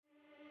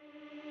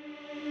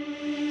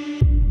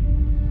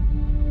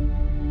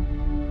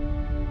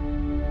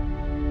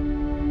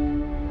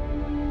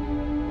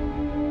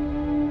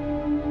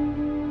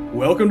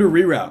Welcome to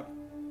Reroute.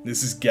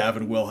 This is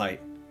Gavin Wilhite.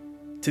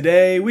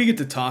 Today, we get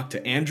to talk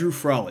to Andrew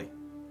Frawley.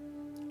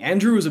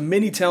 Andrew is a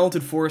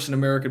many-talented force in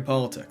American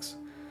politics.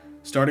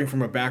 Starting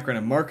from a background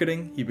in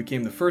marketing, he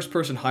became the first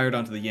person hired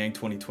onto the Yang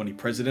 2020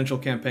 presidential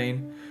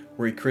campaign,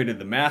 where he created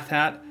the Math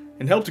Hat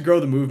and helped to grow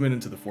the movement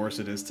into the force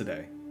it is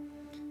today.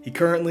 He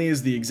currently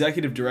is the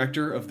executive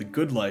director of the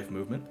Good Life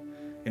Movement,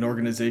 an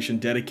organization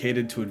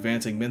dedicated to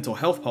advancing mental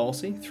health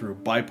policy through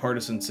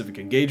bipartisan civic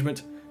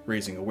engagement,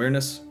 raising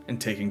awareness,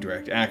 and taking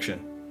direct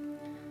action.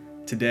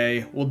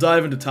 Today, we'll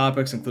dive into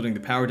topics including the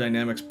power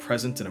dynamics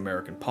present in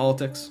American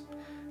politics,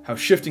 how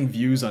shifting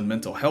views on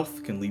mental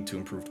health can lead to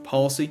improved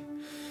policy,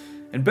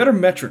 and better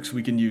metrics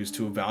we can use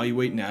to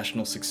evaluate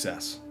national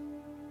success.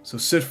 So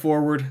sit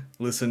forward,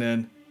 listen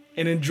in,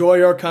 and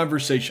enjoy our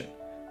conversation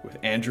with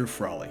Andrew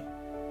Frawley.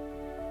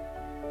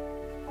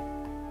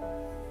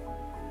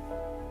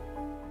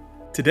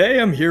 Today,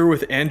 I'm here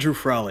with Andrew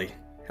Frawley.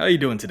 How are you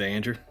doing today,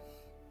 Andrew?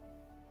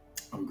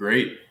 I'm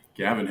great.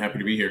 Gavin, happy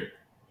to be here.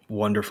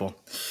 Wonderful.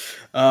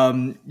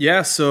 The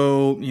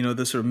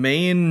sort of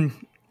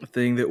main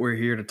thing that we're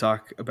here to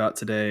talk about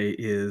today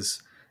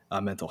is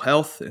mental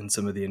health and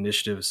some of the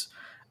initiatives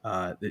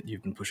that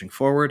you've been pushing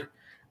forward.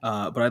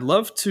 But I'd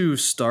love to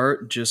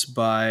start just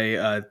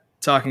by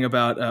talking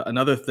about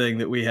another thing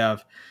that we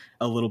have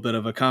a little bit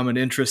of a common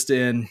interest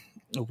in,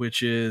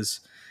 which is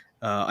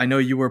I know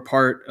you were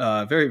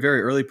very,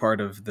 very early part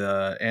of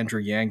the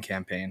Andrew Yang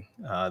campaign,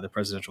 the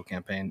presidential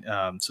campaign.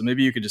 So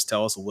maybe you could just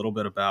tell us a little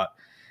bit about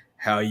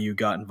how you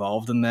got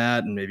involved in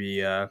that, and maybe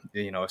a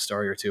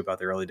story or two about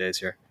the early days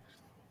here.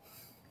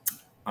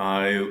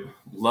 I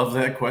love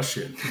that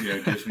question.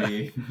 It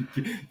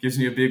gives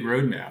me a big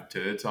roadmap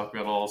to talk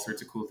about all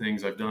sorts of cool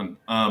things I've done.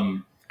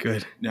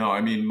 Good. No, I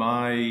mean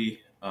my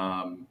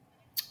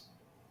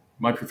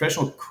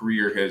professional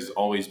career has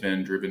always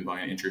been driven by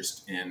an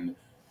interest in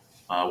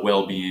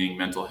well-being,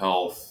 mental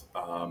health,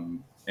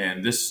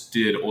 and this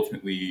did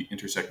ultimately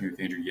intersect me with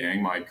Andrew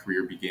Yang. My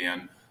career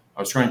began. I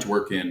was trying to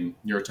work in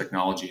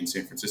neurotechnology in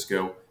San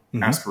Francisco.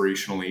 Mm-hmm.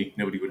 Aspirationally,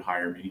 nobody would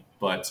hire me,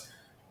 but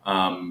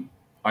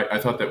I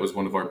thought that was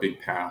one of our big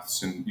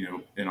paths. And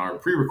in our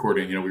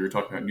pre-recording, we were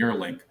talking about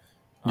Neuralink.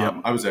 Yep.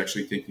 I was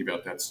actually thinking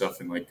about that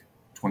stuff in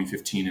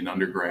 2015 in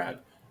undergrad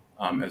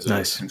as a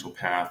potential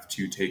path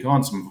to take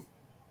on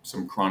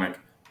some chronic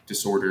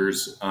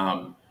disorders.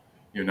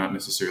 Not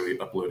necessarily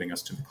uploading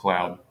us to the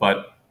cloud,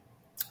 but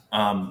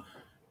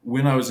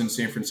when I was in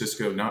San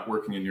Francisco, not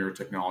working in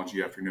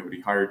neurotechnology after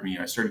nobody hired me,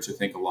 I started to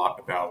think a lot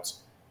about,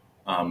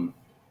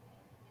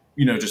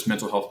 just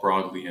mental health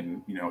broadly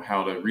and,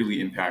 how to really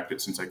impact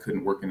it since I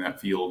couldn't work in that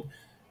field.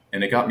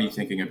 And it got me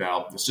thinking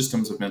about the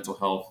systems of mental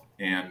health.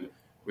 And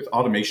with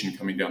automation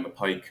coming down the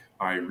pike,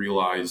 I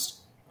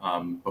realized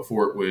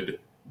before it would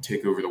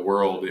take over the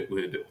world, it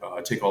would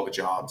take all the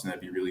jobs, and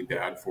that'd be really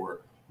bad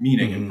for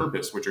meaning and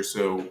purpose, which are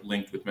so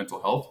linked with mental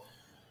health.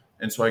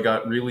 And so I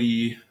got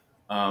really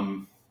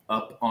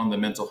up on the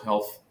mental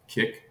health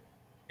kick,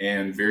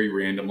 and very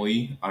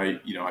randomly, I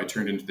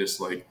turned into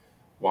this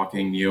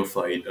walking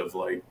neophyte of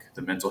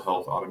the mental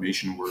health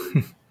automation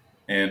word.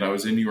 And I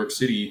was in New York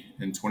City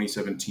in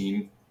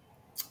 2017.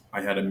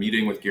 I had a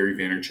meeting with Gary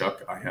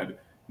Vaynerchuk. I had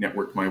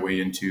networked my way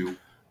into.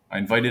 I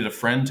invited a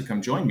friend to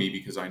come join me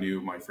because I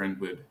knew my friend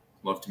would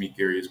love to meet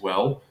Gary as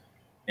well.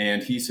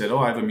 And he said,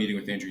 I have a meeting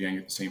with Andrew Yang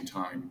at the same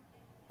time.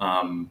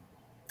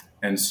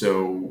 And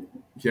so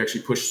he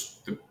actually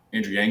pushed the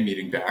Andrew Yang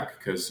meeting back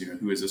because,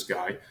 who is this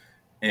guy?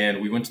 And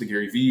we went to the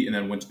Gary V and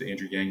then went to the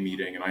Andrew Yang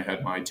meeting. And I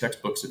had my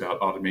textbooks about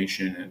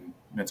automation and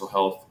mental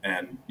health.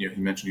 And, he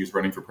mentioned he was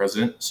running for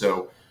president.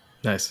 So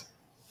nice.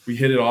 We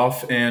hit it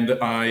off, and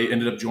I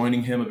ended up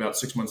joining him about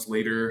 6 months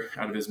later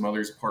out of his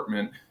mother's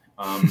apartment.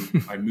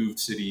 I moved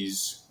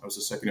cities. I was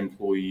a second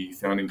employee,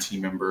 founding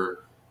team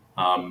member,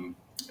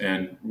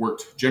 and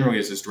worked generally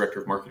as his director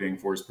of marketing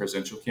for his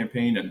presidential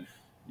campaign. And,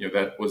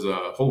 that was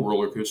a whole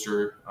roller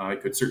coaster I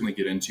could certainly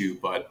get into.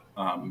 But,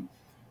 on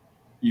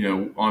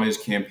his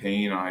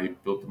campaign, I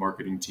built the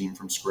marketing team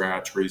from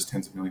scratch, raised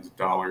tens of millions of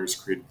dollars,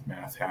 created the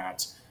Math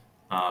Hat.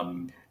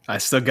 I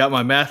still got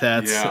my Math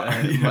Hats.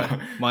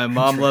 My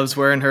mom loves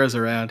wearing hers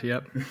around.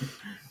 Yep.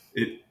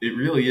 It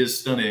really is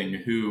stunning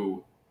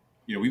who,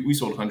 we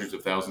sold hundreds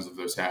of thousands of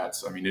those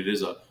hats. I mean, it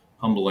is a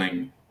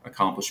humbling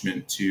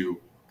accomplishment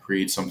to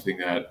create something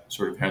that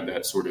sort of had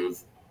that sort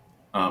of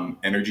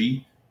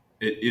energy.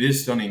 It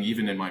is stunning,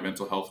 even in my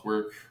mental health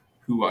work,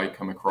 who I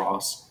come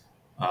across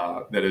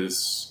that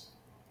is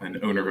an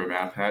owner of a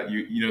Math Hat.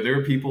 There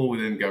are people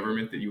within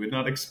government that you would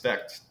not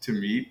expect to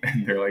meet,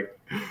 and they're like,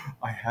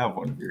 I have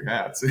one of your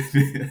hats.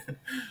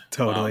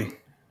 Totally.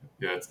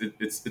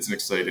 It's an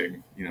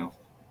exciting,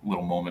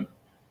 little moment.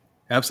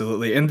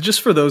 Absolutely. And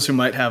just for those who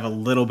might have a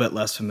little bit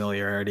less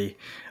familiarity,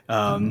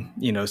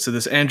 so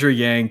this Andrew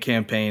Yang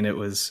campaign, it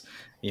was,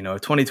 a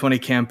 2020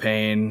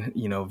 campaign,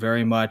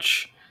 very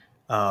much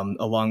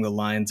along the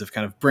lines of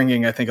kind of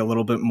bringing, I think, a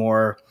little bit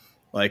more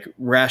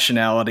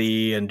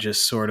rationality and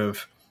just sort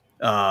of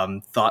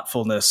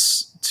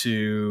thoughtfulness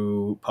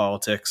to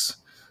politics.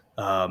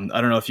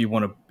 I don't know if you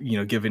want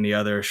to, give any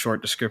other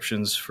short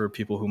descriptions for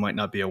people who might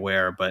not be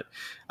aware, but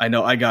I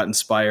know I got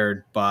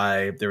inspired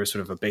by, there was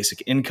sort of a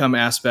basic income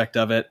aspect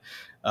of it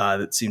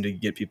that seemed to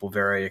get people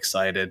very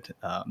excited.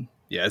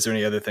 Yeah. Is there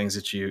any other things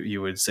that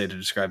you would say to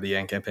describe the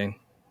Yang campaign?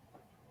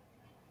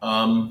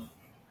 Um,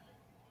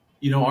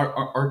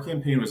 our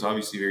campaign was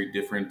obviously very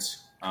different.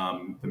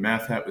 The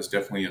math hat was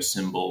definitely a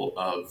symbol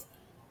of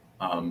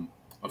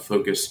a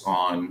focus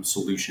on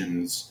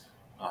solutions,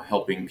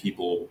 helping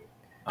people,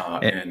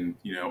 And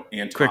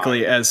and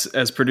quickly,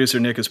 as producer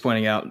Nick is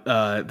pointing out,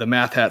 the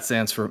math hat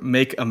stands for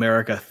Make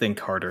America Think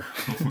Harder,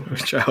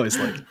 which I always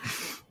like.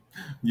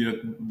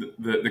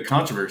 The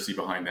controversy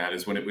behind that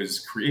is when it was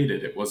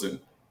created, it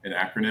wasn't an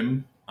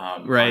acronym.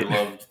 I Right.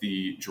 loved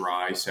the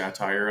dry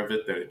satire of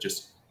it, that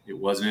it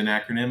wasn't an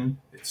acronym.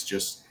 It's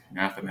just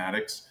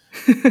mathematics.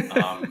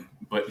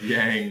 But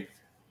Yang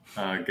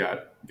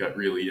got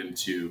really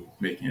into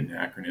making it an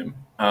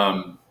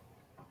acronym.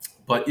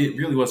 But it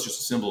really was just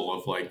a symbol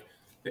of like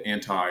the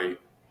anti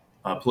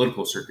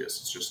political circus.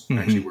 It's just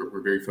actually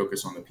we're very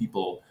focused on the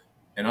people,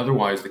 and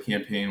otherwise the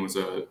campaign was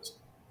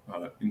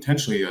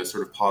intentionally a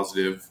sort of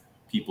positive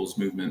people's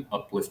movement,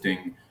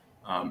 uplifting,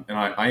 and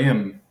I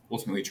am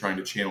ultimately trying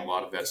to channel a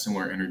lot of that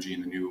similar energy in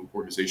the new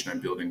organization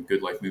I'm building,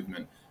 Good Life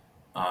Movement.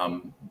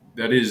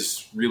 That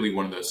is really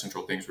one of the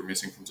central things we're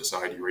missing from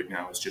society right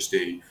now, is just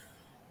a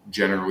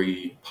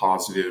generally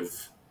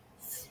positive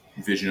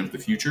vision of the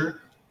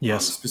future,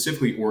 Yes.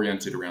 specifically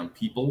oriented around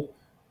people.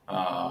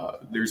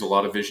 There's a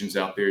lot of visions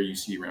out there you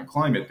see around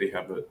climate. They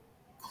have a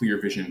clear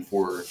vision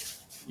for,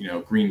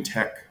 green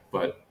tech.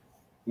 But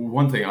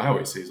one thing I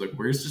always say is like,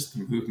 where's just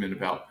the movement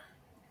about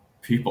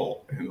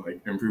people and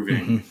like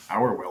improving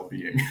our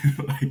well-being?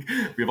 Like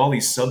we have all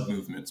these sub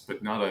movements,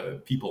 but not a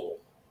people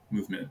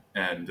movement.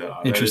 And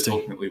that is Interesting.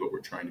 ultimately what we're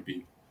trying to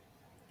be.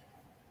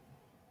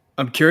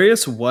 I'm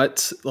curious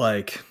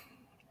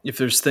if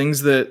there's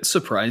things that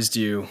surprised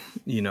you,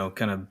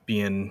 kind of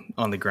being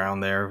on the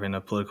ground there in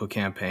a political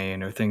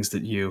campaign, or things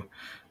that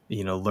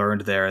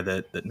learned there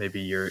that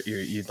maybe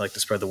you'd like to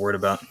spread the word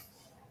about.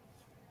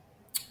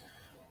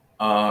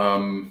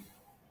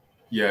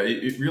 Yeah,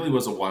 it really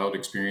was a wild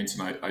experience.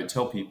 And I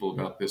tell people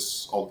about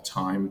this all the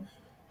time,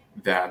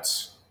 that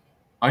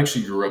I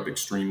actually grew up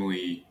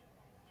extremely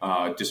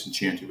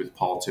disenchanted with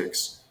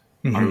politics.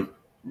 Mm-hmm.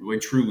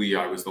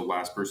 I was the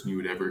last person you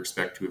would ever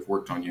expect to have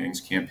worked on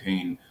Yang's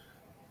campaign.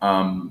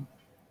 Um,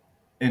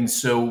 and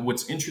so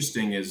what's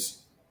interesting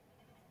is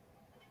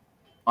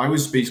I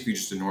was basically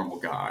just a normal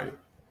guy,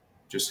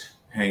 just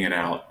hanging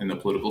out in the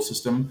political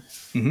system.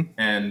 Mm-hmm.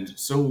 And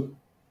so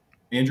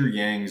Andrew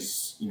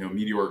Yang's,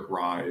 meteoric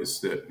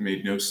rise that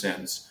made no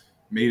sense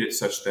made it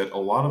such that a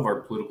lot of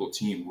our political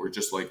team were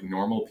just like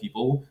normal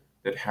people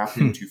that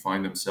happened to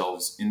find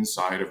themselves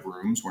inside of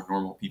rooms where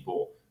normal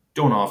people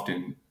don't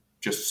often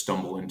just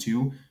stumble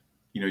into.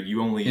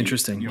 You only,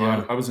 Interesting.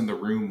 Yeah. I was in the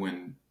room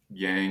when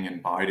Yang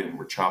and Biden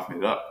were chopping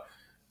it up.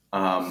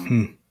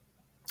 Hmm.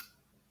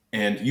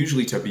 And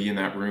usually to be in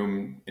that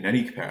room in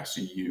any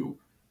capacity, you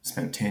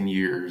spent 10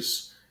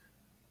 years,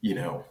 you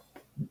know,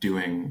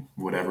 doing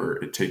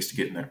whatever it takes to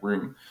get in that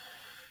room.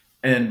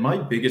 And my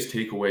biggest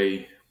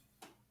takeaway,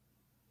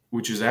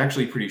 which is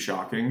actually pretty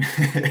shocking,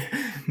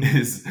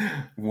 is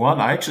one,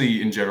 I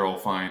actually in general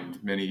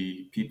find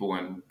many people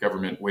in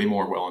government way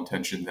more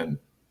well-intentioned than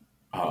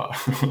uh,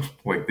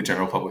 like the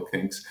general public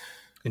thinks.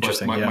 But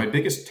Interesting. my Yeah.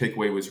 biggest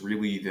takeaway was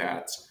really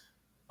that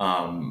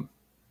um,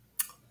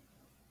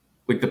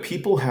 like the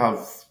people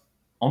have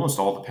almost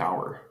all the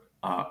power.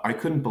 I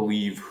couldn't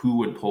believe who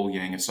would pull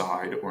Yang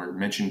aside or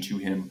mention to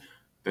him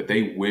that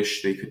they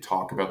wish they could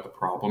talk about the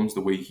problems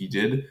the way he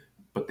did,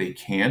 but they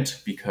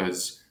can't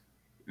because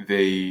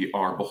they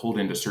are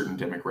beholden to certain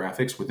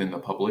demographics within the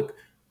public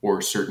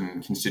or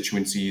certain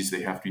constituencies.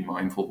 They have to be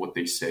mindful of what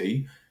they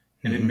say.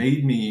 And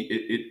Mm-hmm.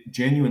 it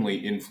genuinely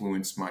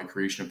influenced my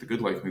creation of the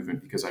Good Life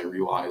movement, because I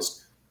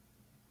realized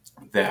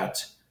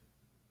that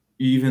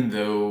even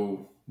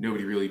though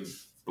nobody really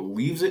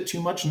believes it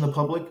too much in the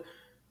public,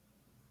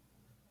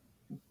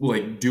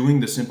 like doing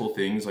the simple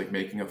things like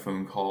making a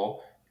phone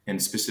call,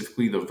 and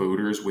specifically the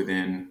voters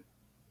within,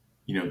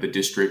 the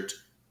district,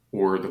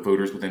 or the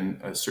voters within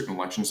a certain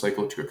election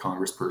cycle, to a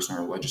congressperson or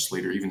a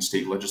legislator, even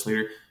state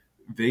legislator,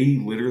 they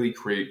literally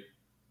create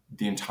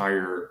the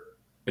entire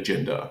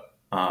agenda.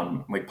 Like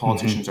Mm-hmm.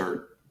 politicians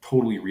are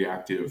totally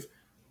reactive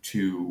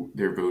to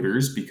their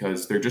voters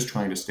because they're just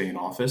trying to stay in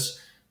office.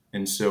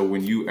 And so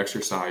when you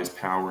exercise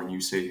power and you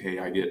say, hey,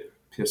 I get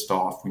pissed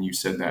off when you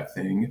said that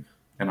thing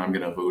and I'm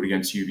going to vote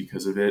against you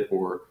because of it,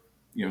 or,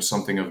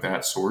 something of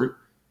that sort,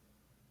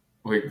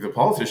 like the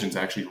politicians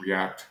actually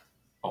react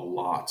a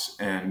lot.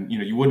 And,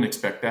 you wouldn't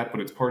expect that, but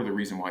it's part of the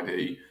reason why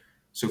they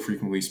so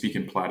frequently speak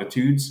in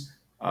platitudes,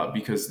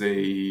 because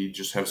they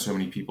just have so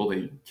many people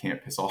they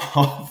can't piss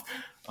off.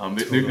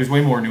 There's Totally.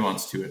 way more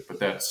nuance to it, but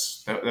that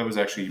was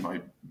actually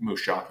my most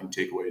shocking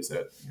takeaway, is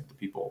that the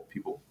people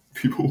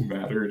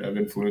matter and have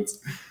influence.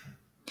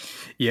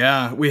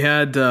 Yeah.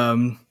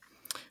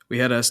 we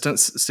had a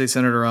state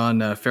senator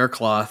on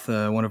Faircloth,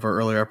 one of our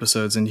earlier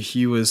episodes, and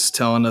he was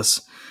telling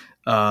us,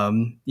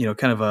 kind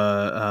of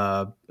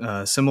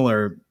a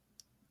similar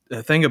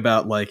thing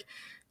about like,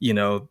 you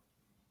know,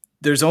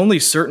 there's only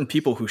certain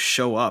people who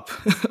show up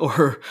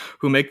or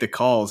who make the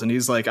calls. And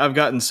he's like, I've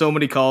gotten so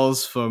many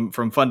calls from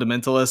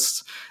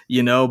fundamentalists,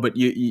 but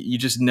you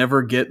just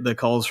never get the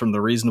calls from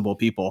the reasonable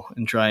people,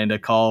 and trying to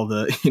call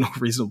the,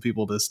 reasonable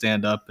people to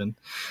stand up and,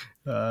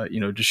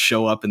 just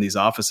show up in these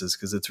offices.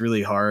 Cause it's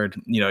really hard,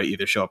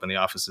 either show up in the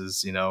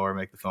offices, or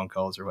make the phone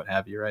calls or what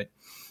have you. Right.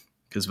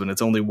 Cause when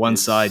it's only one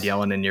side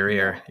yelling in your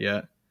ear.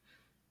 Yeah.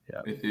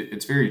 Yeah.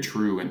 It's very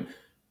true. And,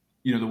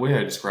 the way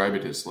I describe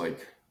it is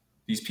like,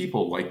 these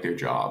people like their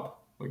job,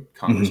 like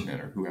congressmen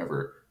or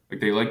whoever, like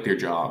they like their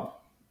job.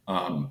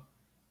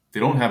 They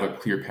don't have a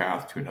clear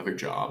path to another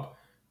job.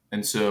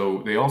 And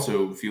so they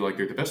also feel like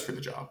they're the best for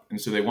the job. And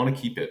so they want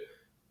to keep it.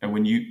 And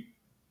when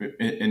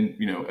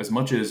as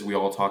much as we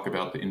all talk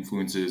about the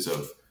influences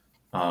of,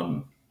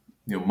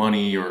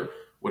 money or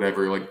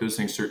whatever, like those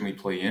things certainly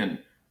play in.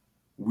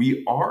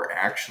 We are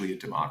actually a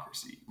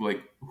democracy.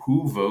 Like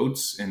who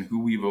votes and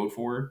who we vote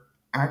for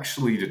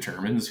actually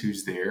determines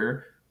who's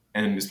there.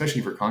 And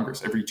especially for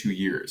Congress, every 2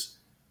 years,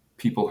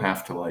 people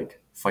have to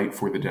like fight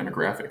for the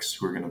demographics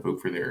who are going to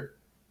vote for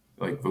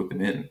vote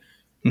them in.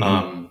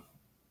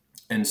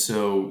 And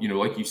so,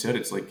 like you said,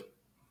 it's like,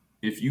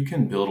 if you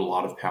can build a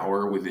lot of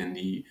power within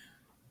the,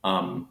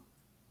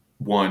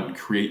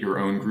 create your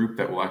own group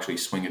that will actually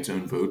swing its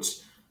own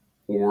votes,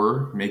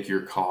 or make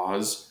your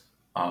cause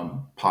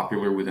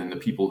popular within the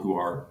people who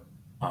are,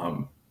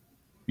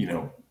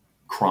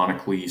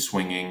 chronically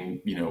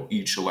swinging,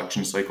 each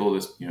election cycle,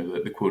 this,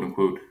 the quote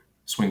unquote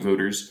swing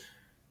voters.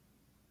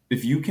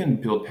 If you can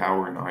build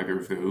power in either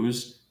of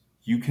those,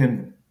 you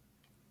can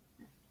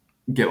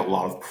get a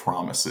lot of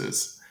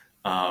promises.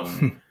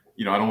 I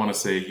don't want to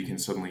say you can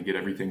suddenly get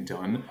everything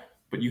done,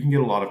 but you can get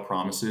a lot of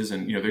promises.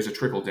 And, there's a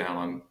trickle down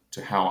on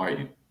to how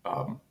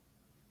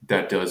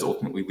that does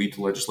ultimately lead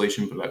to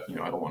legislation. But,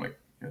 I don't want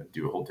to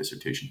do a whole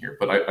dissertation here,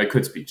 but I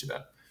could speak to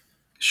that.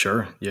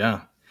 Sure.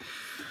 Yeah.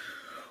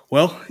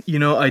 Well,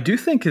 I do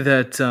think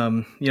that,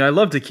 I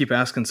love to keep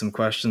asking some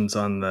questions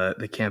on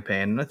the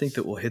campaign, and I think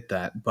that we'll hit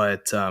that.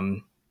 But,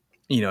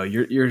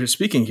 you're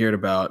speaking here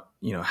about,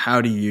 how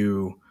do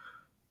you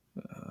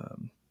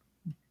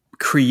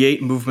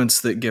create movements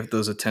that give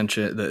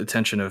the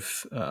attention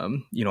of,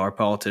 our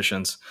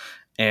politicians.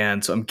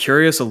 And so I'm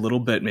curious a little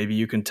bit, maybe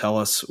you can tell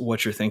us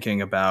what you're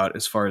thinking about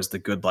as far as the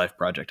Good Life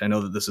Project. I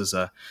know that this is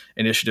a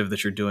initiative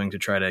that you're doing to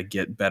try to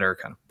get better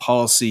kind of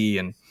policy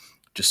and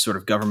just sort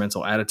of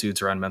governmental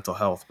attitudes around mental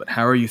health. But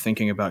how are you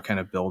thinking about kind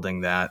of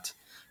building that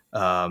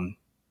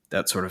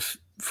sort of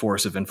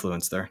force of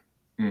influence there?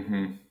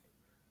 Mm-hmm.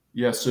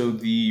 Yeah. So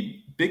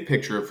the big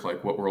picture of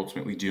like what we're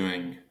ultimately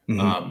doing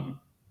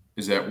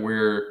is that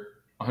we're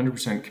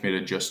 100%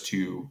 committed just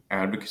to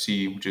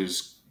advocacy, which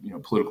is,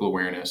 political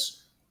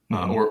awareness,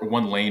 or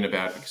one lane of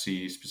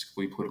advocacy,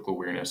 specifically political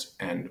awareness,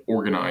 and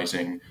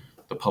organizing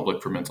the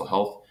public for mental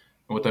health.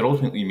 And what that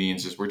ultimately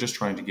means is we're just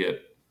trying to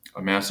get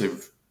a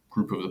massive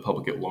group of the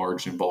public at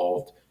large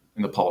involved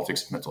in the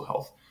politics of mental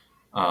health.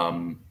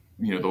 The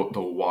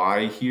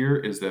why here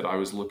is that I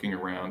was looking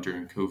around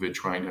during COVID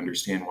trying to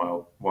understand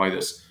why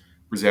this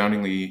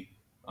resoundingly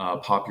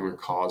popular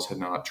cause had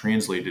not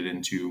translated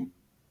into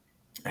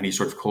any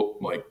sort of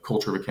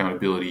culture of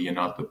accountability and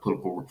not the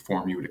political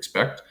reform you would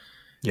expect.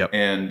 Yep.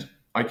 And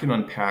I can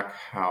unpack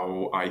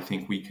how I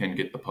think we can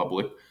get the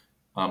public,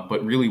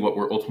 but really what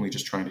we're ultimately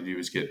just trying to do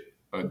is get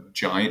a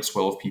giant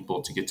swell of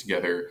people to get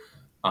together,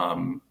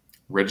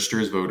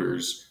 register as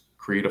voters,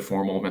 create a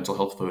formal mental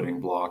health voting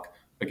block.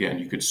 Again,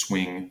 you could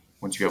swing,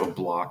 once you have a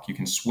block, you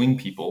can swing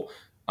people,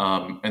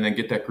 and then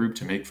get that group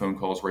to make phone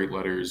calls, write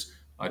letters,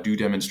 do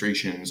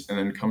demonstrations, and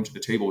then come to the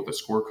table with a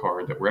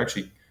scorecard that we're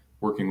actually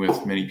working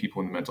with many people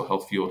in the mental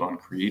health field on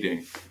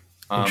creating.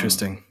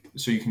 Interesting.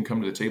 So you can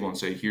come to the table and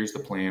say, here's the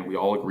plan. We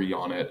all agree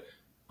on it.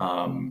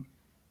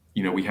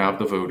 We have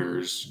the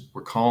voters.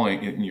 We're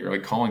calling, and you're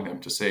like calling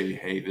them to say,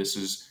 hey, this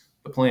is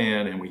the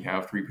plan, and we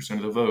have 3%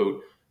 of the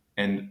vote.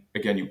 And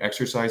again, you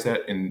exercise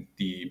that in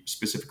the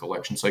specific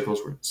election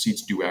cycles where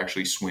seats do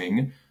actually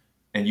swing,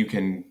 and you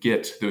can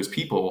get those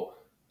people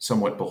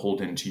somewhat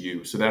beholden to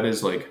you. So that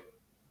is like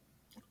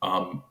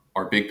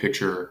our big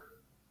picture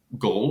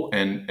goal.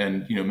 And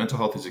mental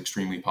health is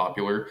extremely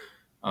popular.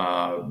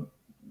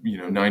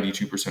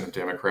 92% of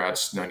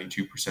Democrats,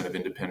 92% of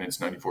independents,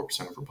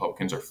 94% of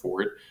Republicans are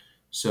for it.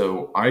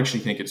 So I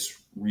actually think it's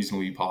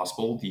reasonably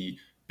possible. The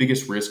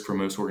biggest risk for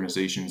most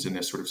organizations in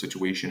this sort of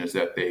situation is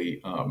that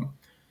they,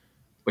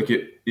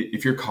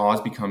 if your cause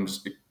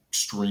becomes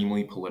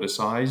extremely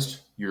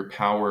politicized, your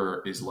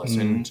power is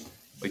lessened.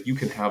 Like you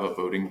can have a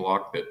voting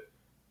block that,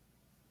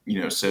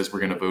 says we're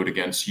going to vote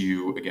against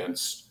you,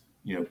 against,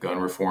 gun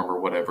reform or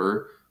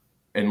whatever.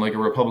 And like a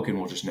Republican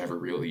will just never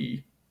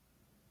really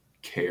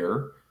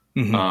care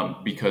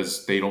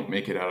because they don't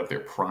make it out of their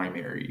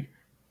primary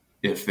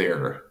if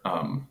they're,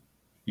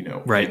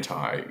 right.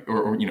 anti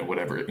or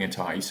whatever,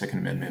 anti Second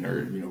Amendment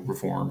or,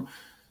 reform.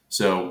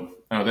 So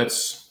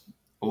that's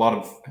a lot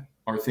of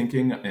our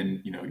thinking.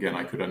 And, again,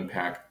 I could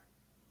unpack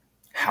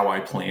how I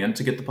plan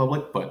to get the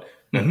public, but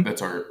Hmm.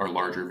 that's our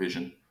larger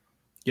vision.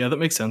 Yeah, that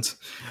makes sense.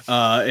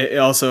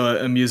 Also,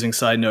 an amusing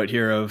side note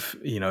here of,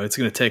 it's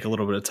going to take a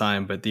little bit of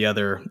time, but the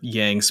other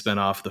Yang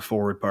spinoff, the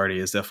Forward Party,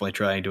 is definitely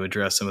trying to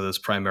address some of those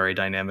primary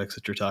dynamics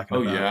that you're talking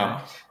Oh, about, right?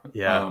 yeah.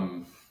 Yeah.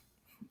 Um,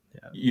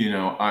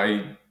 Yeah.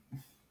 I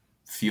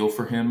feel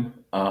for him.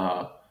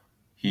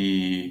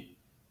 He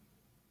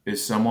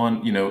is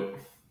someone,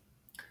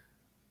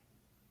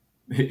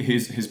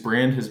 his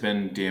brand has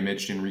been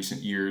damaged in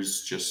recent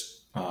years. Just,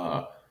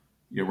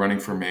 running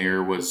for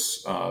mayor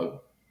was a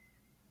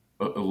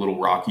little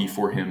rocky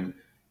for him,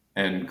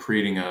 and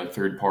creating a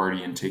third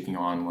party and taking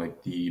on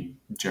like the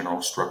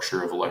general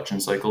structure of election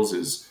cycles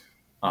is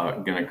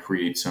going to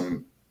create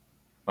some.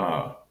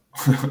 I'm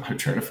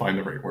trying to find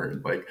the right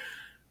word, like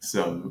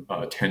some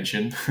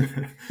tension,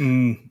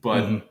 Mm-hmm.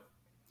 but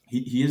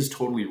he is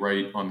totally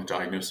right on the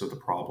diagnosis of the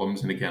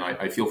problems. And again,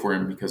 I feel for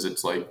him because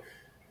it's like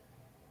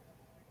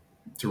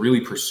to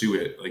really pursue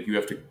it, like you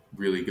have to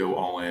really go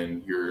all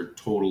in. You're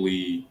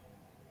totally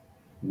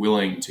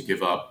willing to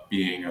give up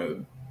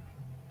being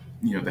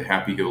the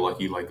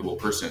happy-go-lucky, likable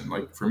person.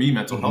 Like for me,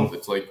 mental health, Mm-hmm.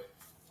 it's like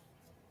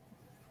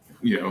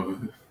you know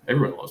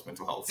everyone loves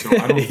mental health, so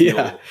I don't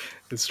Yeah, feel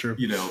it's true.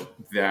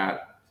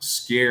 that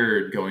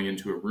scared going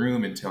into a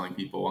room and telling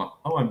people,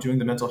 "Oh, I'm doing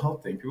the mental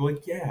health thing." People are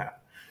like, "Yeah,"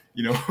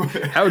 you know.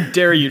 How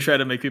dare you try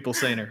to make people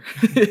saner?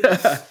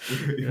 Yeah.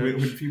 Yeah.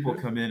 When people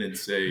come in and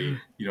say,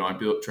 I'm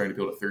trying to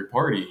build a third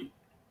party,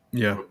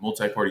 Yeah. a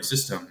multi-party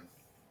system,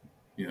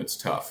 it's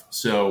tough.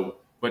 So,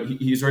 but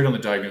he's right on the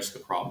diagnosis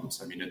of the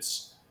problems. I mean,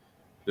 it's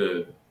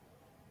the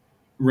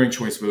ranked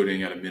choice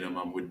voting at a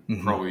minimum would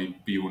Hmm. probably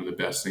be one of the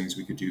best things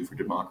we could do for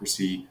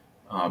democracy.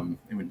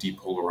 It would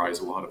depolarize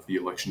a lot of the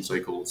election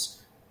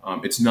cycles.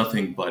 It's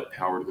nothing but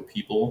power to the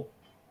people.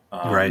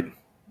 Right. Um,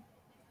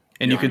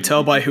 And you I could mean,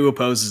 tell by who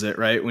opposes it,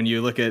 right? When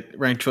you look at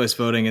ranked choice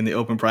voting in the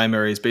open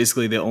primaries,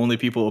 basically the only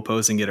people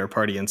opposing it are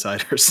party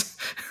insiders,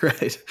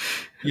 right?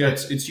 yeah,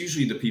 it's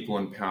usually the people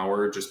in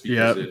power, just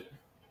because Yep. it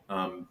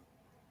um,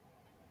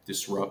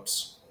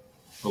 disrupts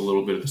a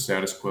little bit of the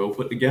status quo.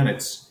 But again,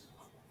 it's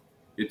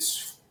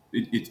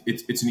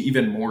an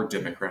even more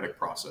democratic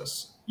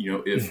process.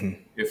 Hmm.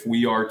 If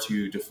we are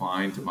to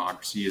define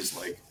democracy as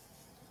like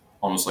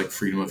almost like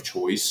freedom of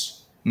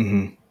choice,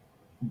 Hmm.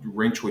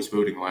 ranked choice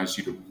voting allows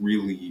you to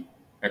really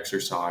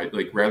exercise,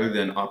 like rather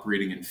than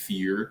operating in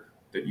fear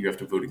that you have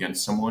to vote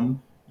against someone, you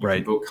can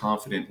Right. vote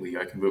confidently.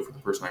 I can vote for the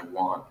person I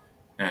want,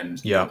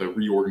 and Yeah. the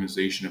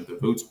reorganization of the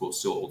votes will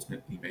still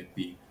ultimately make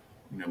the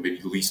maybe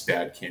the least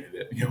bad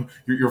candidate.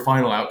 Your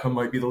final outcome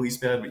might be the least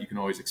bad, but you can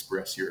always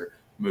express your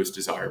most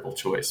desirable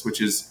choice,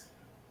 which is,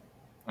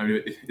 I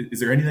mean, is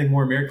there anything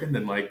more American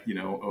than like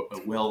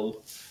a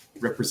well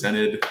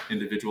represented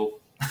individual?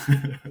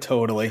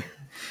 Totally.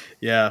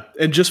 Yeah.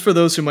 And just for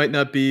those who might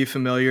not be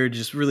familiar,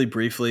 just really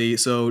briefly,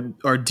 so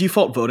our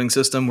default voting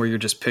system where you're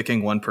just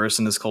picking one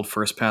person is called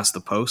first past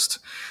the post.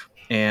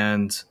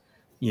 And,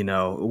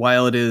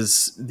 while it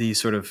is the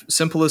sort of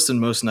simplest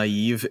and most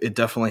naive, it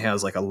definitely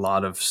has like a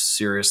lot of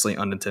seriously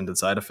unintended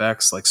side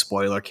effects, like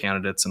spoiler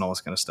candidates and all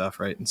this kind of stuff,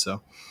 right? And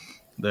so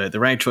the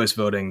ranked choice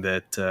voting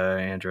that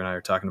Andrew and I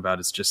are talking about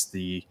is just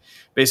the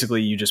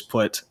basically you just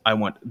put I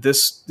want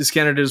this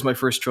candidate is my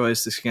first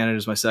choice, this candidate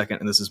is my second,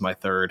 and this is my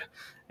third.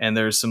 And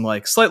there's some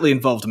like slightly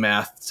involved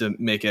math to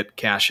make it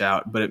cash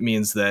out, but it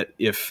means that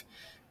if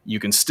you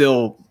can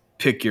still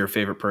pick your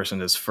favorite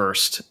person as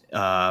first,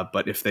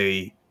 but if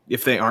they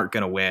aren't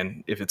going to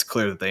win, if it's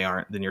clear that they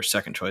aren't, then your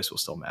second choice will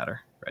still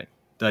matter, right?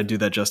 Did I do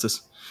that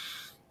justice?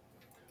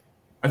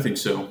 I think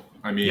so.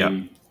 I Yep.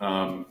 mean,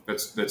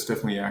 that's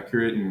definitely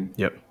accurate. And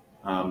Yep.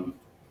 um,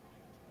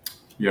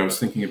 I was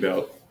thinking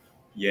about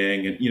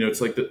Yang, and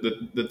it's like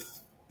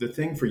the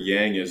thing for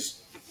Yang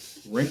is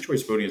ranked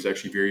choice voting is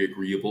actually very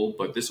agreeable,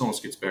 but this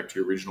almost gets back to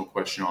your original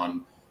question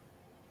on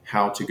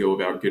how to go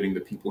about getting the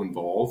people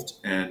involved.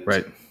 And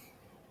Right.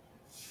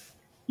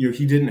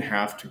 he didn't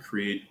have to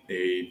create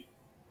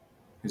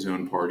his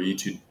own party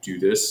to do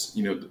this.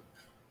 The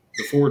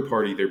Forward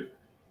Party,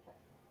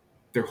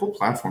 their whole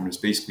platform is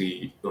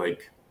basically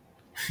like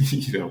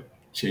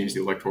change the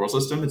electoral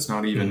system. It's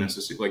not even Mm-hmm.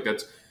 necessarily like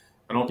that's.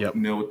 I don't Yep.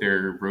 know what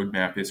their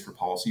roadmap is for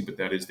policy, but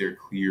that is their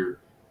clear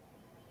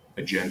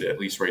agenda, at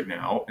least right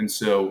now. And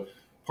so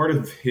part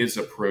of his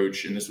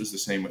approach, and this was the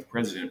same with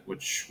President,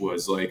 which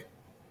was like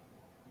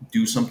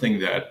do something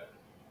that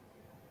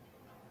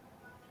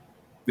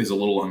is a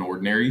little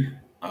unordinary,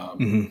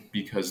 Mm-hmm.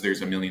 because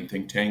there's a million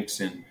think tanks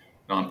and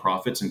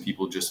nonprofits, and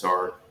people just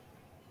are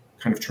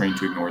kind of trained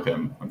to ignore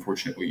them,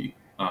 unfortunately.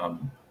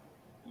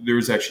 There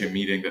was actually a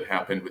meeting that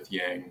happened with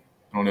Yang.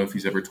 I don't know if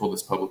he's ever told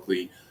this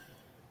publicly.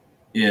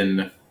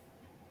 In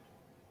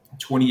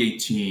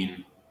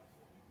 2018,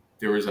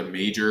 there was a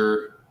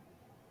major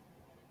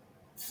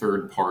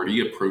third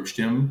party approached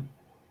him,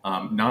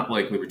 not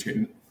like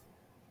libertarian,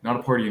 not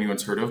a party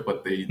anyone's heard of,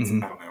 but I Mm-hmm.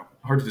 don't know,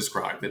 hard to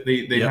describe. That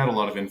they had Yep. a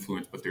lot of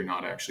influence, but they're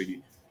not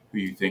actually who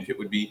you think it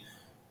would be.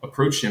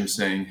 approached him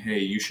saying, "Hey,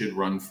 you should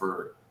run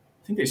for,"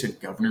 I think they said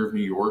governor of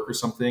New York or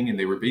something, and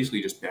they were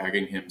basically just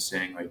bagging him,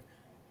 saying like,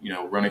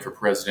 running for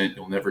president,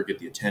 you'll never get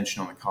the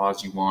attention on the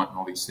cause you want, and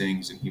all these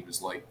things. And he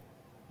was like,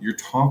 "You're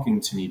talking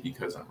to me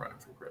because I'm running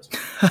for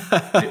president."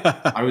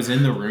 I was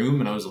in the room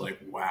and I was like,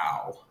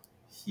 "Wow,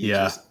 he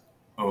Yeah, just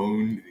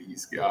owned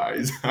these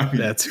guys." I mean,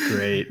 that's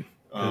great.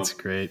 That's um,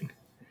 great.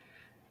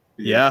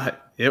 yeah, Yeah,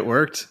 it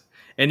worked.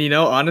 And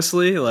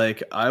honestly,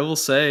 like I will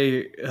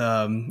say,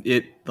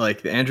 it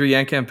like the Andrew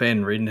Yang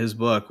campaign, reading his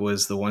book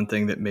was the one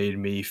thing that made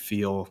me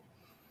feel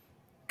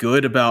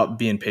good about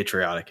being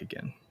patriotic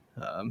again.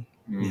 Um,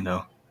 you mm,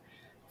 know,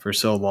 for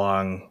so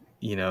long,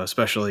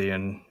 especially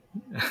in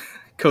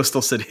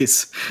coastal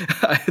cities,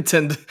 I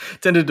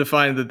tended to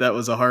find that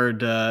was a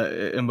hard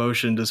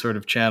emotion to sort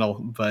of channel.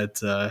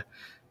 But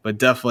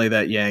definitely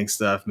that Yang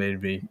stuff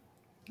made me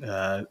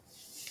uh,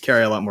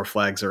 carry a lot more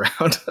flags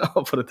around.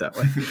 I'll put it that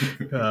way.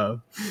 Uh,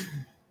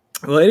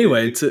 well, it,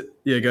 anyway, it,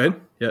 yeah, go yeah.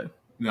 ahead. Yeah,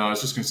 No, I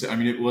was just gonna say. I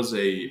mean, it was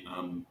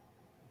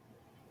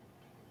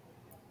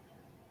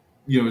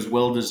it was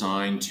well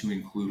designed to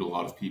include a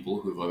lot of people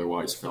who have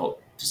otherwise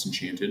felt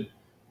disenchanted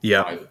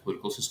yeah, by the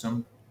political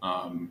system.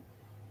 Um,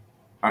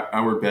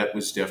 our bet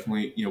was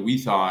definitely, we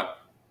thought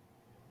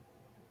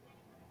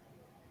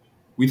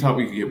we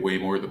could get way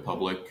more of the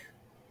public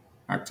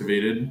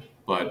activated,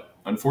 but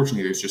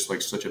unfortunately, there's just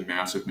like such a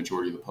massive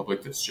majority of the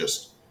public that's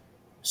just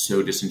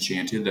so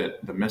disenchanted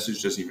that the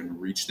message doesn't even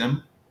reach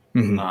them.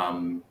 hmm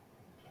Um,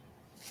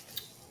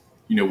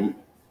 you know,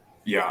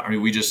 yeah, I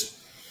mean, we just,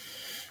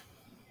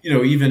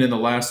 even in the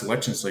last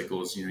election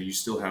cycles, you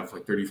still have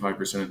like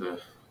 35% of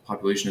the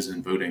population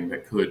isn't voting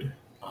that could.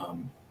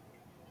 Um,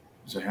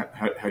 so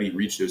how do you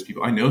reach those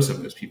people? I know some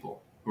of those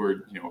people who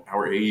are,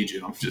 our age,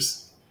 and I'm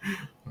just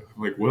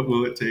like, what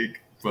will it take?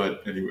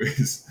 But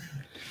anyways,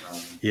 um,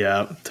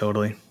 yeah,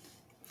 totally.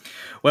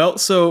 Well,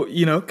 so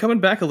coming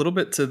back a little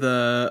bit to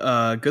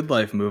the Good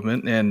Life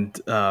movement, and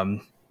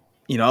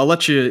I'll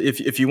let you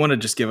if you want to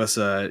just give us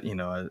a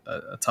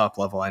top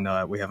level. I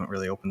know we haven't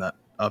really opened that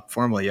up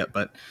formally yet,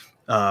 but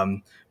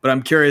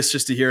I'm curious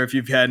just to hear if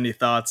you've had any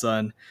thoughts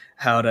on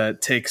how to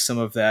take some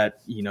of that,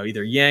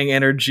 either Yang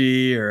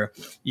energy or,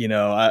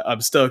 I'm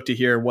stoked to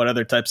hear what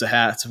other types of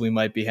hats we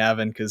might be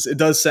having, because it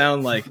does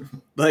sound like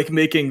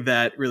making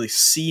that really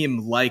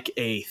seem like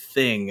a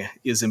thing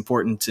is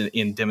important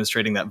in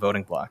demonstrating that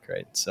voting block,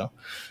 right? So,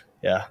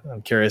 yeah,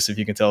 I'm curious if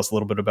you can tell us a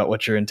little bit about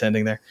what you're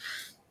intending there.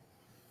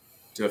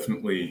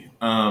 definitely.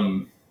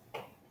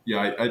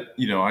 Yeah,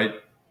 I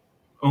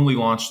only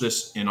launched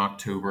this in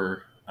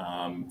October,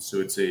 so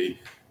it's a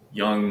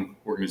young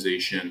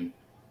organization,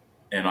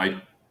 and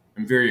I'm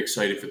very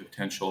excited for the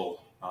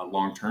potential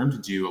long term to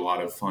do a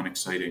lot of fun,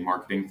 exciting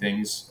marketing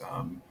things.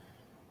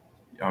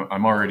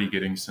 I'm already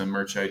getting some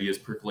merch ideas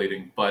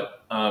percolating,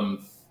 but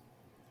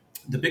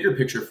the bigger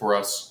picture for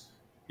us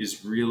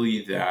is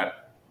really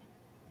that,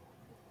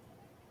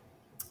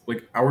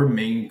 like, our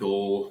main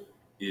goal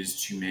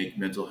is to make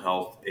mental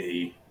health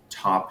a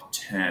top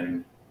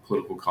 10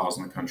 political cause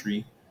in the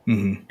country.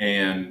 Mm-hmm.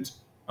 And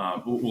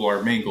well,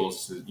 our main goal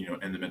is to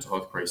end the mental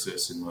health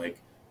crisis and like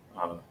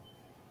uh,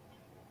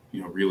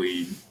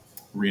 really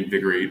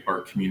reinvigorate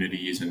our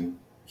communities and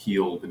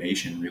heal the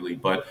nation, really.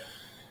 But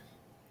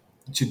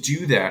to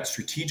do that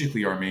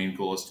strategically, our main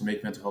goal is to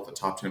make mental health a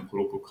top 10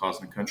 political cause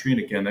in the country. And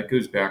again, that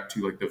goes back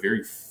to like the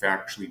very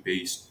factually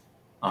based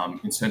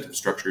incentive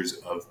structures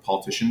of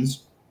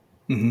politicians.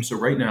 Mm-hmm. So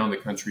right now in the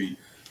country,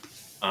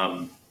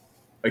 um,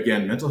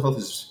 again, mental health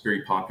is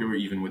very popular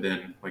even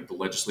within like the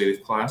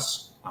legislative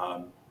class.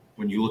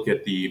 When you look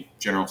at the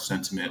general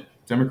sentiment,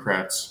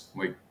 Democrats,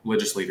 like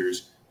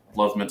legislators,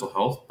 love mental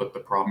health, but the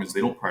problem is they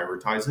don't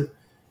prioritize it.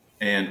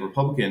 And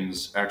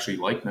Republicans actually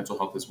like mental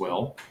health as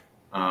well,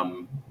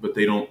 but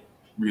they don't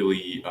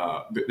really.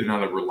 They're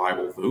not a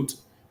reliable vote.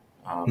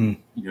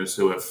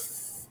 So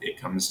if it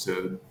comes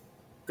to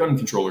gun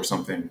control or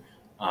something,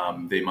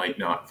 they might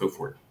not vote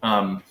for it.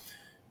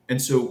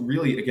 And so,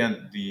 really,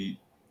 again,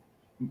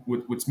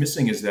 what's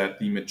missing is that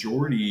the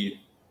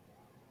majority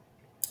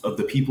of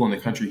the people in the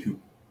country who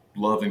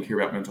love and care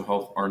about mental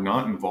health are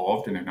not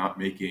involved, and they're not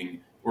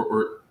making,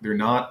 or they're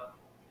not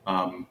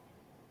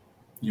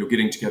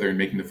getting together and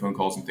making the phone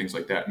calls and things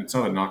like that. And it's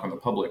not a knock on the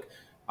public.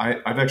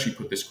 I've actually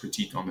put this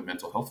critique on the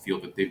mental health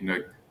field that they've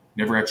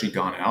never actually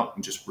gone out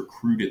and just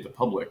recruited the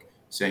public,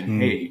 saying, Mm-hmm.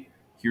 "Hey,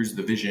 here's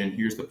the vision,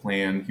 here's the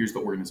plan, here's the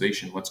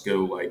organization. Let's go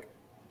like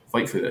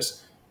fight for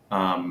this."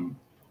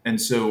 And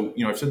so,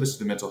 I've said this to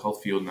the mental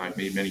health field, and I've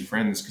made many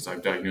friends because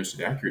I've diagnosed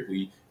it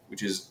accurately,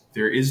 which is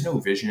there is no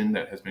vision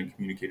that has been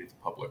communicated to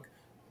the public.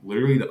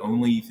 Literally, the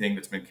only thing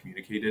that's been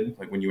communicated,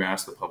 like when you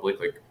ask the public,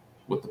 like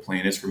what the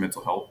plan is for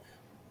mental health,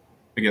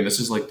 again, this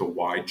is like the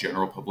wide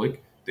general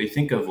public. They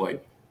think of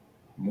like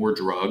more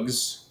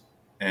drugs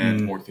and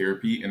Mm-hmm. more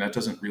therapy, and that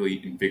doesn't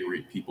really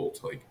invigorate people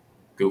to like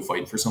go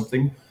fight for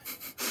something.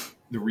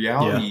 The Yeah.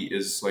 reality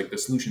is like the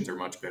solutions are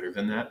much better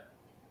than that.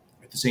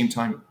 At the same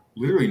time,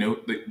 literally, no,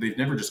 they've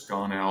never just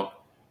gone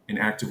out and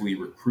actively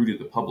recruited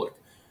the public.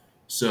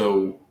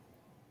 So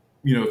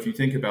if you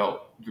think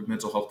about the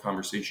mental health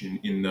conversation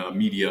in the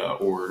media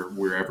or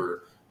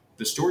wherever,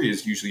 the story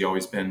has usually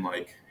always been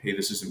like, hey,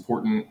 this is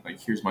important. Like,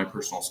 here's my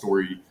personal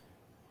story.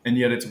 And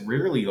yet it's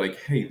rarely like,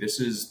 hey, this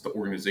is the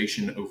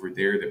organization over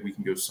there that we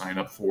can go sign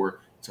up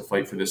for to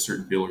fight for this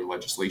certain bill or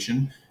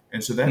legislation.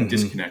 And so that Hmm.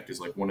 disconnect is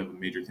like one of the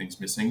major things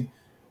missing.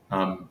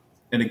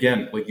 And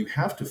again, like you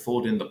have to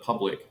fold in the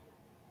public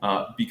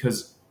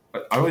because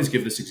I always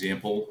give this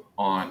example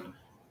on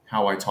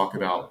how I talk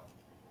about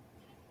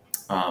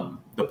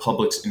the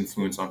public's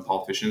influence on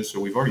politicians. So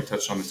we've already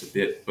touched on this a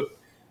bit, but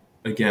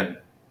again,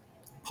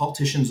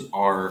 politicians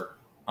are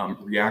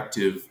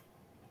reactive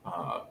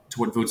to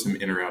what votes them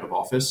in or out of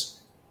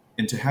office.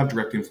 And to have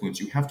direct influence,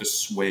 you have to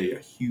sway a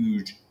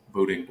huge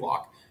voting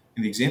bloc.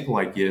 And the example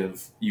I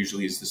give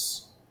usually is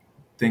this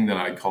thing that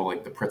I call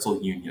like the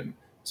pretzel union.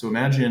 So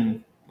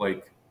imagine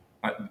like,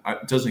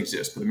 it doesn't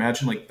exist, but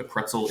imagine like the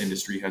pretzel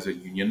industry has a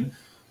union,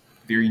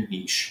 very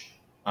niche.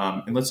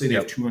 And let's say they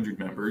have Yep. 200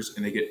 members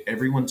and they get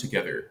everyone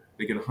together.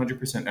 They get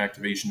 100%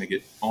 activation. They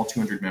get all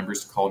 200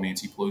 members to call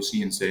Nancy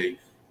Pelosi and say,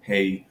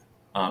 hey,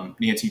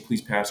 Nancy,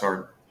 please pass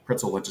our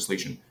pretzel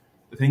legislation.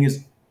 The thing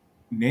is,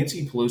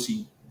 Nancy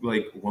Pelosi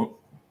like won't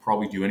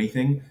probably do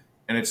anything,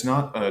 and it's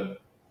not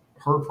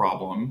her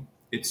problem.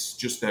 It's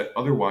just that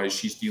otherwise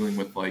she's dealing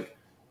with like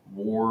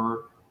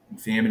war,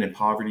 and famine, and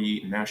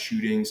poverty, and mass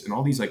shootings, and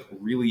all these like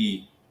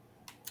really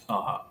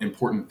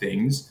important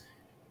things.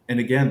 And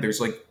again, there's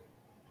like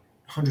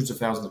hundreds of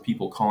thousands of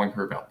people calling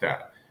her about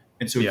that,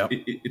 and so Yep.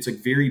 it's like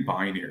very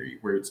binary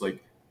where it's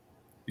like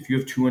if you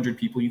have 200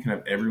 people, you can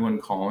have everyone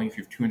calling. If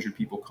you have 200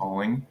 people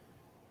calling,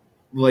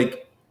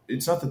 like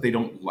it's not that they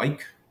don't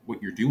like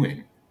what you're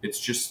doing. It's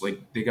just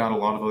like they got a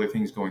lot of other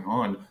things going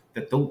on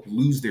that they'll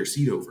lose their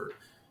seat over.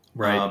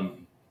 Right.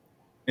 Um,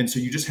 and so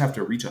you just have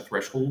to reach a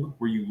threshold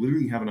where you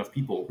literally have enough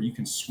people where you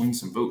can swing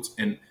some votes.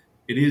 And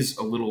it is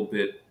a little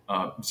bit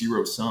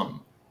zero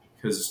sum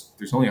because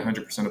there's only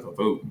 100% of a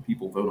vote and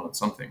people vote on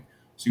something.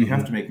 So you have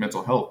Hmm. to make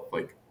mental health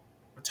like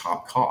a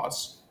top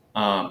cause.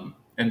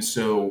 And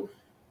so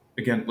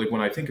again, like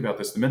when I think about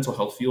this, the mental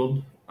health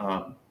field,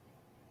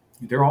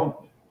 they're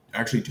all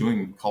actually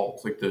doing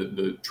calls like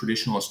the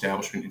traditional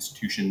establishment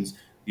institutions,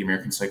 the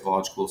American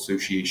Psychological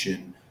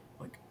Association,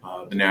 like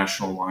the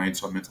National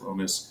Alliance on Mental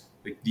Illness.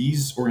 Like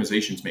these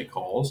organizations make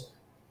calls,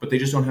 but they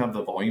just don't have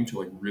the volume to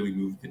like really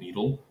move the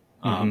needle.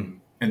 Hmm.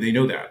 And they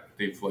know that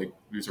they've like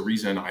there's a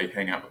reason I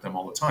hang out with them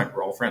all the time.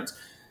 We're all friends,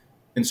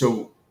 and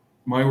so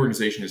my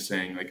organization is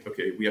saying like,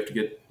 okay, we have to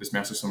get this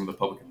massive sum of the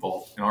public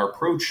involved. And our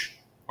approach,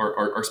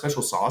 our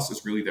special sauce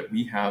is really that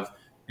we have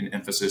an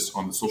emphasis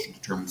on the social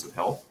determinants of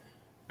health.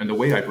 And the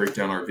way I break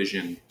down our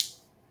vision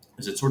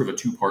is it's sort of a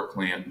two-part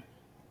plan.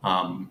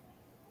 Um,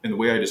 and the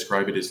way I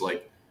describe it is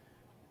like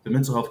the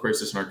mental health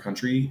crisis in our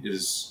country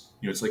is,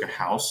 it's like a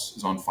house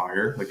is on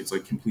fire, like it's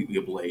like completely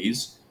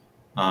ablaze.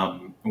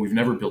 And we've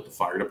never built the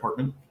fire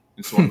department.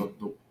 And so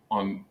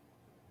on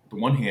the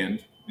one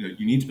hand,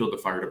 you need to build the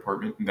fire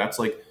department, and that's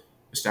like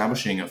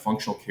establishing a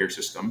functional care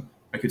system.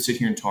 I could sit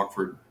here and talk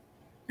for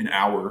an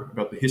hour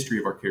about the history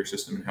of our care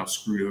system and how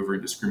screwed over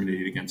and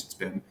discriminated against it's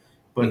been.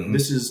 But Hmm.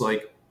 this is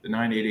like the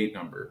 988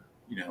 number,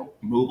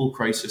 mobile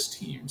crisis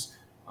teams,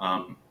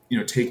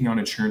 taking on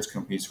insurance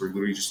companies who are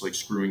literally just like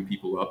screwing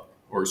people up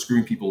or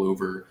screwing people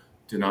over,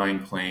 denying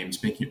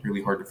claims, making it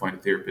really hard to find a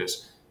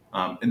therapist.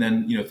 And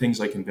then, things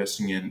like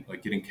investing in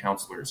like getting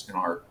counselors in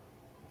our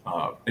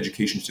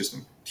education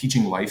system.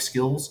 Teaching life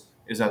skills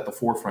is at the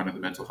forefront of the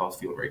mental health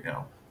field right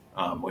now,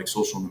 like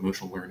social and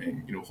emotional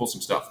learning,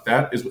 wholesome stuff.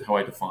 That is how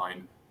I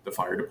define the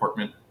fire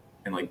department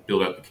and like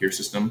build out the care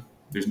system.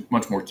 There's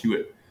much more to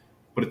it.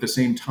 But at the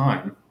same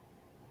time,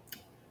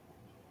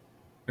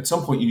 at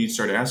some point, you need to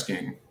start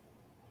asking,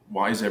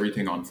 why is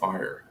everything on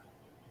fire?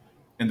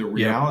 And the Yep.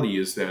 reality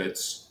is that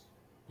it's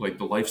like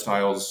the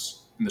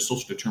lifestyles and the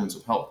social determinants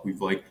of health.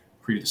 We've like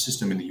created a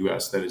system in the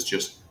U.S. that is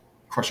just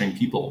crushing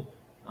people.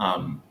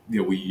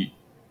 We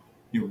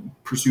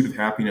pursuit of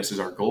happiness is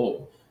our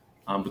goal,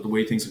 but the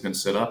way things have been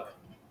set up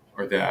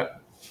are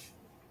that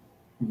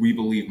we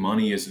believe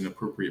money is an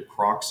appropriate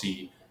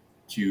proxy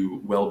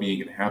to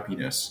well-being and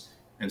happiness.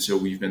 And so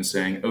we've been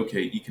saying,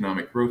 okay,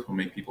 economic growth will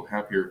make people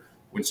happier.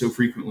 When so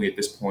frequently at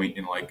this point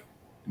in like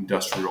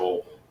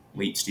industrial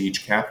late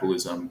stage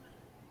capitalism,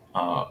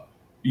 uh,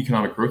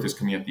 economic growth is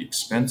coming at the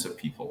expense of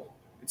people.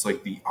 It's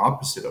like the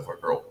opposite of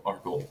our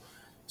goal.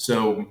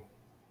 So,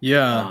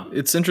 Yeah, um,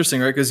 it's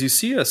interesting, right? Because you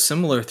see a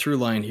similar through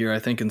line here, I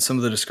think, in some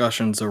of the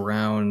discussions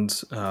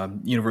around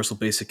universal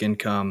basic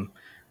income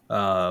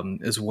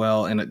as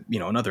well, and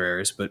in other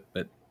areas. But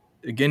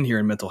again, here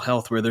in mental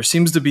health, where there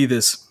seems to be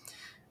this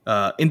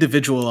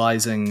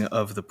individualizing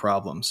of the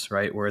problems,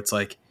 right? Where it's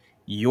like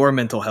your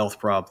mental health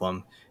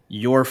problem,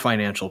 your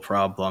financial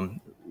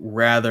problem,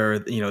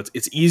 rather,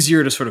 it's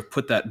easier to sort of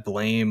put that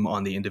blame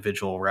on the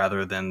individual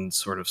rather than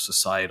sort of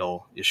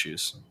societal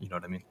issues. You know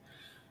what I mean?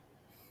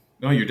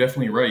 no, you're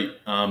definitely right.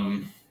 I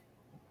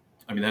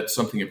mean, that's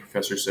something a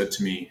professor said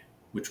to me,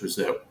 which was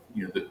that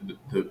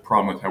the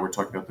problem with how we're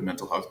talking about the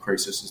mental health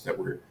crisis is that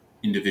we're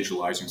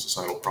individualizing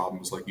societal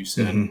problems, like you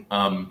said.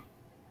 Hmm.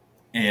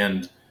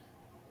 And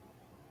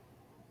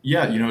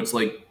yeah, it's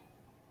like,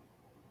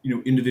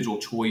 individual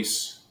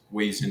choice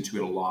weighs into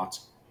it a lot,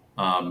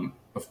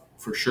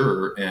 for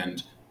sure.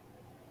 And,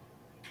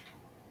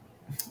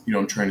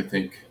 I'm trying to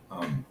think,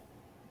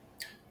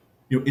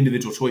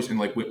 individual choice. And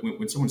like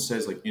when someone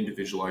says like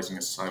individualizing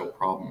a societal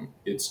problem,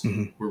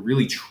 Hmm. we're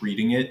really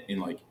treating it in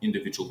like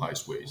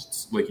individualized ways.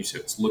 It's like you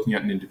said, it's looking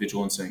at an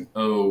individual and saying,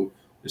 oh,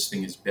 this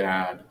thing is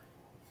bad.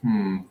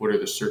 What are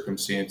the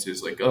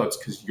circumstances? Like, oh, it's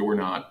because you're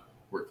not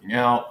working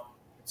out.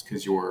 It's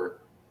because you're,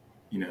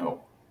 you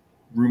know,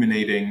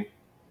 ruminating.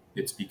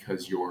 It's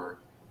because you're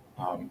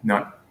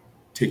not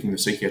taking the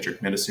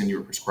psychiatric medicine you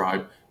were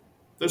prescribed.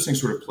 Those things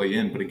sort of play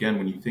in. But again,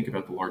 when you think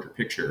about the larger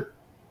picture,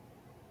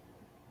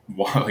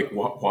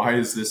 why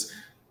is this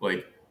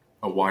like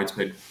a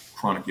widespread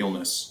chronic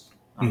illness?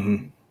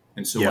 Hmm.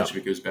 And so Yeah. much of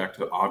it goes back to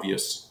the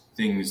obvious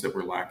things that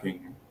we're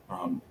lacking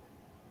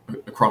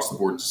across the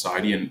board in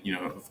society. And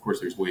of course,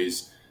 there's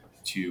ways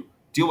to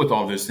deal with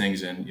all those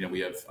things. And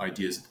we have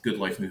ideas of the good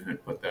life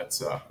movement, but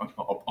that's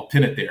I'll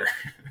pin it there.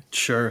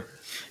 Sure.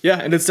 Yeah,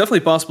 and it's definitely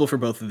possible for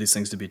both of these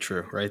things to be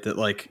true, right? That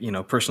like,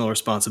 personal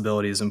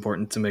responsibility is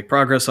important to make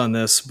progress on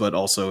this, but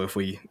also if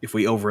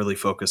we overly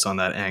focus on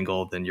that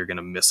angle, then you're going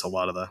to miss a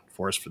lot of the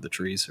forest for the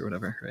trees or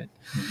whatever, right?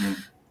 Mhm.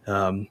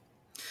 Um,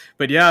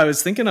 but yeah, I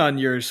was thinking on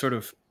your sort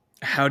of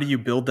how do you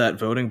build that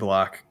voting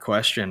block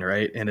question,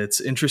 right? And it's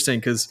interesting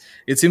because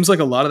it seems like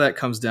a lot of that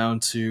comes down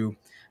to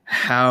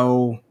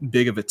how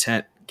big of a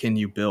tent can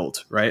you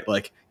build, right?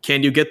 Like,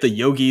 can you get the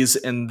yogis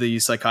and the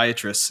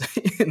psychiatrists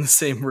in the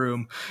same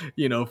room,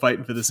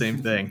 fighting for the same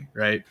thing,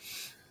 right?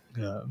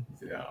 Um,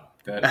 Yeah,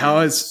 that how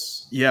is,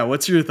 is yeah,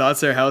 what's your thoughts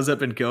there? How has that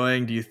been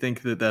going? Do you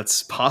think that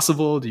that's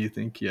possible? Do you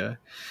think, yeah?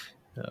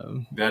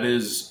 Um, that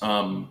is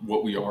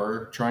what we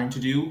are trying to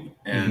do, mhm,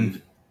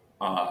 and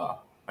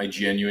I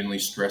genuinely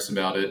stress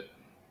about it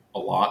a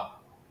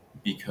lot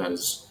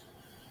because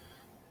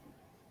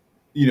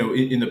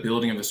in the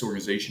building of this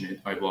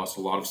organization, I've lost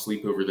a lot of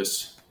sleep over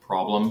this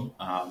problem,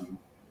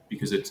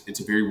 because it's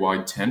a very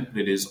wide tent,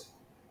 but it is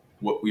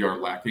what we are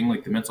lacking.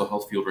 Like the mental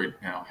health field right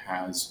now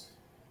has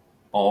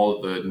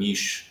all the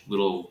niche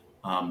little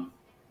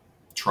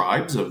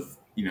tribes of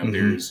mhm,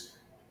 there's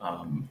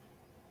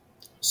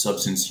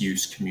substance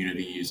use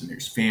communities and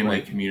there's family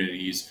right.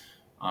 communities.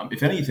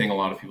 If anything, a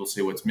lot of people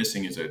say what's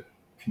missing is a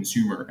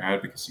consumer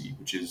advocacy,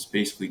 which is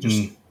basically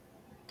just Mm,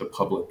 the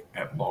public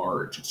at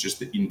large. It's just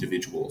the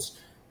individuals.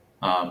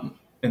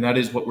 And that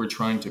is what we're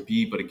trying to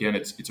be. But again,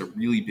 it's a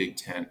really big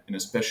tent, and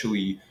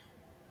especially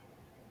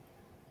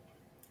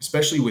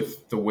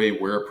with the way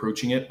we're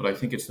approaching it. But I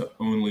think it's the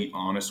only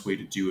honest way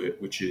to do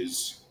it, which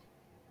is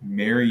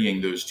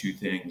marrying those two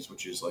things,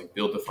 which is like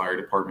build the fire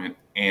department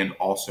and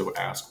also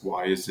ask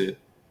why is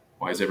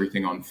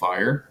everything on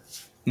fire?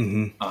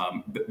 mhm,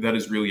 That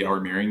is really our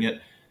marrying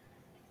it.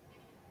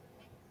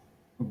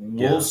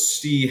 We'll yeah.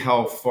 see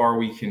how far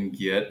we can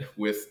get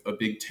with a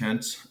big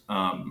tent.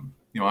 I'm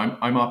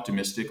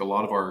optimistic. A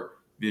lot of our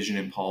vision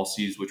and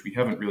policies, which we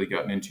haven't really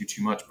gotten into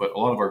too much, but a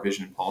lot of our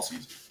vision and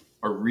policies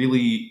are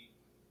really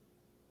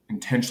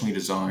intentionally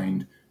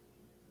designed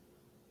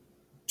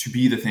to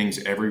be the things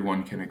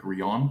everyone can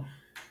agree on.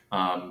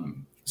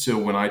 So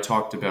when I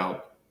talked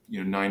about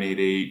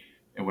 988,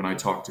 and when I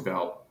talked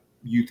about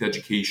youth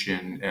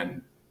education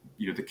and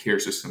the care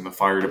system, the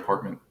fire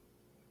department,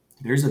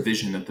 there's a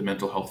vision that the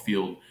mental health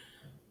field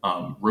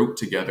wrote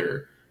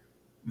together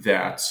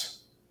that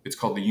it's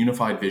called the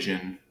Unified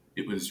Vision.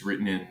 It was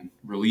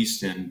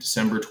released in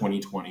December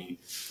 2020,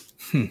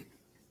 Hmm.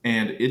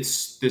 and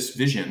it's this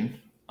vision.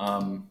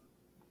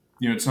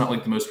 It's not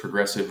like the most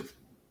progressive,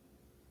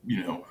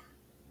 you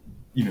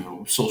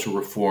know, social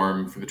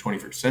reform for the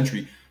 21st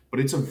century, but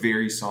it's a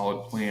very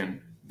solid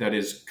plan that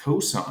is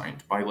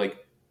co-signed by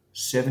like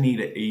 70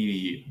 to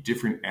 80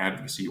 different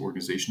advocacy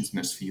organizations in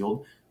this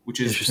field, which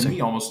is to Interesting.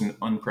 me almost an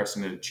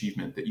unprecedented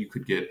achievement that you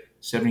could get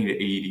 70 to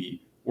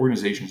 80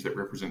 organizations that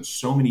represent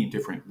so many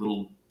different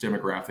little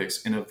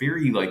demographics in a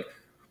very like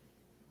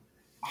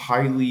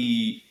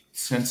highly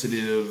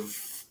sensitive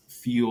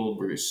field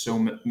where there's so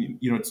many,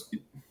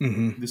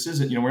 Hmm. this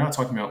isn't, we're not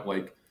talking about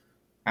like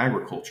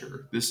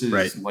agriculture. This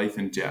Right. is life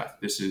and death.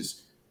 This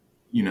is,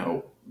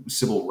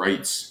 civil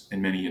rights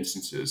in many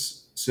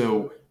instances.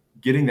 So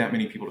getting that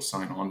many people to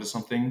sign on to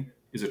something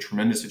is a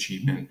tremendous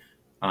achievement.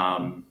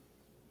 Um,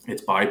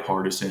 it's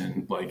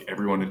bipartisan, like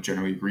everyone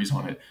generally agrees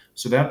on it.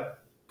 So that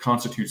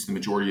constitutes the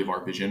majority of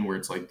our vision, where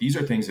it's like these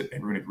are things that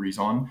everyone agrees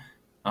on.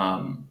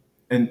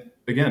 And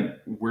again,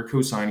 we're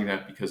co-signing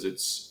that because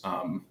it's,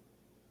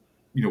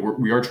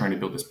 we are trying to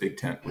build this big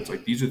tent where it's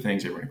like these are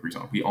things everyone agrees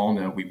on. We all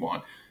know we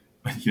want,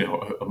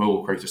 a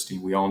mobile crisis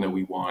team. We all know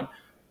we want,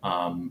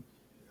 um,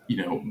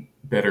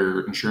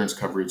 better insurance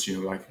coverage.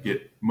 I could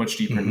get much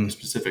deeper into the Hmm.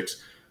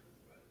 specifics,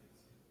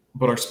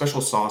 but our special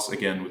sauce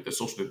again with the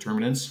social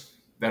determinants,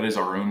 that is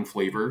our own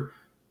flavor.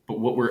 But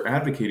what we're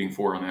advocating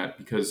for on that,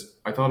 because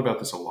I thought about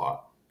this a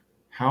lot,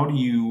 how do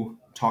you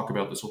talk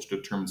about the social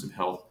determinants of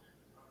health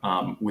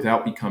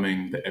without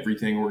becoming the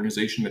everything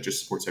organization that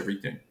just supports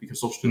everything? Because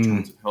social Mm,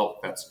 determinants of health,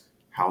 that's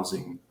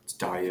housing, it's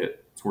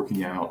diet, it's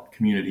working out,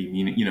 community,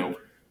 meaning,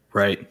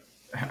 Right.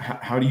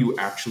 how do you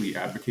actually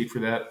advocate for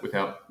that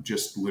without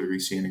just literally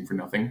standing for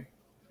nothing?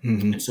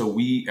 Hmm. And so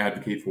we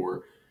advocate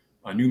for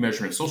a new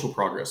measurement of social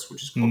progress,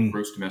 which is called Mm,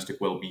 gross domestic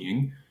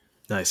well-being,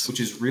 nice. which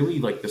is really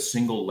like the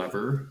single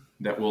lever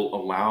that will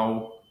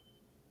allow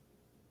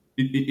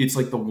it's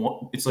like the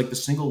one, it's like the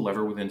single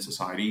lever within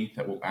society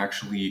that will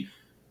actually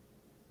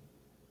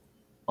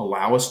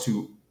allow us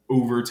to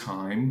over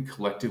time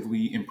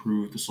collectively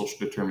improve the social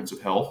determinants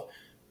of health.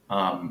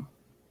 Um,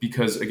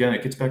 because again,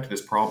 it gets back to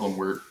this problem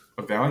where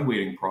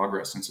evaluating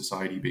progress in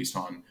society based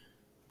on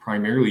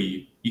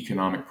primarily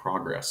economic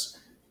progress,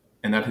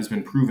 and that has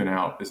been proven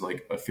out as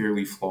like a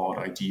fairly flawed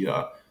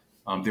idea.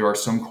 There are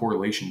some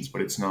correlations,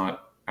 but it's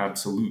not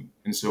absolute.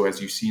 And so, as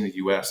you see in the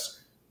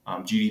U.S.,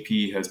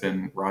 GDP has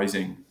been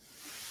rising.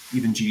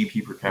 Even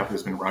GDP per capita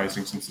has been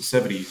rising since the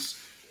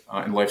 70s,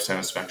 and life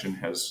satisfaction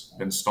has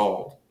been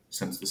stalled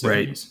since the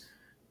Right. 70s.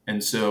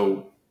 And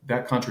so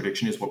that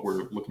contradiction is what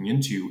we're looking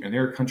into. And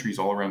there are countries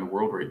all around the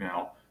world right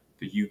now,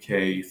 the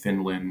UK,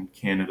 Finland,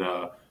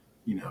 Canada,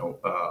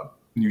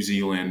 New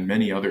Zealand,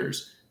 many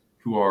others,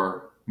 who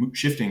are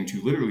shifting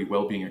to literally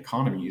well-being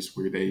economies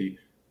where they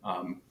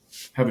um,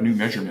 have a new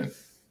measurement.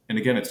 And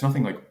again, it's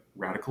nothing like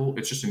radical.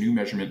 It's just a new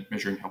measurement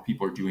measuring how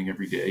people are doing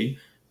every day.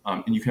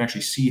 And you can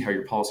actually see how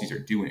your policies are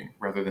doing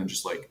rather than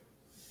just like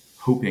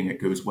hoping it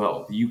goes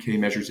well. The UK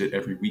measures it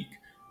every week,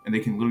 and they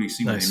can literally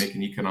see when they Nice. make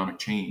an economic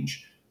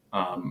change.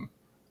 Um,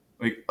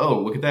 like, oh,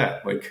 look at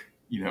that! Like,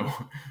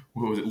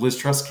 what was it? Liz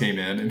Truss came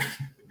in and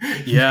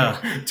Yeah.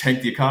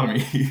 tanked the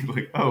economy.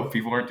 Like, oh,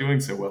 people aren't doing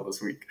so well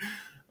this week.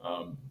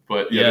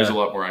 But yeah, there's a Yeah.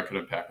 lot more I could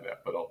unpack of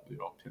that, but I'll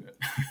pin it.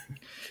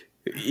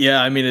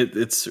 Yeah. I mean,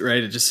 it's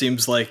right. It just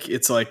seems like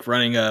it's like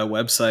running a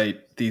website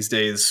these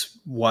days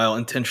while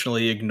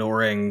intentionally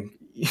ignoring,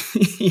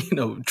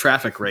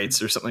 traffic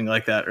rates or something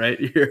like that, right?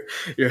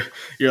 You're,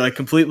 you're like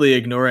completely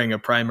ignoring a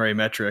primary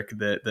metric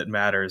that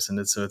matters.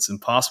 And so it's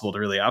impossible to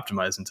really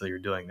optimize until you're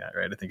doing that,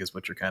 right? I think is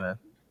what you're kind of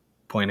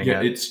pointing Yeah,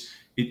 at.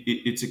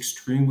 it's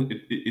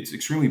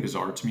extremely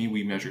bizarre to me.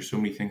 We measure so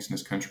many things in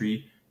this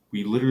country.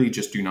 We literally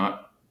just do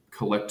not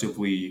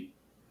collectively,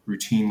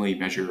 routinely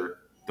measure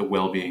the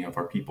well-being of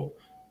our people.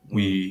 Mm.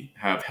 We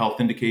have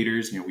health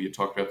indicators. We had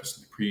talked about this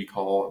in the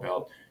pre-call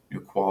about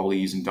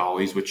qualities and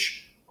dollies,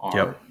 which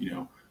are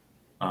Yep.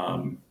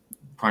 um,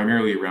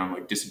 primarily around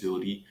like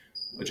disability,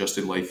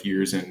 adjusted life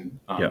years, and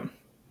Yep.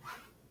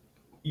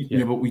 yeah,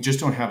 Yep. but we just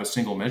don't have a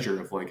single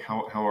measure of like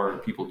how are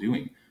people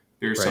doing.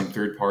 There's Right. some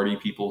third party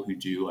people who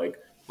do like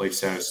life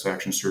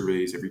satisfaction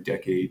surveys every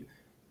decade,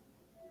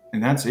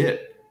 and that's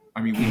it.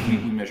 I mean, we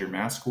Hmm. measure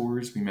mass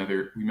scores, we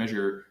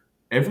measure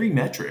every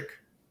metric,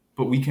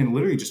 but we can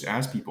literally just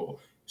ask people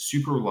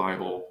super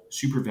reliable,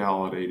 super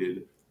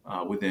validated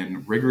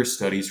within rigorous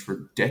studies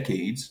for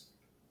decades,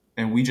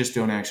 and we just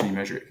don't actually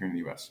measure it here in the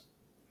U.S.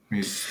 I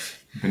mean, it's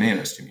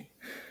bananas to me.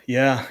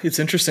 Yeah, it's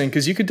interesting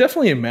because you could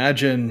definitely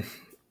imagine.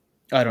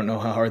 I don't know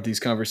how hard these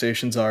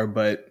conversations are,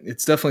 but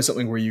it's definitely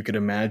something where you could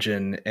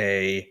imagine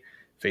a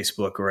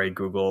Facebook or a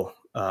Google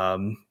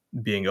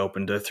being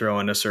open to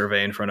throwing a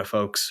survey in front of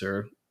folks,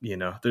 or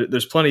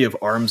there's plenty of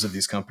arms of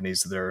these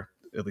companies that are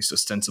at least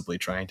ostensibly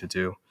trying to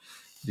do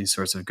these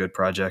sorts of good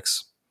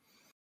projects.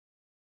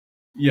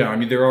 Yeah, I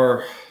mean, there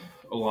are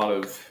a lot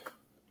of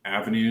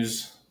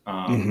avenues.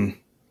 Hmm.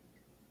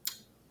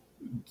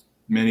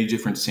 Many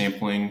different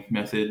sampling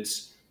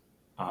methods.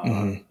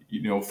 Hmm.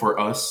 For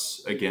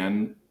us,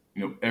 again,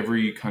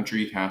 every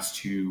country has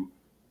to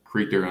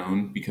create their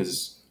own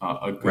because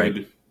a Right.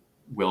 good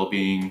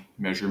well-being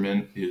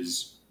measurement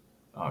is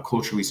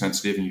culturally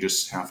sensitive, and you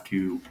just have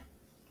to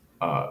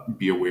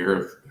be aware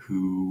of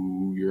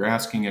who you're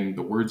asking and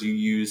the words you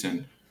use,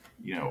 and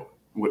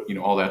what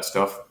all that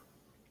stuff.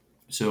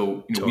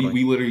 So we Totally.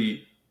 we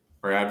literally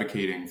are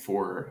advocating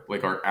for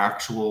like our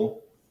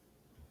actual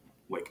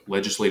like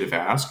legislative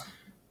ask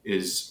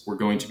is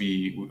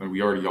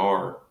we already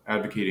are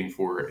advocating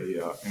for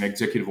an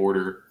executive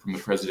order from the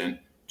president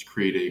to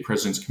create a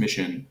president's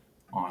commission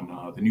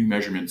on the new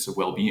measurements of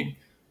well-being.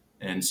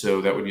 And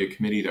so that would be a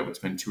committee that would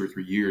spend 2 or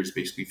 3 years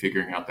basically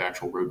figuring out the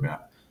actual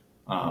roadmap.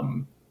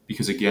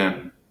 Because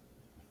again,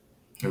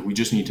 we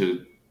just need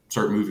to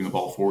start moving the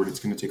ball forward. It's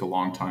going to take a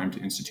long time to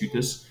institute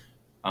this,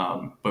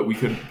 but we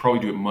could probably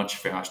do it much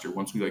faster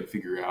once we like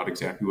figure out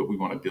exactly what we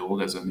want to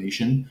build as a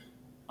nation.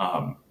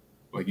 Um,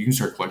 like you can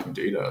start collecting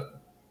data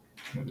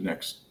the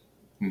next,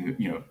 2 months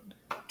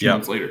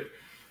Yep. later.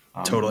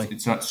 It's, Totally.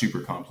 it's not super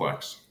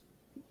complex.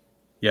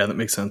 Yeah, that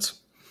makes sense.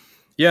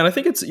 Yeah, and I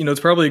think it's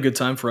probably a good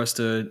time for us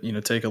to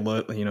take a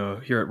look.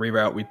 Here at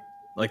Reroute, we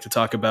like to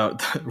talk about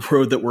the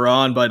road that we're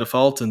on by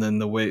default, and then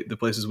the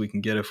places we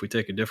can get if we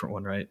take a different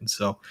one, right? And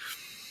so,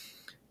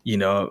 you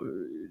know,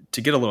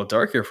 to get a little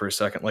dark here for a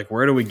second, like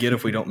where do we get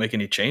if we don't make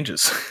any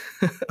changes?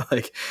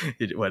 Like,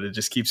 it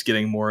just keeps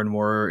getting more and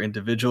more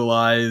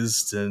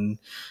individualized and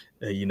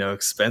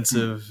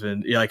expensive,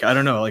 and yeah, like I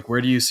don't know, like where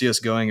do you see us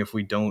going if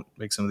we don't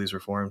make some of these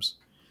reforms?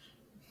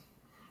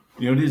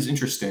 It is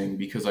interesting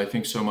because I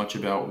think so much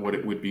about what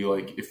it would be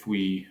like if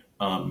we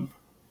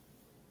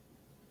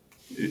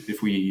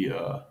if we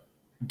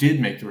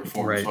did make the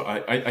reform. Right. So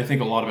I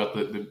think a lot about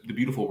the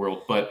beautiful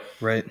world, but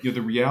Right.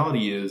 the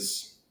reality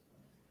is,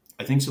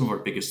 I think some of our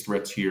biggest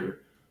threats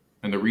here,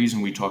 and the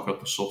reason we talk about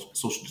the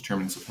social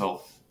determinants of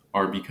health,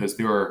 are because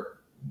there are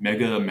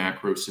mega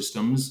macro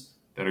systems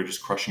that are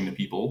just crushing the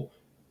people,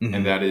 and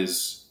Hmm. that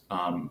is,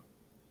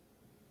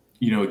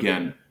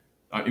 again,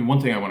 and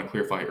one thing I want to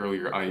clarify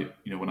earlier,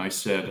 when I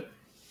said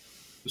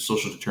the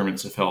social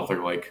determinants of health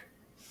are like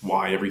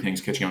why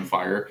everything's catching on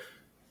fire,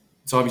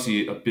 it's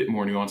obviously a bit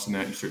more nuanced than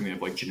that. You certainly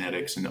have like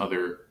genetics and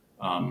other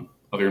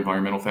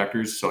environmental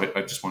factors. So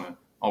I just want to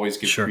always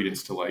give Sure.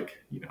 credence to like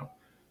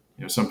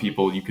some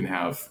people you can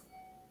have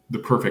the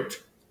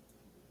perfect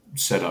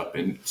setup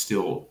and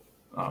still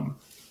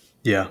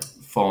Yeah.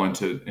 fall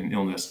into an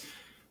illness,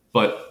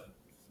 but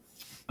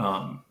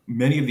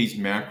many of these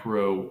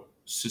macro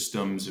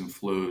systems and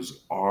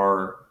flows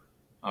are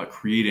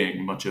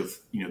creating much of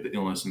the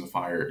illness and the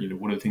fire.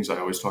 One of the things I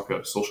always talk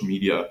about is social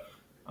media.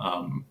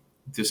 Um,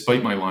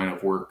 Despite my line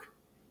of work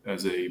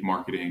as a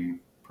marketing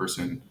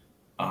person,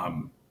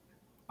 um,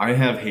 I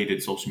have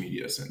hated social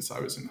media since I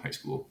was in high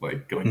school,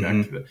 like going back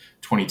to Hmm. the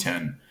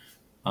 2010.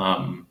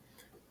 Um,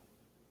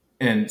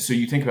 and so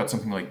you think about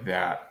something like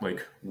that,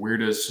 like where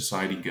does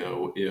society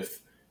go if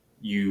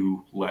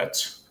you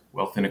let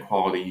wealth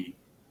inequality,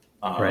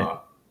 Right.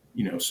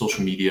 uh,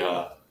 social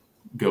media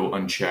go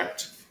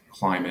unchecked,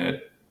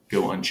 climate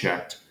go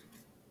unchecked?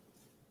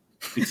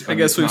 I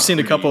guess It's we've not seen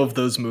a couple pretty. of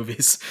those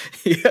movies.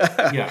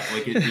 Yeah. Yeah,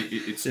 like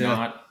it's Yeah.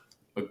 not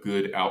a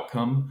good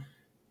outcome.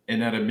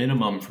 And at a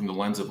minimum, from the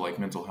lens of like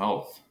mental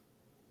health,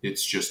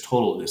 it's just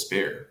total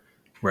despair.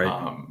 Right.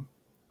 Um,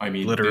 I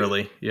mean,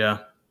 Literally. Yeah.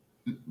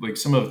 like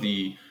some of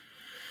the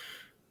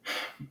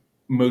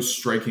most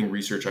striking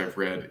research I've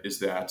read is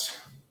that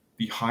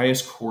the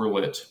highest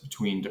correlate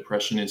between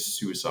depression and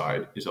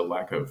suicide is a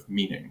lack of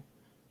meaning.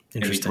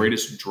 And the Interesting.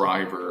 greatest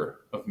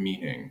driver of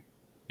meaning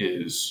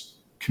is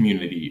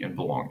community and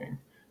belonging.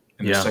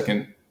 And the Yeah.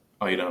 second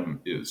item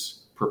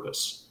is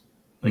purpose,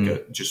 like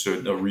Mm. just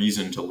a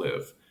reason to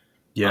live,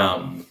 Yeah.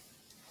 um,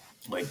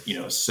 like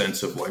a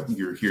sense of like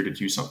you're here to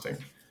do something.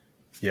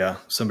 Yeah.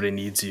 Somebody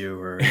needs you,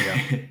 or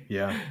yeah.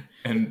 Yeah.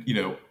 And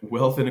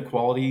wealth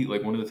inequality.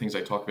 Like one of the things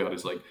I talk about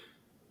is like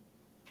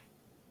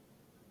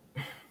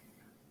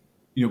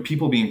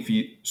people being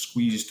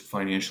squeezed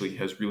financially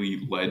has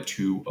really led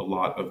to a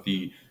lot of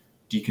the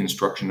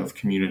deconstruction of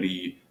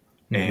community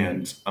Hmm.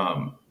 and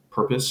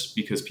purpose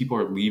because people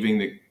are leaving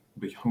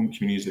the home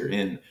communities they're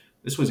in.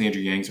 This was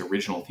Andrew Yang's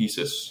original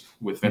thesis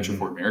with Venture Hmm.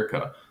 for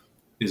America: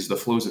 is the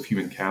flows of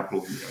human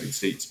capital in the United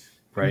States.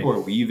 Right. People are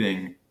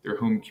leaving their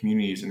home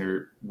communities and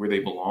their where they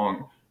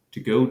belong to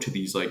go to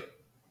these like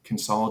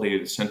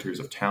consolidated centers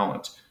of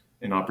talent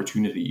and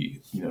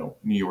opportunity. New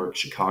York,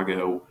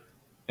 Chicago,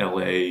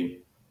 L.A.,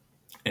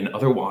 and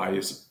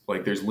otherwise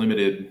like there's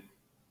limited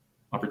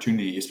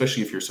opportunity,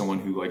 especially if you're someone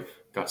who like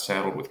got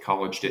saddled with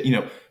college debt.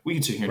 We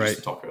can sit here and Right.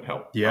 just talk about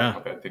how Yeah.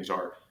 bad things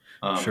are.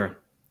 um, Sure.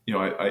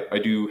 I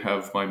do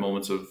have my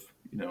moments of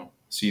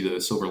see the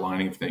silver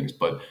lining of things,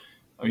 but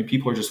I mean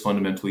people are just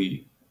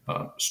fundamentally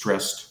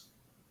stressed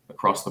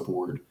across the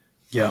board.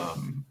 Yeah.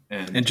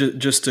 And And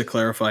just to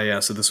clarify, yeah,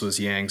 so this was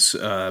Yang's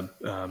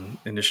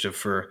initiative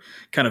for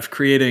kind of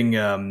creating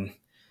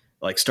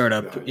like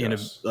startup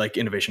yes, like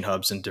innovation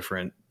hubs in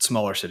different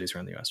smaller cities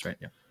around the U.S. Right?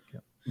 Yeah.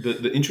 Yeah.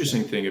 the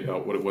interesting thing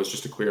about what it was,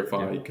 just to Yeah.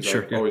 clarify, because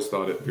Sure. I've Yeah. always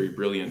thought it very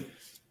brilliant,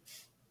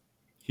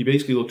 he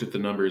basically looked at the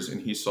numbers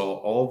and he saw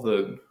all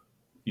the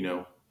you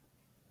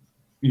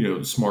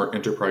know smart,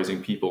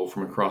 enterprising people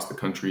from across the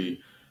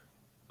country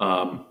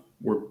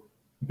were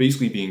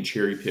basically being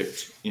cherry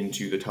picked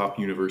into the top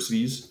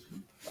universities.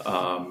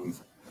 Um,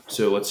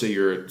 so let's say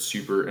you're a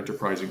super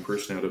enterprising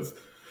person out of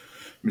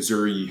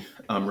Missouri.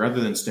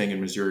 Rather than staying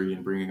in Missouri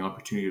and bringing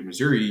opportunity to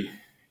Missouri,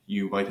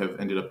 you might have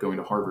ended up going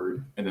to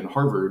Harvard, and then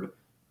Harvard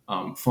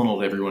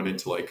funneled everyone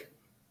into like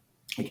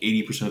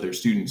 80% of their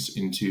students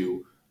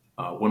into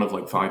one of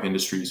like five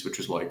industries, which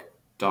was like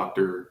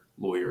doctor,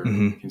 lawyer,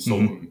 Hmm. Hmm.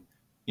 consultant,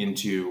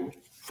 into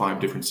five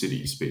different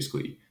cities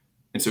basically.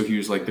 And so he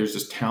was like, there's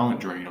this talent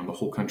drain on the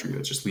whole country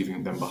that's just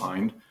leaving them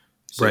behind.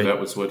 So Right. that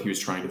was what he was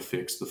trying to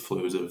fix, the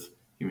flows of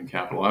human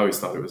capital. I always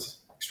thought it was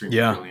extremely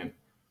Yeah. brilliant.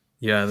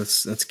 Yeah.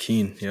 That's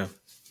keen. Yeah.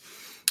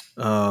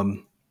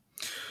 Um,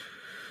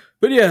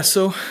 but yeah,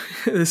 so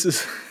this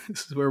is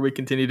where we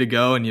continue to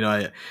go, and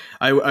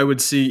I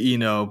would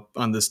see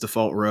on this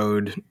default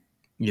road,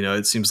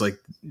 it seems like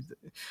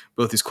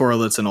both these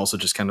correlates and also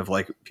just kind of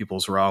like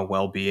people's raw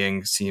well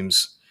being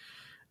seems,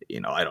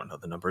 I don't know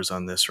the numbers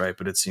on this, right,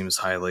 but it seems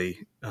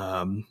highly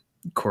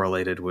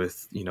correlated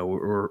with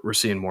we're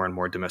seeing more and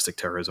more domestic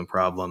terrorism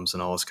problems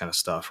and all this kind of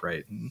stuff,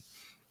 right? And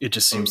it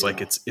just Oh seems like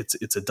yeah.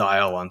 it's a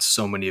dial on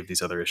so many of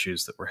these other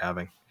issues that we're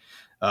having.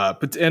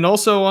 But and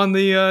also on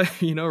the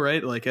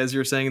right, like as you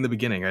were saying in the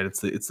beginning, right, it's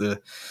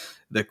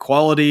the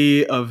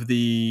quality of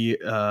the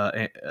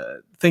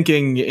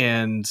thinking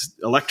and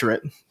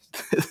electorate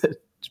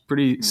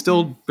pretty Hmm.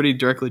 still pretty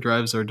directly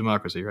drives our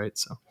democracy, right?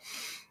 So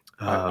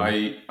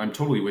I'm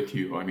totally with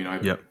you. I mean,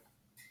 I've yep.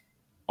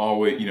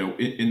 always,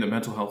 in the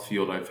mental health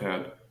field, I've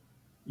had,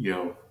 you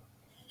know,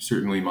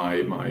 certainly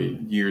my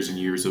years and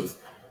years of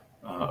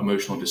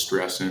emotional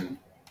distress and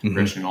Hmm.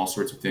 depression and all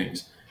sorts of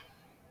things.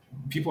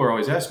 People are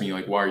always asking me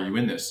like, why are you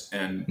in this?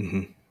 And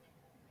Hmm.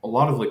 a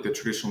lot of like the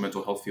traditional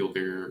mental health field,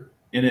 they're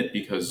in it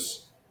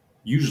because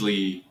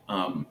usually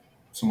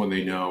someone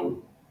they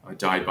know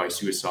died by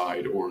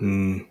suicide, or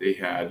Mm. they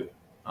had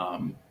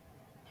um,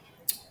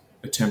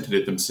 attempted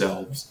it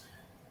themselves.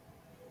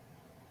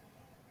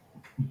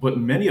 But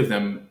many of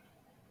them,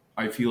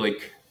 I feel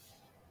like,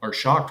 are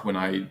shocked when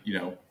I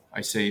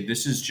say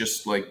this is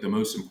just like the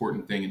most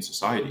important thing in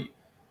society,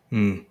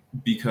 Mm.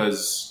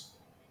 because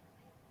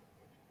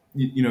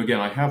again,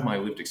 I have my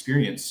lived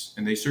experience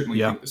and they certainly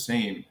Yeah. think the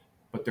same,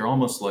 but they're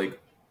almost like,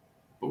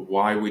 but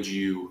why would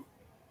you,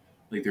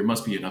 like, there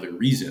must be another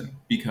reason,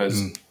 because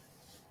Mm.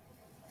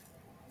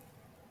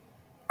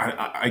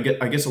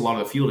 I guess a lot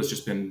of the field has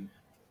just been,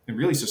 and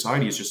really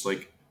society is just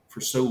like for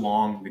so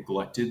long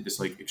neglected this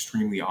like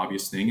extremely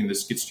obvious thing. And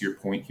this gets to your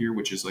point here,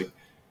 which is like,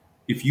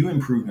 if you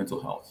improve mental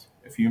health,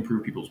 if you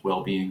improve people's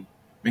well-being,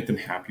 make them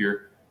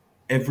happier,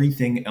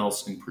 everything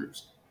else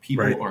improves.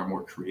 People Right. are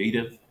more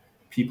creative.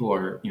 People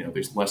are,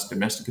 there's less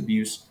domestic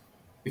abuse.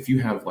 If you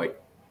have like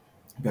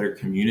better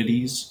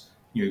communities,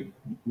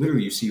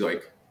 literally you see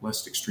like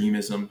less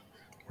extremism. I mean,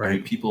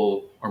 Right.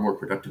 people are more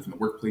productive in the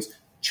workplace.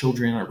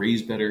 Children are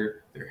raised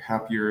better. They're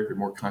happier. They're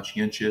more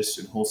conscientious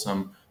and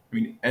wholesome. I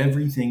mean,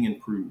 everything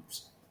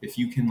improves if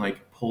you can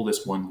like pull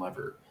this one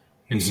lever.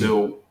 And Hmm.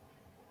 so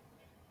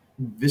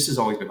this has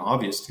always been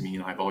obvious to me,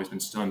 and I've always been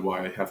stunned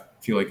why I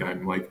feel like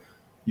I'm like,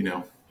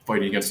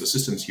 fighting against the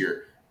systems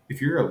here.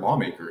 If you're a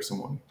lawmaker or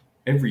someone,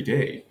 every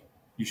day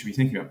you should be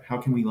thinking about how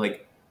can we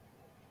like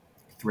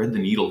thread the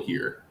needle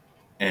here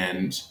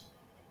and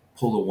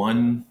pull the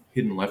one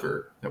hidden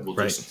lever that will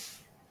Right. just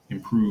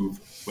improve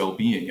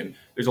well-being. And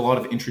there's a lot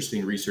of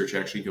interesting research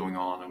actually going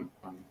on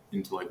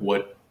into like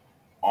what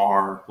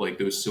are like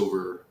those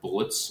silver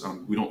bullets.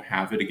 We don't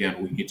have it.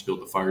 Again, we need to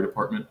build the fire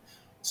department.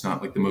 It's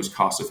not like the most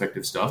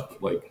cost-effective stuff,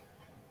 but like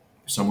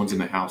if someone's in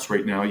the house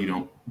right now, you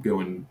don't go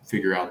and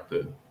figure out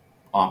the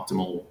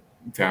optimal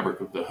fabric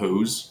of the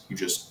hose. You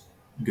just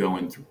go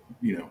and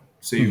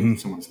save Hmm.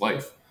 someone's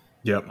life.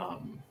 Yep.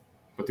 Um,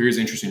 but there is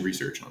interesting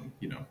research on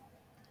the,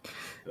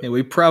 And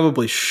we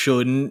probably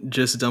shouldn't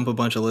just dump a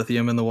bunch of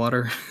lithium in the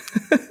water.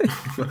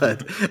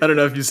 But I don't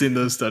know if you've seen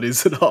those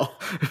studies at all.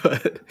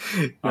 But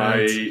yeah,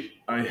 it's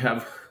I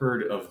have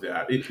heard of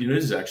that. It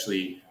is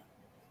actually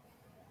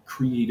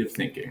creative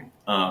thinking,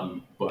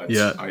 but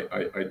yeah.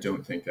 I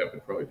don't think that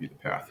would probably be the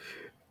path.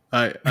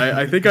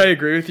 I think I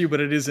agree with you, but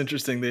it is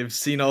interesting. They've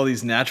seen all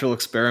these natural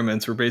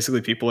experiments where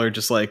basically people are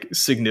just like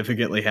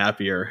significantly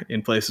happier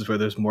in places where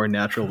there's more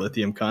natural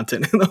lithium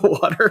content in the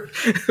water.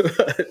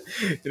 But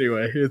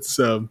anyway, it's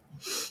I mean,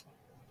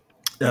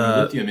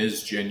 uh lithium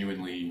is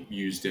genuinely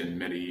used in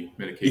many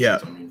yeah,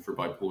 medications. I mean, for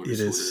bipolar it is.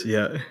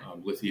 disorder, Yeah.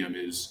 lithium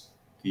is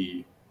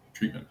the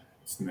treatment.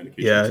 It's the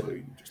medication. Yeah. It's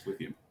like just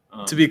lithium.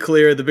 To be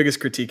clear, the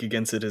biggest critique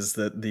against it is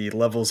that the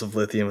levels of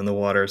lithium in the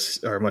waters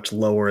are much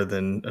lower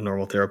than a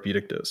normal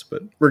therapeutic dose.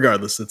 But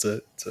regardless, uh,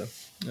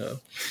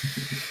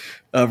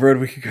 road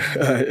we could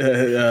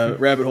go,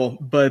 rabbit hole.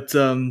 But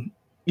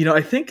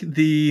I think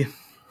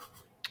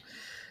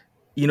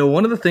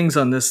one of the things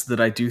on this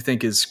that I do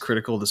think is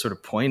critical to sort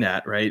of point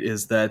at, right,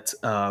 is that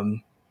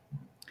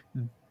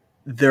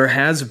there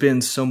has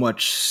been so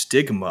much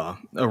stigma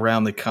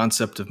around the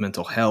concept of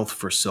mental health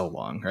for so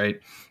long, right?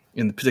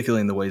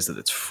 Particularly in the ways that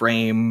it's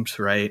framed,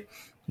 right?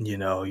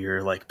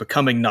 You're like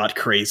becoming not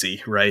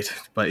crazy, right?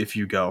 But if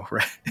you go,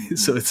 right?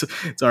 So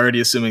Mhm. it's already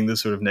assuming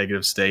this sort of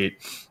negative state.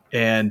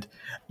 And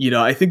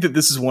I think that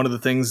this is one of the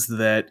things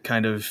that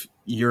kind of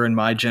you're in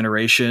my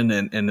generation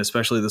and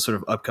especially the sort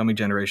of upcoming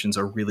generations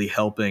are really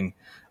helping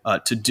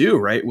to do,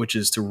 right? Which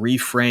is to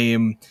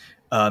reframe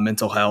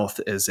mental health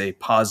as a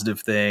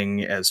positive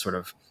thing, as sort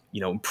of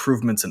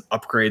improvements and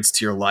upgrades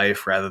to your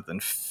life rather than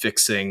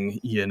fixing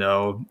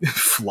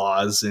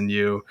flaws in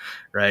you,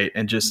 right?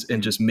 And just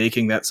Mhm.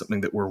 making that something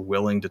that we're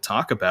willing to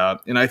talk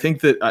about. And I think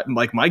that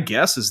like my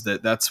guess is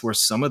that that's where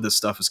some of this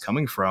stuff is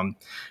coming from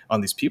on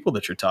these people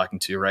that you're talking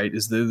to, right?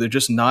 Is they're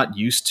just not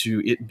used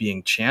to it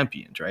being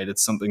championed, right?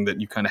 It's something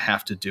that you kind of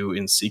have to do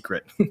in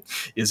secret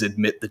is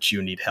admit that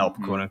you need help,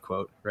 quote Mhm.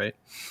 unquote, right?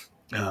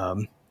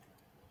 um,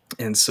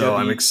 and Yeah, so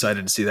I'm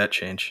excited to see that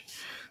change.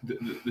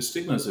 the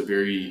stigma is a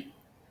very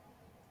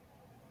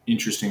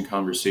interesting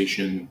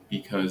conversation,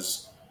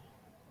 because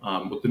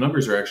what the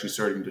numbers are actually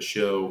starting to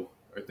show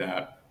are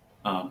that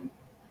um,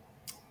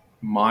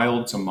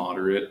 mild to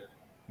moderate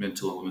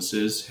mental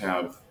illnesses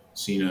have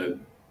seen a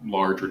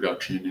large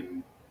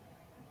reduction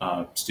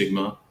in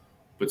stigma,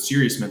 but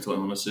serious mental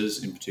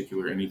illnesses, in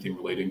particular anything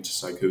relating to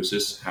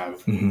psychosis,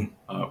 have Hmm.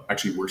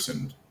 actually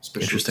worsened,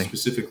 especially Interesting.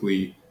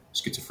 specifically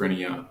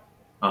schizophrenia.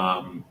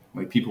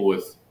 Like people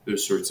with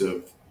those sorts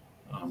of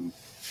um,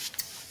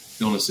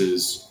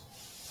 illnesses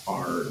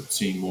are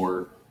seeing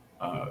more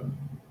uh,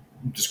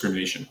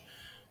 discrimination.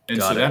 And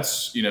so Got it.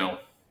 that's,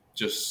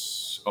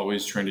 just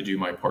always trying to do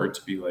my part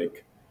to be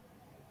like,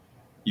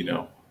 you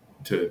know,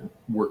 to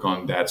work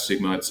on that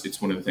stigma.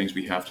 It's one of the things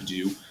we have to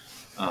do.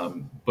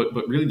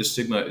 But really, the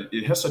stigma,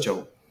 it has such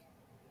a,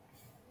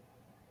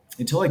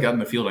 until I got in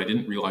the field, I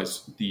didn't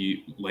realize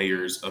the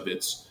layers of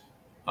its,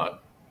 uh,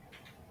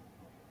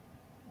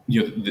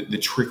 the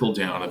trickle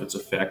down of its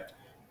effect.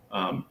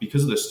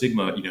 Because of the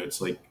stigma,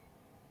 it's like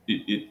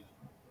it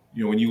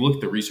when you look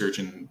at the research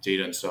and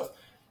data and stuff,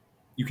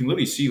 you can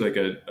literally see like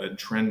a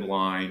trend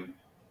line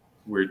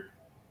where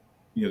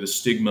the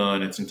stigma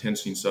and its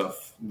intensity and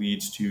stuff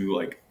leads to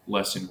like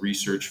less in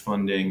research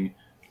funding.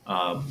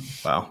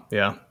 Wow.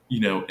 Yeah.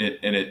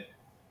 And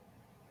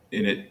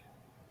it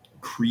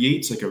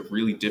creates like a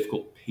really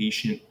difficult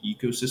patient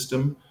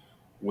ecosystem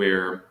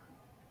where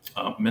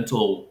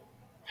mental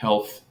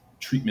health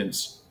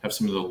treatments have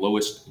some of the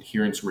lowest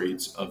adherence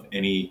rates of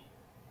any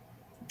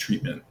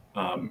treatment.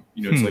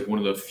 It's like one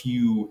of the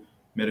few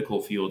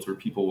medical fields where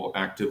people will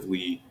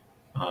actively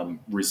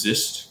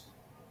resist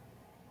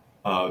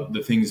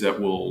the things that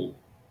will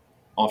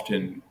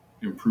often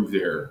improve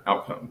their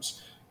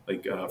outcomes.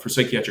 Like for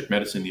psychiatric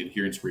medicine, the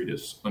adherence rate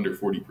is under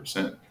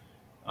 40%.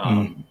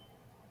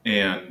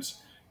 And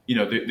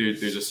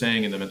there's a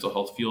saying in the mental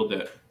health field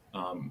that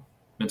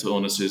mental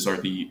illnesses are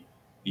the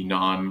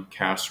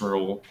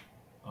non-carceral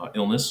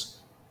illness,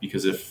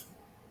 because if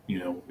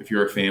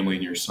you're a family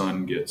and your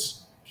son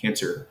gets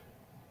cancer,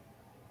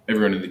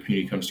 everyone in the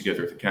community comes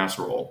together with a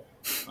casserole.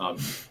 And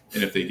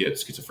if they get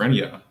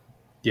schizophrenia,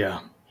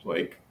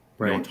 like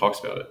no one talks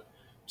about it.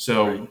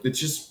 So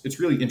it's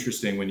really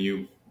interesting when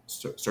you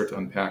start to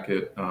unpack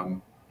it.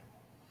 And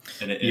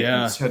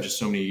it's had just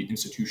so many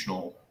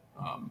institutional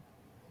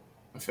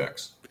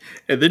effects.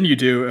 And then you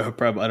do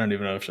probably, I don't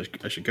even know if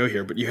I should go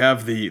here, but you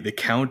have the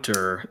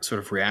counter sort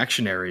of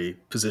reactionary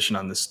position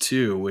on this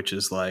too, which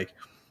is like,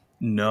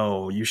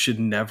 no, you should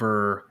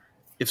never,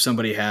 if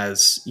somebody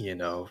has,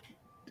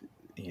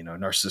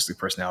 narcissistic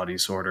personality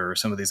disorder or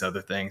some of these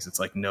other things, it's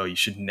like, no, you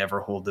should never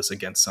hold this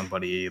against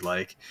somebody.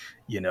 Like,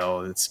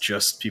 it's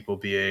just people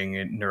being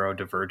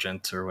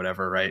neurodivergent or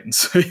whatever. Right. And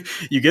so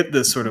you get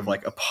this sort of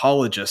like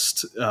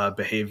apologist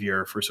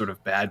behavior for sort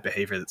of bad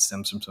behavior that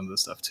stems from some of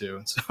this stuff too.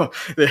 And so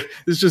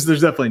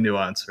there's definitely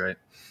nuance, right?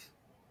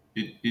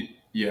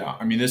 Yeah.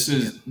 I mean, this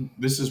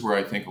is where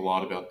I think a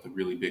lot about the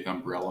really big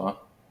umbrella.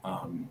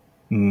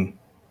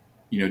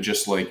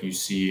 Just like you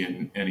see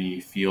in any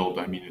field.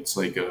 I mean, it's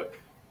like a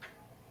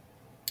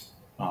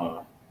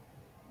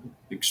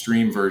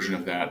extreme version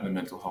of that in the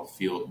mental health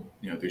field.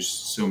 There's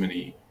so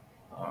many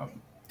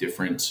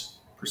different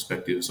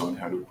perspectives on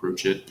how to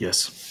approach it.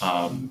 Yes.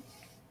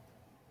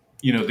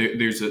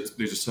 There's a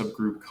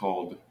subgroup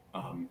called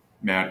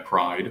Mad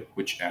Pride,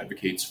 which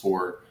advocates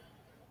for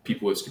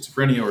people with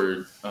schizophrenia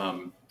or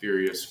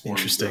various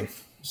forms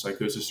of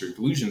psychosis or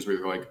delusions, where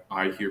they're like,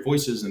 I hear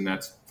voices and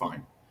that's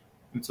fine.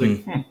 And it's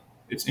like,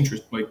 it's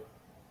interesting. Like,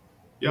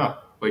 yeah,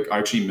 like I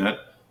actually met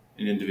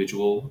an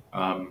individual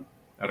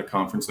at a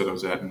conference that I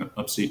was at in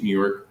upstate New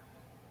York.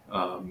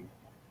 And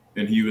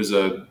he was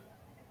a,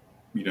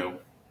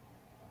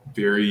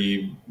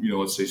 very,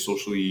 let's say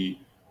socially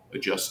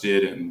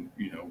adjusted and,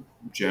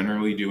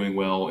 generally doing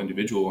well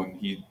individual. And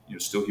he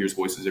still hears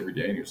voices every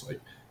day. And he was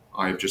like,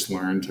 I've just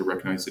learned to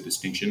recognize the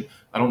distinction.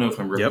 I don't know if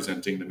I'm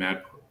representing the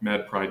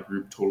Mad Pride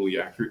group totally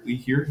accurately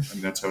here. I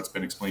mean, that's how it's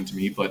been explained to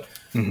me. But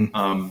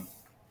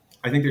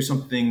I think there's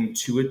something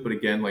to it. But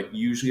again, like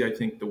usually I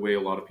think the way a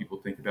lot of people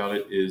think about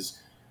it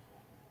is,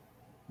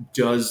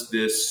 does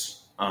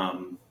this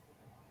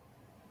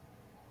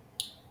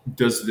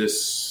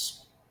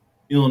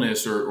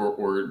illness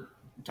or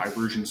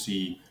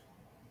divergency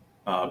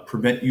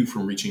prevent you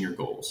from reaching your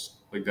goals?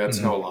 Like that's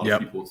how a lot of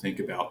people think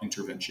about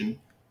intervention.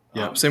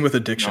 Yeah, same with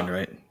addiction,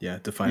 right? Yeah,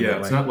 define that. Yeah,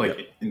 it's not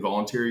like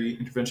involuntary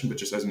intervention, but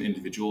just as an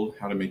individual,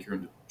 how to make your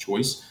own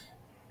choice.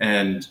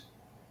 And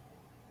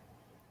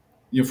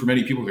for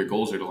many people, their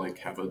goals are to like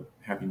have a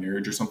happy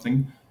marriage or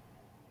something.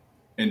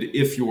 And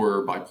if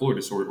your bipolar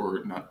disorder,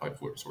 or not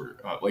bipolar disorder,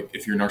 like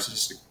if your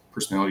narcissistic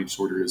personality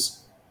disorder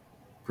is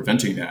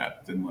preventing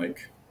that, then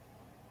like,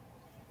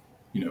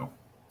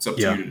 it's up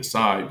to you to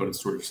decide, but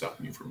it's sort of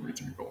stopping you from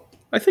reaching your goal.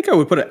 I think I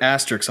would put an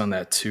asterisk on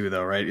that too,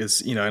 though, right?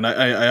 Is, and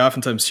I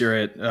oftentimes hear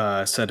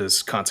it said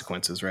as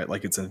consequences, right?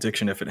 Like it's an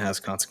addiction if it has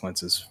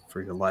consequences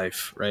for your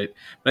life, right?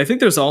 But I think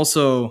there's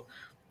also,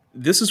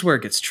 this is where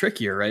it gets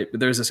trickier, right? But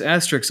there's this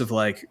asterisk of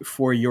like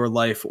for your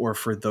life or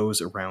for those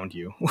around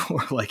you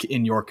or like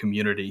in your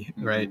community,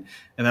 right?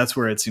 And that's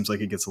where it seems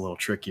like it gets a little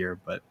trickier,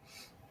 but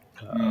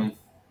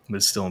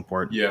it's still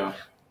important. Yeah.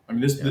 I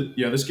mean,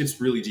 this gets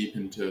really deep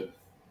into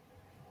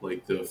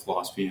like the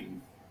philosophy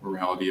and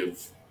morality of,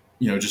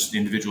 just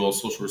individual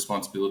social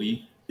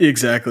responsibility.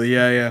 Exactly.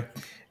 Yeah.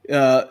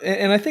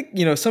 And I think,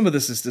 some of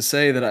this is to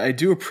say that I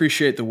do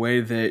appreciate the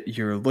way that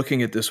you're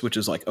looking at this, which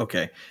is like,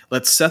 okay,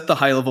 let's set the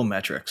high level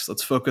metrics.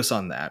 Let's focus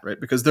on that, right?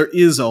 Because there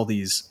is all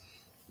these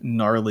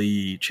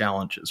gnarly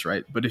challenges,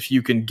 right? But if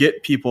you can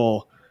get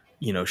people,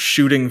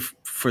 shooting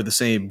for the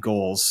same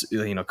goals,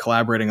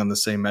 collaborating on the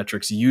same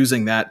metrics,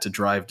 using that to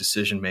drive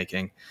decision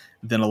making,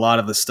 then a lot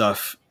of the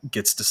stuff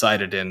gets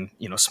decided in,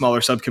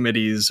 smaller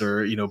subcommittees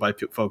or, by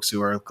folks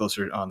who are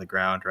closer on the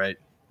ground. Right.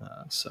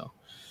 So.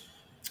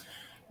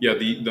 Yeah,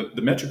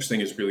 the metrics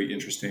thing is really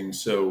interesting.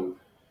 So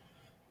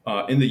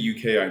in the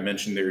UK, I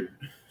mentioned there.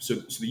 So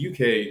the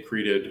UK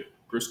created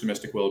gross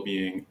domestic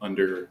well-being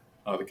under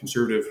the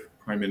Conservative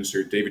Prime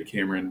Minister David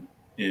Cameron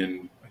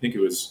in, I think it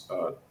was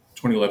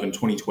 2011,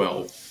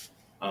 2012.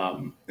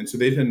 And so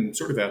they've been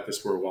sort of at this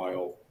for a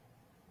while,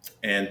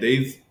 and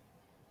they've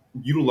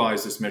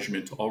utilized this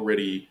measurement to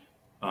already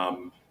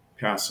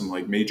pass some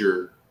like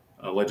major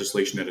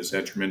legislation that has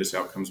had tremendous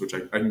outcomes, which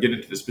I can get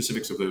into the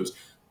specifics of those.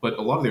 But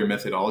a lot of their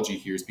methodology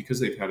here is because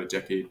they've had a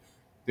decade,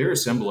 they're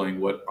assembling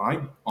what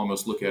I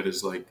almost look at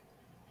as like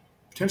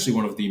potentially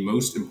one of the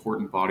most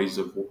important bodies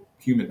of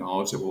human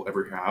knowledge that we'll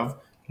ever have,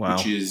 Wow.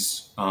 which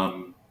is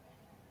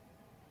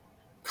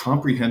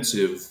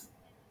comprehensive,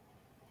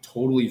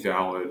 totally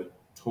valid,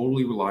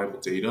 totally reliable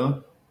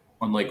data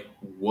on like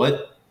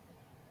what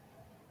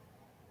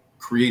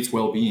creates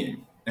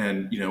well-being.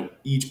 And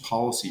each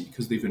policy,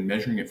 because they've been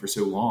measuring it for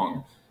so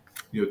long,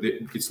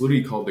 it's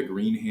literally called the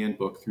Green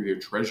Handbook through their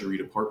Treasury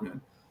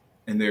Department,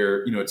 and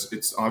they're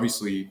it's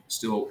obviously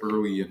still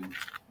early and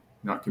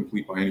not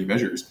complete by any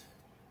measures,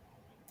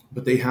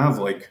 but they have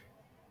like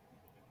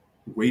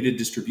weighted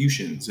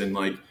distributions and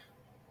like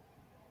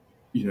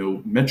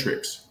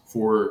metrics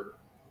for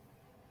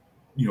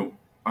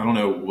I don't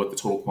know what the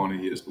total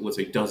quantity is, but let's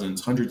say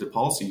dozens, hundreds of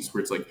policies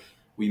where it's like,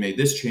 we made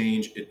this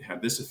change, it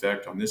had this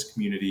effect on this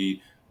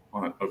community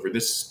over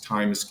this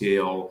time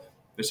scale.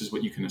 This is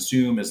what you can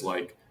assume is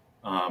like,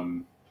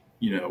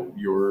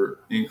 your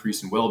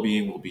increase in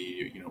well-being will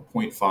be,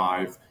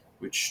 0.5,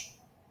 which,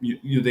 they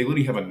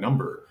literally have a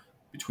number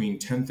between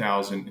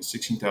 10,000 and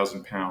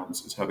 16,000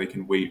 pounds is how they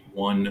can weight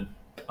one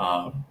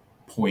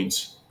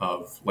point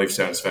of life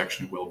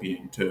satisfaction and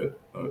well-being to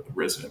a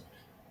resident.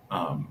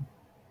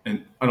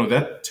 And I know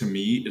that to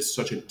me is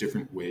such a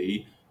different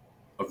way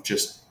of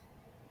just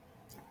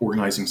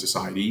organizing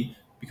society,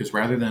 because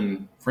rather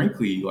than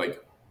frankly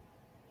like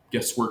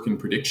guesswork and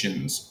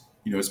predictions,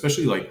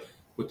 especially like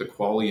with the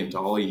QALY and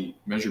DALY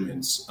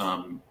measurements.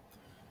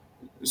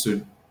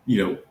 So,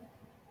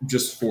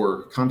 just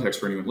for context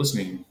for anyone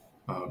listening,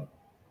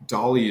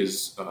 DALY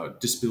is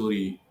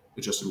disability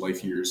adjusted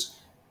life years,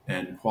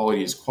 and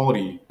quality is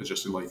quality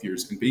adjusted life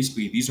years. And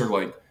basically, these are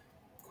like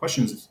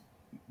questions.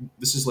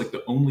 This is like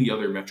the only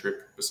other metric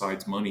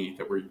besides money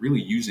that we're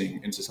really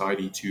using in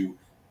society to,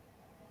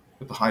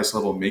 at the highest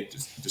level, make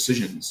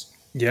decisions.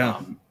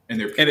 Yeah. And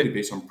they're purely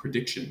based on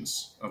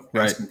predictions of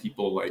asking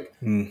people like,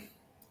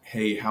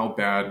 hey, how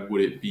bad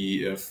would it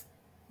be if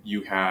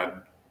you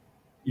had,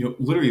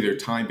 literally they're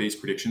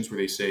time-based predictions where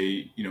they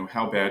say,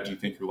 how bad do you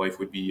think your life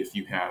would be if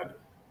you had,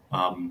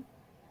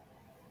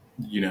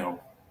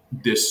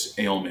 this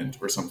ailment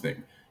or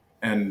something.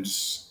 And,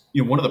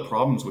 one of the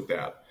problems with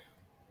that,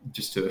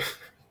 just to,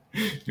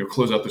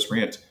 close out this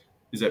rant,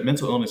 is that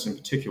mental illness in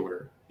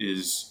particular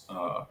is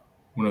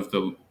one of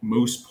the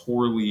most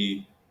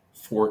poorly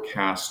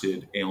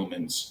forecasted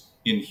ailments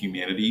in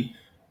humanity.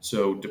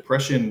 So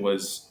depression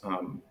was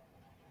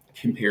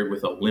compared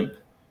with a limp.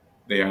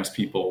 They asked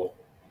people,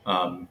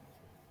 to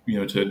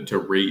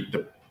rate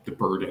the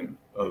burden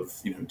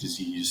of,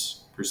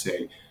 disease per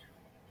se.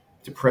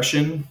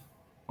 Depression,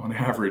 on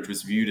average,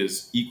 was viewed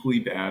as equally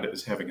bad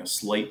as having a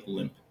slight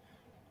limp.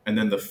 And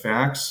then the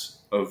facts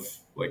of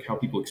like how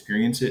people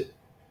experience it,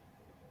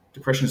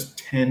 depression is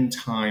 10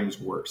 times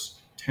worse,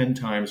 10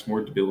 times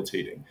more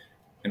debilitating.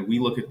 And we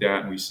look at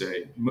that and we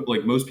say,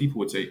 like most people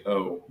would say,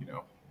 oh,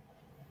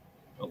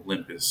 a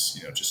limp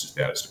is, just as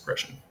bad as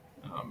depression.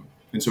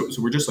 And so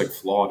we're just like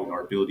flawed in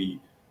our ability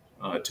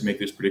to make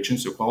this prediction.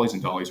 So QALYs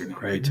and DALYs are not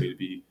a good way to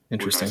be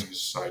organizing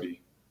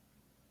society.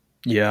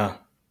 Yeah.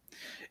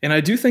 And I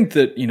do think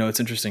that, it's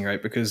interesting,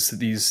 right? Because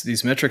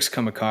these metrics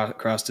come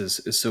across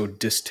as so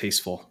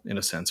distasteful in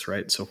a sense,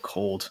 right? So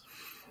cold.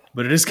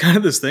 But it is kind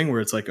of this thing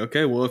where it's like,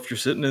 okay, well, if you're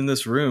sitting in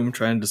this room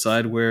trying to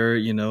decide where,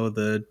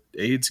 the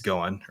AID's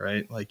going,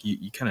 right? Like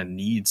you kind of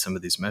need some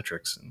of these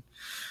metrics, and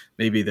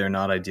maybe they're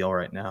not ideal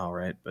right now,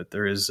 right? But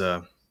there is,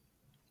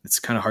 it's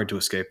kind of hard to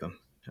escape them.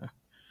 Yeah.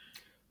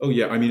 Oh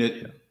yeah. I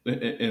mean,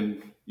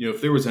 and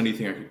if there was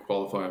anything I could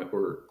qualify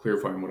or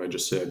clarify on what I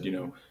just said,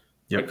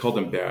 I'd call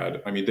them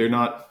bad. I mean, they're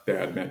not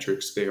bad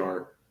metrics. They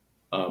are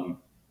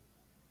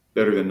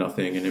better than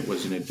nothing. And it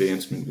was an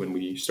advancement when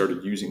we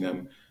started using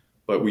them.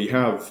 But we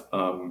have,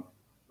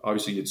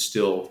 obviously it's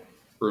still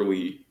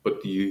early,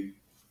 but the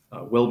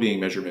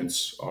well-being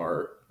measurements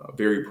are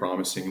very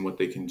promising in what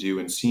they can do.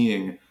 And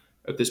seeing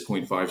at this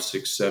point, 5,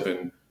 6,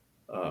 7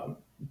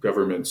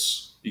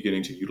 governments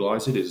beginning to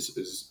utilize it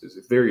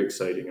is very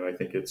exciting. And I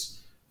think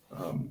it's,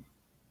 I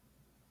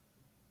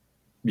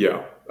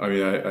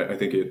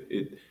think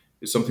it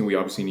is something we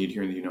obviously need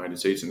here in the United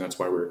States. And that's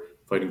why we're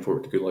fighting for it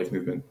with the Good Life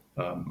movement.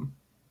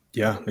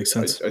 Makes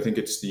sense. I think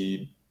it's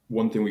the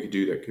one thing we could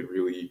do that could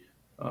really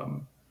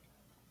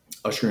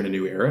usher in a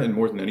new era. And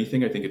more than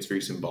anything, I think it's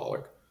very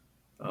symbolic.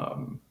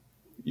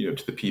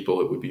 to the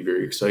people, it would be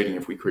very exciting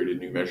if we created a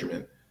new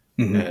measurement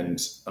Mhm.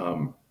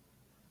 and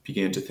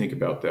began to think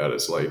about that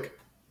as like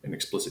an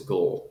explicit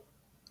goal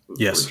for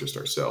Yes. just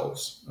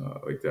ourselves.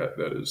 Like that.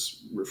 That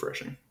is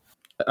refreshing.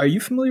 Are you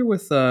familiar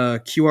with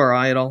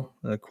QRI at all?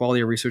 The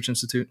Quality Research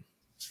Institute?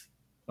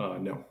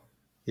 No.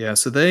 Yeah,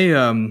 so they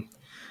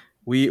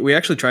we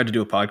actually tried to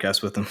do a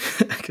podcast with them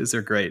because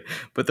they're great,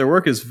 but their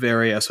work is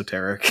very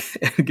esoteric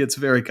and it gets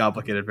very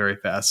complicated very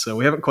fast. So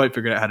we haven't quite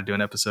figured out how to do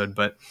an episode,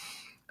 but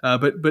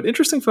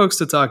interesting folks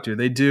to talk to.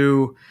 They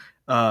do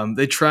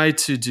they try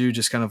to do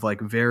just kind of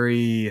like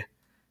very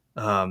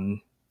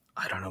um,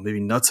 I don't know, maybe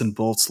nuts and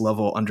bolts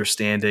level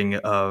understanding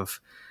of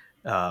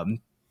um,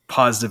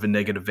 positive and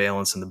negative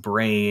valence in the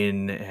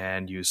brain,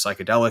 and use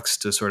psychedelics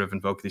to sort of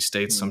invoke these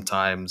states Mm.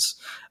 sometimes.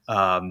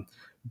 Um,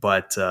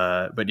 but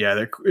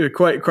yeah, they're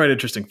quite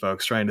interesting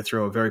folks trying to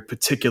throw a very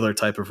particular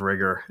type of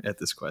rigor at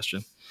this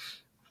question.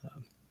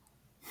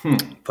 Hmm.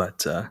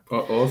 But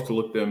I'll have to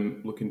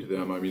look into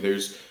them. I mean,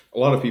 there's a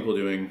lot of people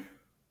doing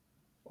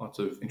lots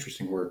of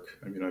interesting work.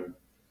 I mean, I'm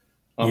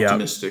yeah,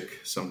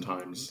 optimistic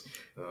sometimes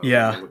when I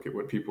yeah, look at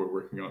what people are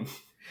working on.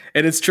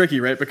 and it's tricky,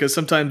 right? Because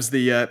sometimes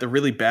the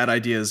really bad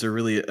ideas are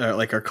really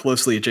are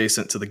closely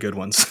adjacent to the good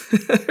ones,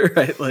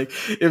 right? Like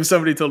if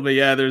somebody told me,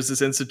 yeah, there's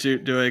this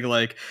institute doing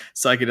like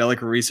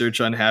psychedelic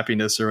research on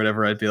happiness or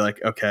whatever, I'd be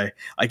like, okay,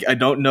 I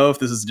don't know if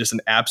this is just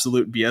an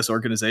absolute BS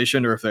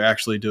organization or if they're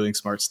actually doing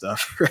smart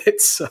stuff, right?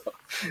 So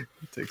it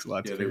takes a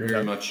lot to Yeah, there figure it very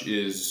out. much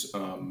is.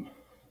 When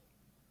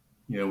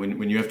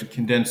you have to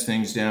condense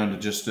things down to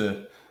just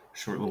a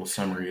short little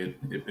summary,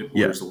 it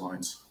Yeah, blurs the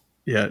lines.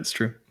 yeah, it's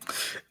true.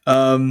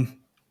 Um,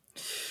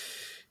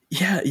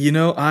 Yeah,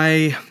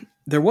 I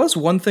there was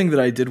one thing that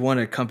I did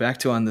want to come back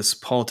to on this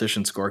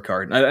politician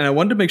scorecard, and I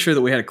wanted to make sure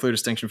that we had a clear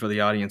distinction for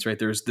the audience. Right,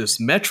 there's this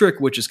metric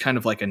which is kind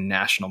of like a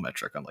national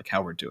metric on like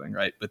how we're doing,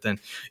 right? But then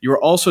you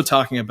were also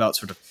talking about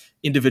sort of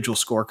individual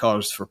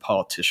scorecards for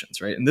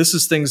politicians, right? And this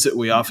is things that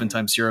we Mm-hmm.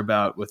 oftentimes hear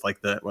about with like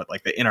the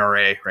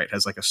NRA, right?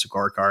 Has like a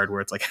scorecard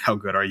where it's like how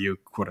good are you,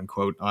 quote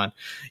unquote, on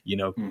you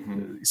know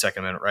Mm-hmm.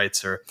 Second Amendment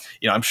rights, or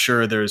I'm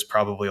sure there's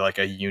probably like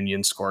a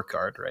union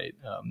scorecard, right?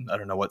 I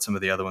don't know what some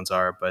of the other ones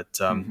are,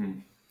 Mm-hmm.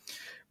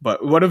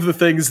 but one of the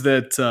things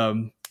that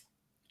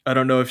I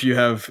don't know if you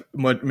have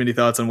many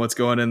thoughts on what's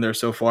going in there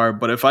so far,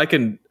 but if I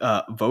can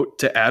vote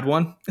to add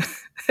one,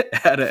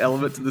 add an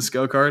element to the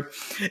scorecard,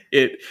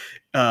 it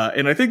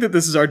and I think that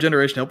this is our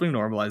generation helping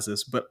normalize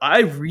this, but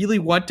I really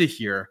want to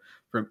hear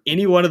from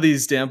any one of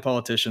these damn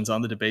politicians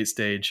on the debate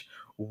stage,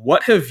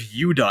 what have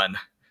you done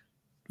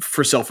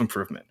for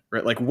self-improvement,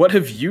 right? Like what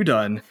have you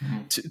done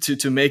Mm-hmm.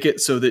 to make it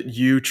so that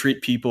you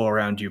treat people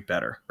around you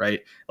better,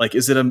 right? Like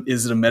is it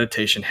a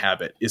meditation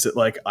habit? Is it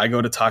like I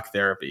go to talk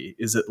therapy?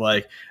 Is it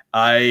like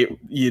I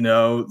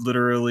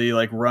literally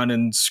like run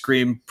and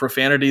scream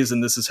profanities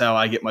and this is how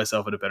I get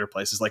myself into better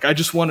places? Like I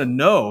just want to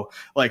know,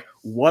 like,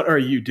 what are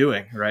you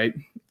doing, right?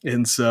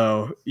 And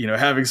so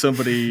having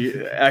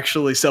somebody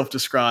actually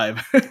self-describe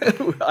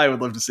I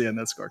would love to see on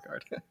that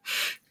scorecard.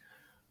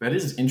 That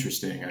is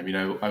interesting. I mean,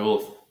 I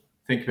will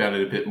think about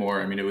it a bit more.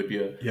 I mean, it would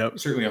be Yep.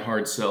 certainly a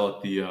hard sell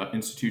at the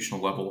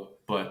institutional level,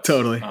 but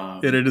Totally.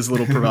 It is a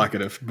little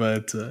provocative,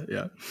 but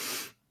yeah.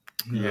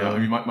 yeah, I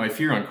mean, my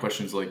fear on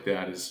questions like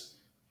that is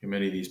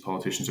many of these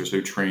politicians are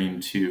so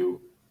trained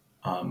to,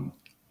 um,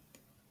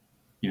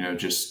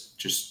 just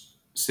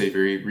say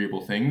very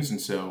agreeable things, and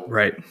so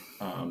Right.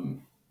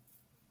 um,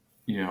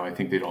 I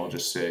think they'd all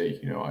just say,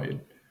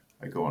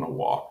 I go on a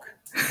walk,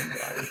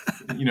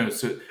 and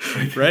so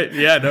like, Right.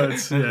 Yeah. No,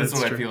 it's that's it's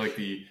what I true. feel like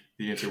the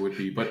answer would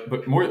be.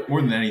 But more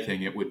than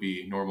anything, it would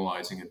be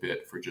normalizing a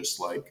bit for just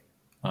like,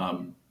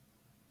 um,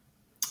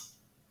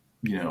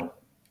 you know,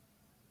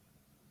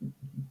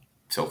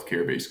 self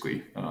care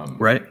basically.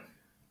 Right.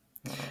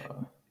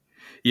 Uh,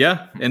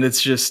 Yeah, and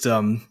it's just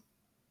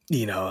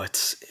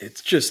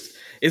it's just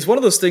it's one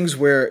of those things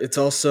where it's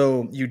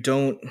also you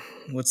don't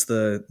what's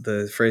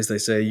the phrase they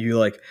say, you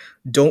like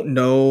don't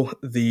know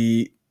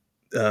the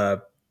uh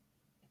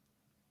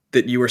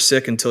that you were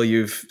sick until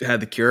you've had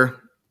the cure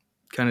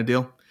kind of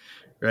deal,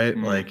 right?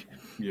 Like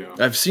yeah.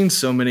 I've seen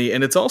so many,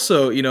 and it's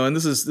also, and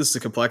this is a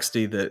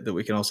complexity that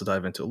we can also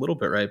dive into a little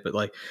bit, right? But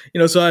like,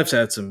 so I've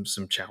had some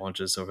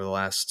challenges over the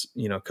last,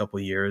 couple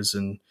of years,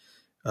 and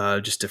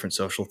just different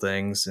social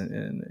things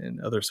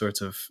and other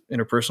sorts of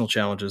interpersonal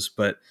challenges.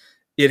 But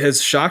it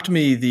has shocked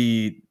me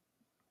the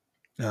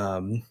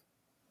um,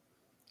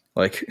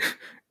 like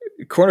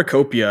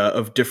cornucopia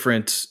of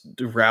different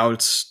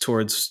routes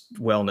towards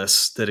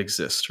wellness that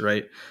exist,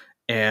 right?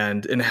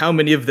 And how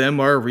many of them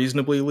are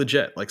reasonably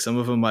legit. Like some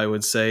of them, I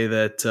would say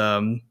that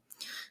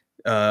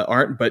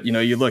aren't, but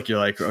you're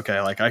like, okay,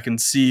 like I can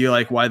see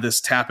like why this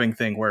tapping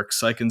thing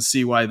works. I can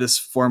see why this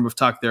form of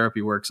talk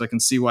therapy works. I can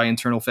see why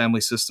internal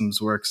family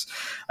systems works.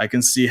 I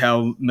can see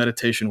how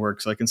meditation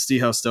works. I can see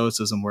how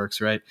stoicism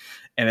works, right?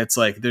 And it's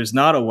like there's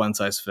not a one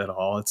size fit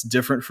all. It's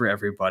different for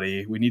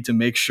everybody. We need to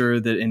make sure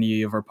that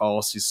any of our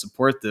policies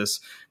support this,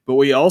 but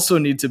we also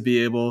need to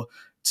be able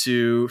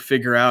to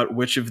figure out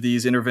which of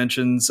these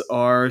interventions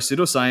are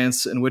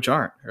pseudoscience and which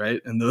aren't,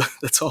 right? And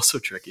that's also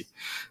tricky.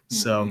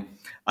 So Mm-hmm.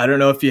 I don't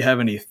know if you have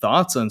any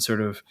thoughts on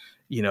sort of,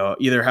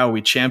 either how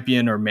we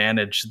champion or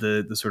manage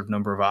the sort of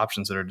number of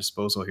options at our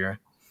disposal here.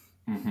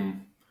 Mm-hmm.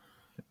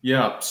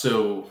 Yeah,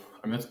 so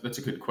I mean, that's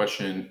a good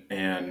question,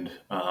 and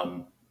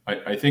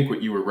I think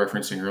what you were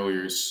referencing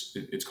earlier is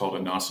it's called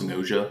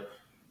anosognosia,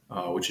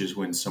 which is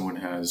when someone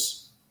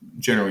has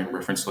generally in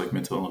reference to like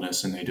mental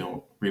illness and they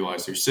don't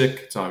realize they're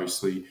sick. It's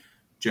obviously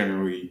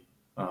generally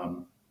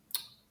um,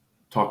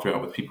 talked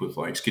about with people with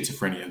like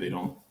schizophrenia. They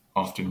don't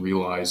often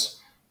realize.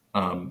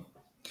 Um,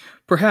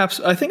 Perhaps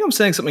I think I'm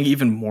saying something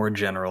even more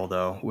general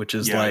though, which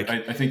is yeah, like,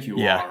 I think you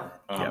yeah, are.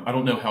 yeah, I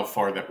don't know how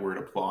far that word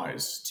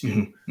applies to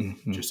mm-hmm,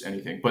 mm-hmm, just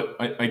anything, but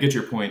I get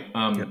your point.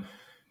 yep,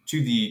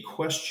 To the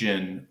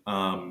question,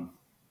 I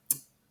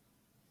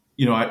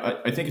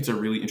think it's a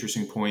really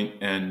interesting point.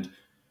 And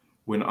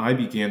when I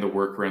began to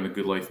work around the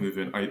Good Life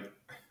movement, I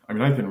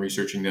mean, I've been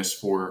researching this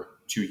for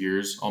 2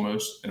 years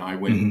almost, and I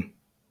went mm-hmm,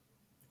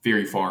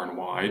 very far and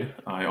wide.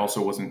 I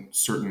also wasn't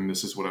certain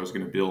this is what I was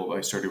going to build.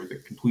 I started with a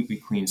completely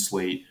clean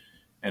slate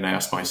and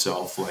asked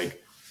myself,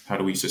 like, how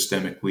do we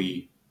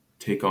systemically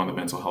take on the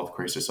mental health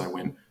crisis? I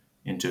went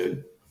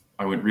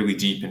really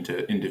deep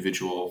into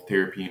individual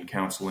therapy and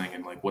counseling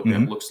and like what that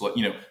mm-hmm, looks like.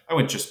 I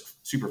went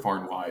just super far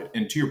and wide.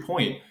 And to your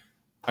point,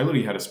 I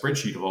literally had a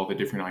spreadsheet of all the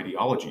different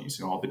ideologies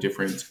and all the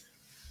different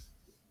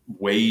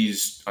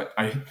ways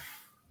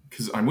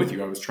because I'm with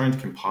you. I was trying to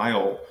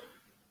compile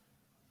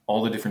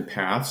all the different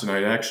paths, and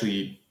I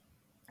actually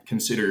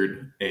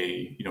considered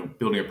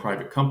building a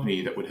private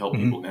company that would help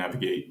mm-hmm. people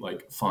navigate,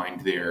 like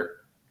find their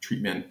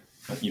treatment,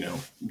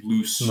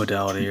 loose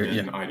Modality, or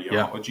treatment yeah, and yeah,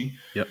 ideology.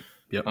 yep,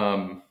 yep,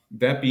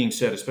 That being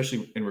said,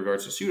 especially in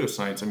regards to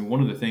pseudoscience, I mean,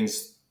 one of the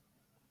things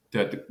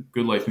that the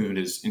Good Life movement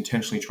is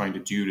intentionally trying to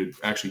do to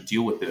actually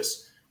deal with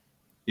this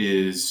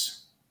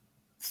is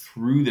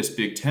through this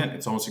big tent.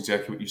 It's almost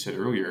exactly what you said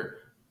earlier,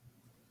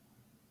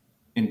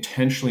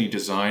 intentionally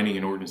designing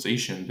an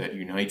organization that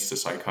unites the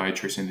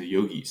psychiatrists and the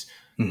yogis.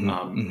 mm-hmm,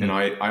 And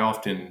mm-hmm, I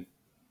often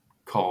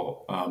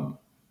call,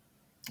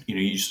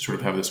 you sort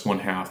of have this one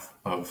half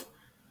of,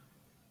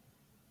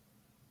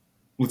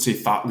 let's say,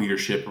 thought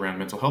leadership around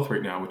mental health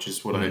right now, which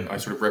is what mm-hmm. I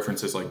sort of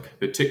reference as like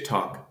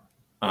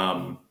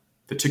um,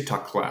 the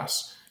TikTok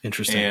class.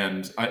 Interesting.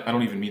 And I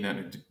don't even mean that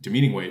in a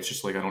demeaning way. It's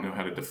just like, I don't know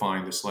how to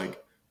define this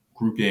like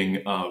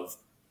grouping of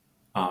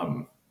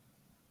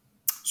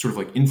sort of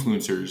like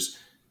influencers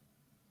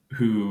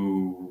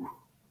who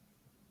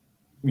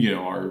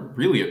are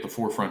really at the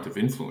forefront of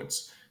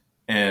influence.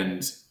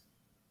 And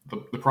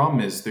the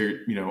problem is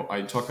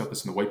I talk about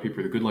this in the white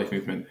paper, the Good Life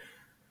movement.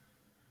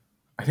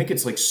 I think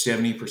it's like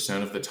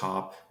 70% of the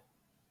top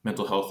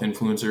mental health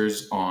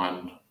influencers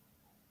on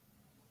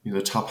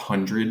the top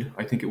 100,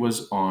 I think it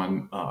was,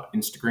 on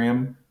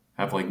Instagram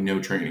have like no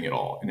training at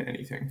all in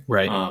anything.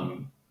 Right.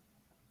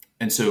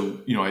 And so,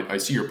 I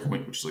see your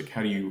point, which is like,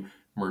 how do you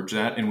merge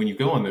that? And when you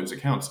go on those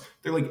accounts,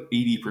 they're like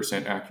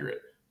 80%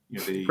 accurate.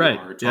 They Right.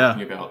 are Yeah.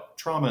 talking about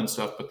trauma and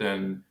stuff, but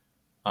then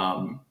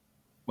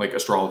like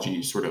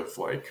astrology sort of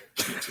like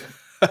sneaks in.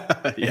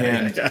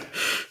 Yeah.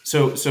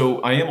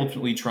 So I am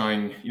ultimately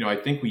trying, I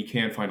think we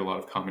can find a lot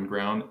of common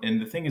ground. And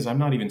the thing is, I'm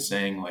not even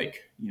saying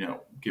like,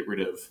 get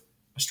rid of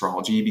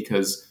astrology,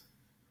 because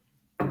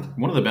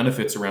one of the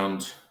benefits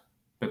around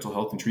mental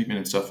health and treatment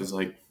and stuff is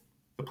like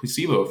the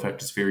placebo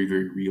effect is very,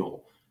 very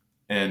real.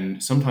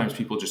 And sometimes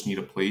people just need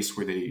a place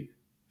where they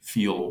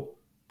feel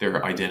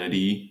their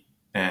identity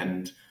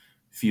and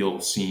feel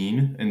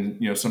seen.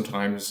 And,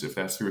 sometimes if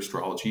that's through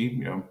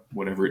astrology,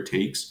 whatever it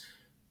takes,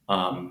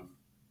 obviously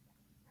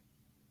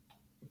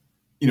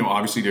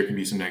there can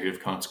be some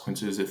negative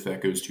consequences if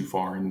that goes too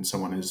far and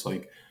someone is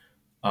like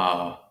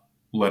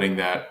letting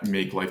that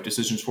make life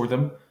decisions for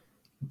them.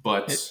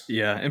 But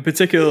yeah, and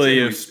particularly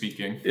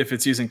if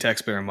it's using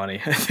taxpayer money,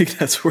 I think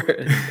that's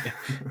where,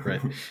 right?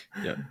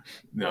 Yeah.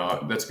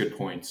 No, that's a good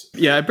point.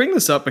 Yeah, I bring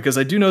this up because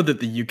I do know that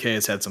the UK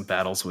has had some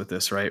battles with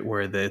this, right?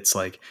 Where it's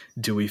like,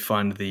 do we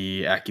fund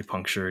the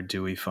acupuncture?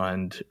 Do we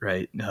fund,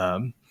 right?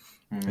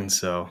 And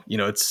so,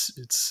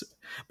 it's,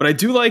 but I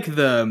do like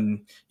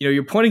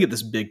you're pointing at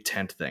this big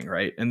tent thing,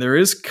 right? And there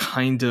is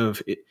kind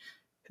of,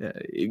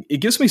 it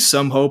gives me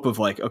some hope of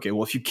like, okay,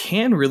 well, if you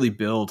can really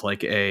build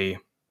like a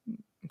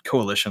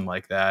coalition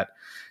like that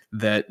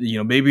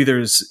maybe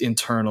there's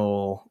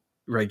internal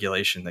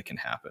regulation that can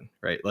happen,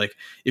 right? Like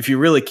if you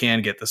really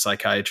can get the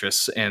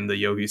psychiatrists and the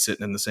yogis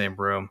sitting in the same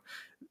room,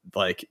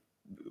 like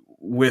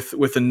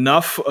with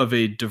enough of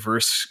a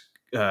diverse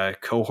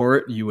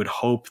cohort, you would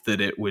hope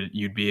that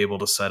you'd be able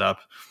to set up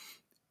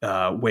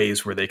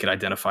ways where they could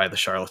identify the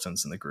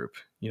charlatans in the group.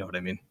 You know what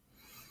I mean?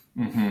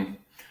 Mm-hmm.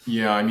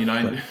 Yeah, I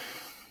mean,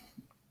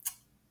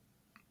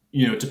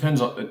 it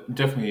depends on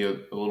definitely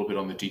a little bit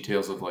on the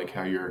details of like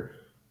how you're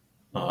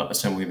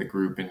assembling the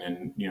group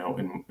and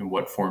in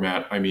what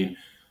format. I mean,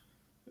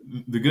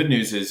 the good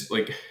news is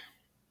like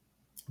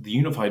the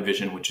unified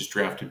vision, which is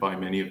drafted by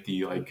many of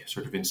the like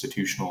sort of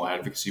institutional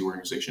advocacy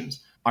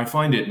organizations. I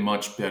find it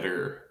much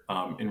better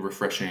and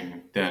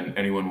refreshing than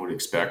anyone would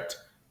expect.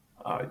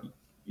 Uh,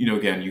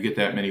 again, you get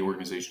that many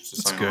organizations to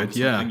That's sign on to good.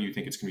 Yeah. something, you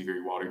think it's going to be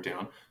very watered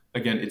down.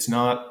 Again, it's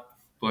not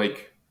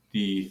like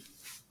the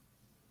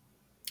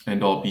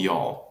end all be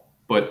all,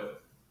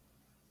 but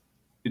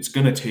it's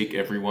going to take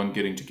everyone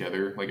getting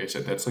together. Like I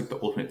said, that's like the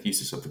ultimate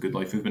thesis of the Good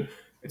Life movement.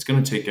 It's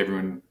going to take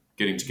everyone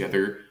getting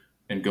together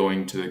and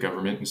going to the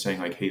government and saying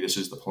like, "Hey, this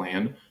is the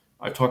plan."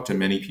 I've talked to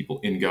many people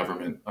in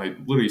government. I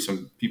literally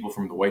some people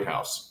from the White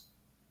House,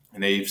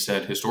 and they've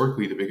said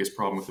historically the biggest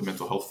problem with the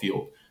mental health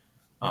field,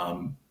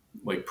 um,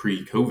 like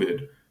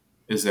pre-COVID,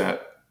 is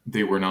that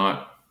they were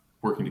not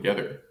working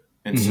together.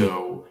 And Hmm.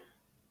 so,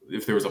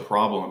 if there was a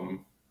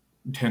problem,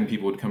 10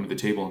 people would come to the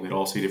table and they'd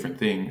all say different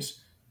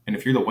things. And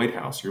if you're the White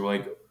House, you're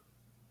like,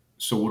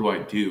 so what do I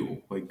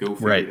do? Like, go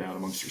figure Right. it out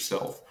amongst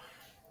yourself.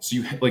 So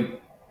you like,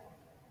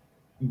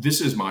 this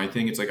is my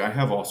thing. It's like I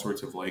have all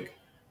sorts of like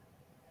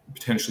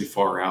potentially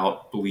far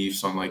out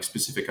beliefs on like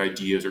specific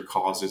ideas or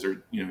causes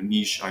or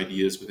niche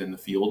ideas within the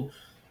field,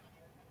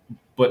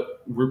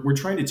 but we're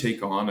trying to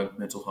take on a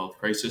mental health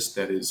crisis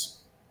that is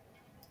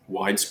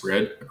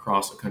widespread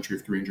across a country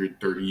of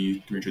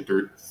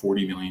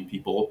 340 million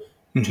people,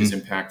 which is Hmm.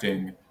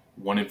 impacting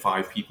 1 in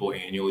 5 people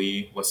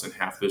annually. Less than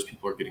half of those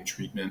people are getting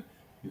treatment.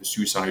 The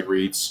suicide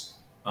rates,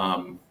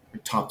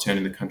 top 10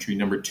 in the country,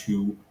 number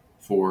two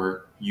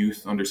for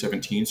youth under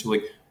 17. So,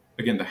 like,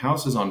 again, the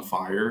house is on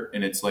fire,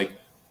 and it's like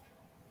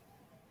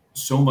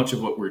so much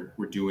of what we're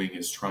doing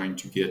is trying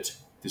to get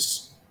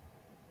this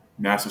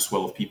massive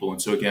swell of people.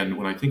 And so, again,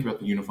 when I think about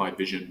the unified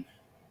vision,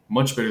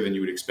 much better than you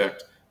would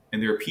expect.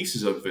 And there are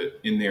pieces of it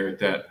in there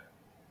that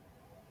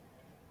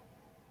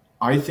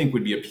I think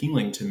would be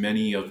appealing to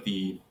many of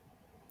the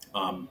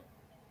um,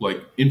 like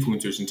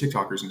influencers and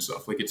TikTokers and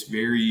stuff. Like it's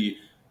very,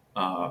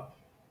 uh,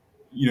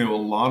 a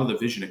lot of the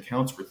vision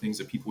accounts for things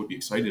that people would be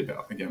excited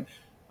about. Again,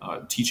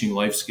 teaching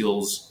life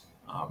skills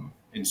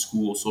in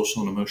school,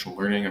 social and emotional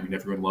learning. I mean,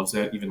 everyone loves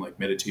that. Even like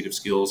meditative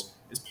skills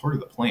is part of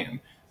the plan.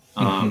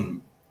 Hmm.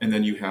 And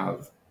then you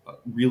have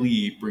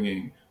really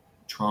bringing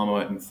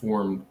trauma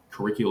informed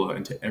curricula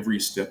into every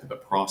step of the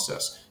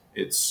process.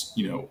 It's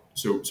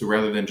so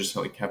rather than just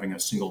like having a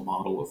single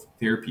model of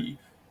therapy,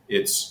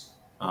 it's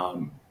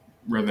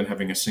rather than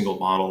having a single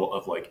model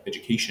of like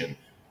education,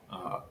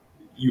 uh,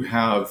 you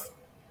have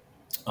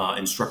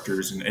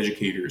instructors and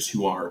educators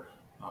who are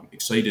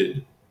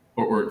excited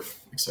or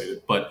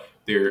excited, but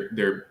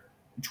they're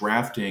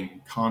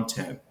drafting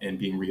content and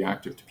being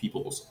reactive to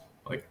people's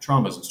like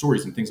traumas and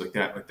stories and things like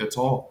that. Like that's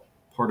all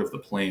part of the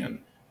plan,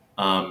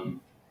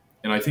 um,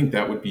 and I think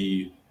that would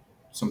be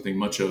something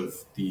much of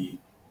the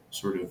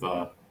sort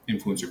of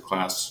influencer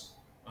class.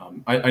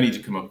 I need to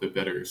come up with a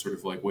better sort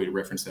of like way to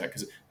reference that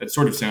because that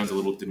sort of sounds a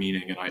little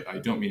demeaning, and I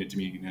don't mean it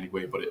demeaning in any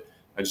way, but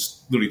I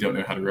just literally don't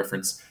know how to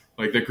reference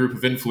like that group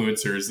of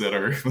influencers that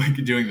are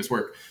like doing this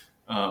work.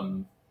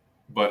 Um,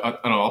 but I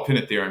don't know. I'll pin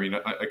it there. I mean,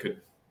 I could,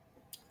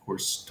 of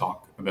course,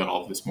 talk about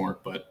all of this more,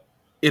 but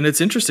And it's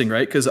interesting,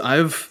 right? Because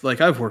I've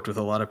worked with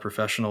a lot of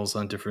professionals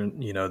on different,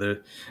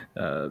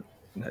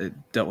 I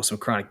dealt with some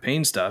chronic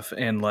pain stuff,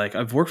 and like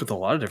I've worked with a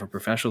lot of different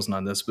professionals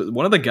on this. But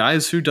one of the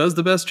guys who does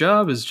the best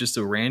job is just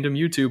a random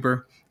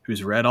YouTuber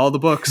who's read all the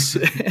books,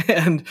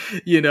 and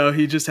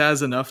he just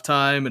has enough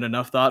time and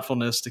enough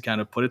thoughtfulness to kind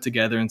of put it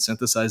together and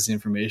synthesize the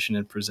information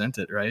and present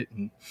it, right?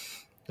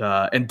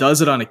 And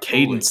does it on a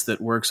totally, cadence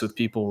that works with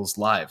people's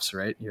lives,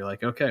 right? You're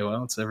like, okay,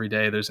 well, it's every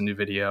day there's a new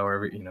video, or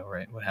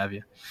right, what have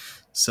you.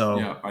 So,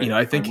 yeah, I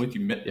I'm think, with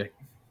you. yeah,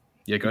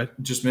 yeah, go ahead.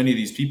 Just many of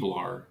these people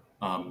are,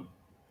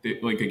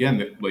 like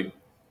again, like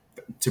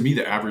to me,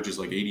 the average is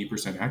like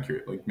 80%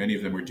 accurate. Like many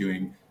of them are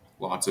doing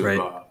lots of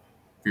Right.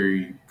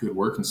 very good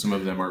work, and some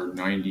of them are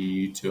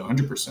 90 to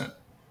 100%.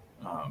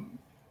 Um,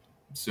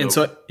 And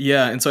so so,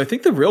 yeah. And so I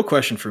think the real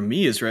question for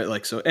me is, right,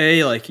 like, so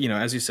A, like,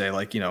 as you say,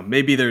 like,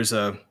 maybe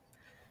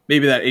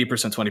that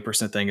 8%,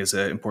 20% thing is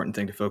an important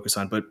thing to focus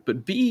on.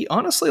 But B,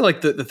 honestly, like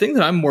the thing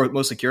that I'm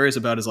mostly curious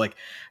about is like,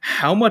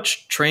 how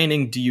much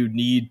training do you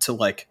need to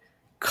like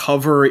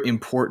cover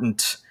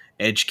important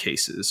edge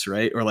cases,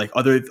 right? Or like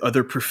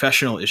other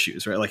professional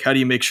issues, right? Like how do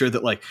you make sure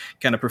that like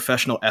kind of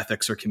professional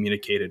ethics are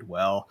communicated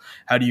well?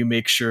 How do you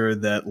make sure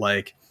that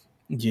like,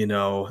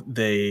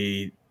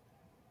 they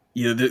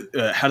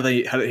how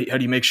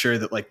do you make sure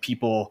that like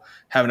people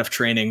have enough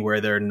training where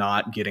they're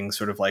not getting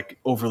sort of like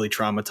overly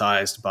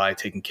traumatized by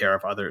taking care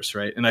of others,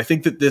 right? And I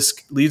think that this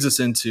leads us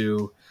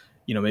into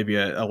maybe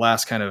a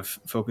last kind of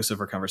focus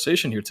of our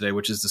conversation here today,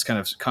 which is this kind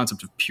of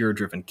concept of peer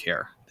driven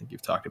care. I think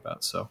you've talked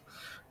about. So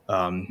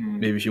hmm,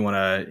 maybe if you want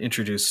to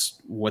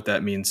introduce what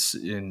that means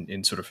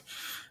in sort of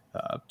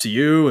to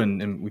you,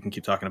 and we can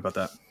keep talking about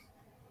that.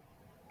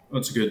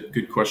 that's a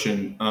good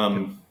question.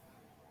 Yep.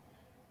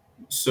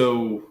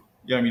 So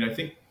yeah, I mean, I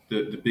think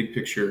the big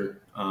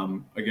picture.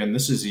 Again,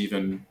 this is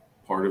even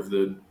part of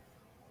the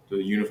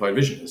unified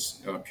vision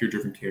is peer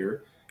driven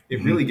care. It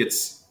Mm-hmm. really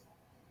gets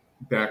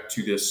back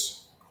to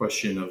this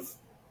question of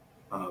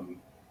um,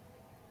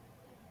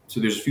 so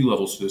there's a few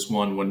levels to this.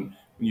 One, when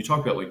you talk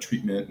about like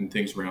treatment and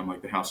things around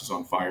like the house is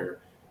on fire,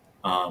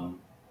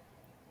 um,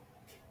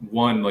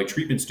 one, like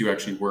treatments do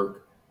actually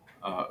work.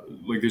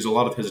 Like there's a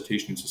lot of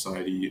hesitation in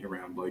society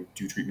around like,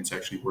 do treatments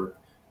actually work?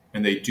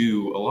 And they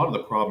do. A lot of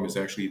the problem is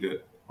actually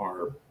that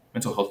our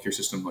mental health care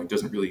system like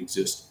doesn't really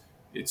exist.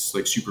 It's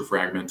like super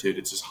fragmented.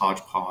 It's this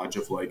hodgepodge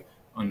of like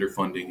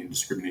underfunding and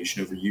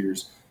discrimination over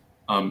years.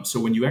 So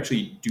when you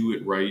actually do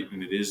it right,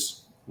 and it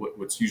is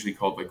what's usually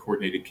called like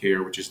coordinated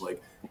care, which is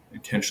like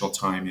intentional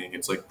timing.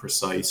 It's like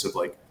precise of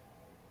like,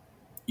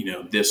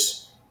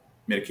 this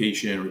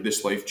medication or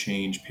this life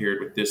change paired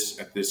with this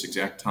at this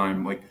exact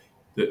time, like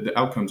the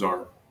outcomes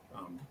are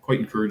quite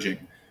encouraging.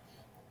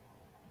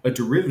 A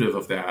derivative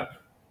of that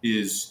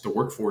is the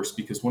workforce,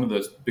 because one of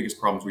the biggest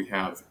problems we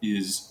have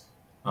is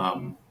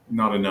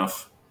not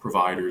enough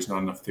providers, not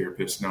enough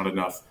therapists, not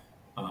enough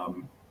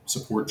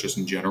support just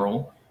in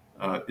general.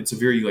 It's a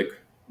very like,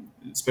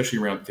 especially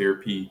around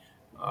therapy,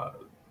 uh,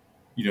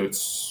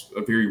 it's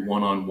a very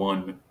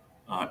one-on-one,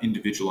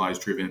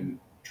 individualized driven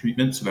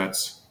treatment. So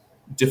that's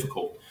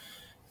difficult.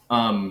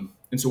 And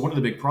so one of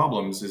the big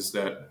problems is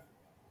that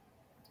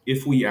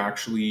if we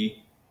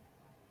actually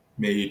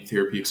made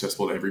therapy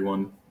accessible to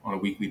everyone on a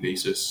weekly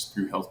basis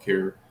through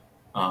healthcare,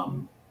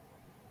 um,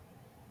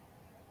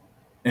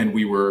 and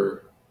we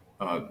were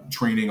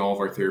training all of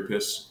our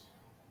therapists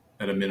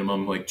at a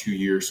minimum like 2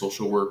 year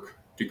social work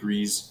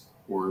degrees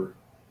or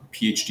a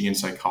PhD in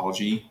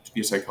psychology. To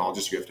be a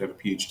psychologist, you have to have a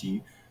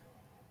PhD.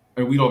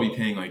 And we'd all be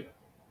paying like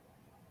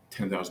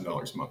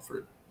 $10,000 a month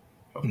for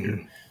healthcare.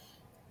 Mhm.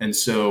 And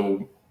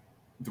so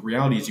the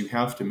reality is you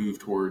have to move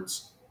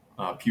towards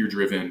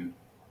peer-driven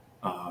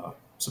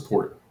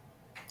support,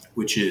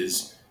 which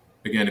is,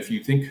 again, if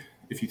you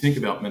think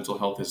about mental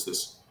health as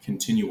this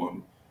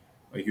continuum,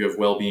 like you have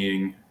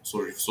well-being,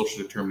 sort of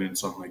social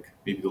determinants on like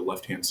maybe the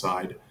left-hand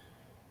side,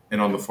 and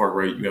on the far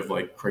right you have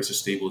like crisis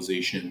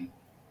stabilization,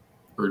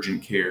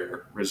 urgent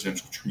care,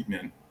 residential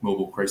treatment,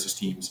 mobile crisis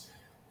teams.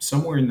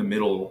 Somewhere in the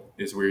middle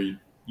is where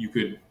you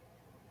could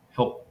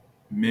help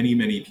many,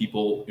 many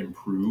people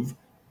improve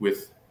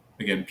with,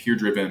 again, peer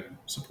driven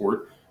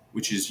support,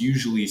 which is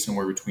usually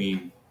somewhere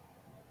between,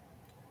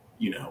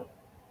 you know,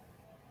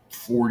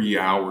 40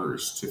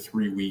 hours to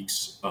 3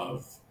 weeks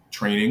of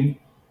training.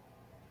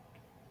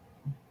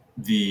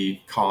 The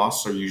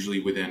costs are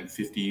usually within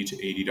 $50 to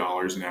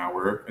 $80 an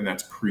hour, and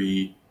that's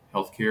pre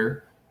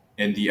healthcare.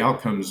 And the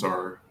outcomes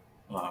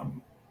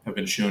um, have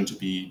been shown to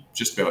be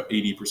just about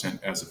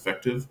 80% as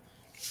effective,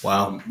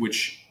 Wow.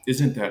 which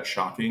isn't that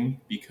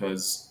shocking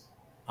because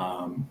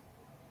um,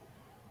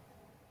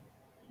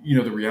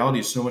 the reality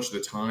is so much of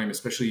the time,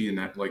 especially in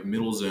that like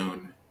middle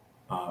zone,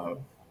 uh,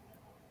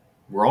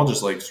 we're all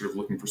just like sort of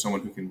looking for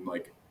someone who can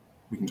like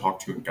we can talk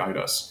to and guide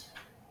us.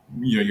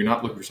 You're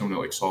not looking for someone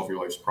to like solve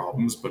your life's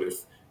problems, but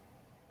if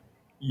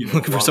a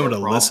Looking for lot of someone our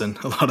to problem, listen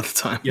a lot of the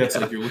time. yeah, it's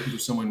Yeah. like you're looking for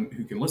someone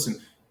who can listen.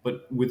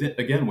 But within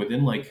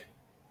like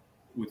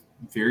with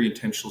very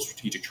intentional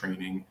strategic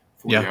training,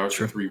 40 Yeah, hours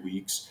for true. 3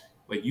 weeks,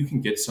 like you can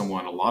get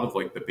someone a lot of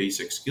like the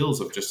basic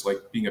skills of just like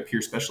being a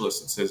peer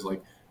specialist that says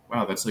like,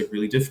 wow, that's like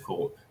really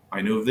difficult.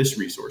 I know of this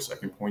resource. I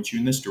can point you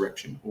in this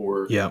direction,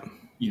 or Yeah.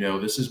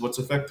 this is what's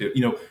effective.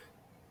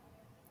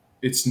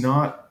 It's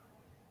not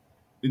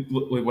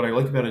like what I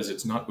like about it is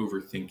it's not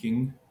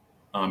overthinking,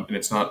 and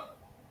it's not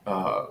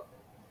uh,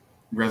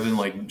 rather than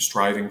like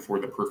striving for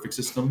the perfect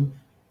system.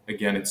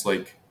 Again, it's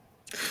like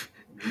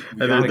we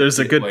gotta There's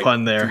a get good like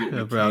pun do there what we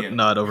about can.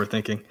 not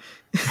overthinking.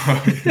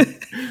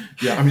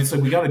 Yeah, I mean, it's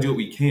like we got to do what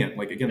we can.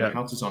 Like again, the Yeah.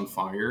 house is on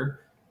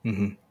fire.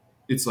 Hmm.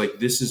 It's like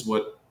this is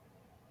what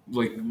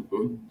like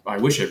I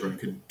wish everyone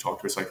could talk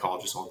to a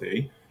psychologist all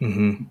day,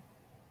 Hmm.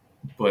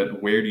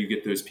 but where do you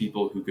get those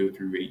people who go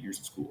through 8 years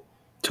of school?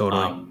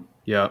 Totally. Um,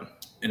 Yeah.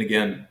 and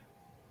again,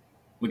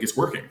 like it's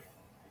working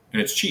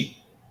and it's cheap,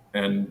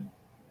 and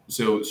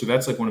so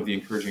that's like one of the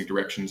encouraging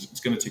directions. It's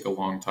going to take a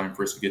long time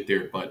for us to get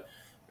there, but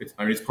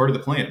it's part of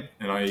the plan,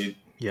 and I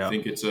Yeah.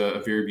 think it's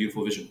a very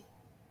beautiful vision.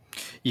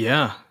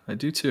 Yeah, I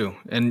do too.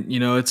 And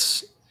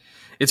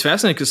it's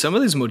fascinating because some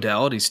of these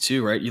modalities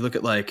too, right? You look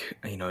at like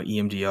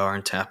EMDR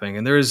and tapping,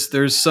 and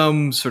there's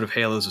some sort of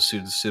halos of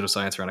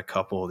pseudoscience around a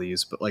couple of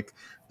these, but like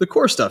the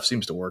core stuff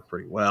seems to work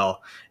pretty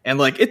well. And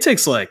like it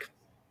takes like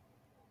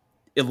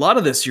a lot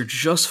of this, you're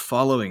just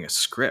following a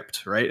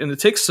script, right? And it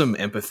takes some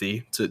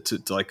empathy to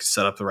like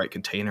set up the right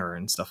container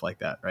and stuff like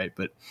that, right?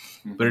 But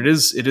Hmm. it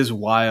is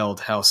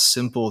wild how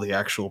simple the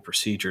actual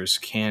procedures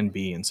can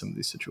be in some of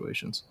these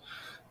situations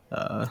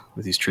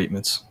with these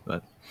treatments.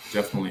 But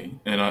Definitely,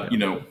 and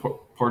yeah.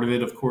 part of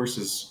it, of course,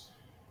 is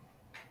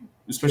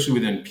especially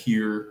within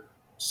peer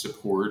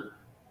support.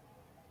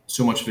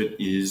 So much of it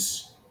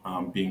is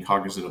being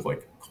cognizant of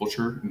like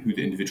culture and who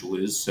the individual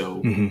is. So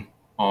Hmm.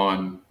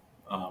 on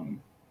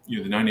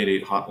the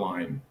 988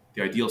 hotline,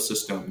 the ideal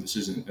system. This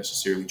isn't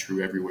necessarily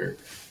true everywhere,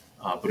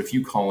 but if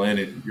you call in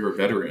and you're a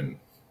veteran,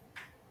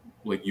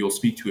 like you'll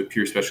speak to a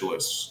peer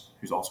specialist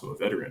who's also a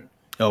veteran,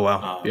 Oh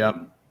wow. Yeah.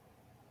 um,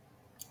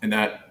 and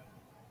that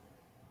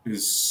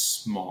is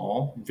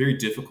small, very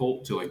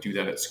difficult to like do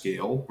that at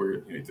scale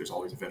where there's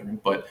always a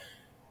veteran, but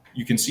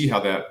you can see how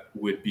that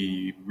would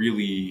be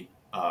really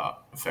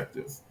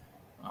effective.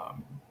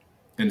 Um,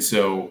 And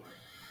so,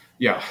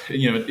 yeah,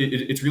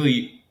 it's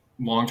really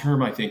long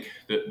term. I think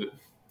that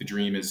the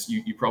dream is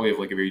you probably have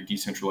like a very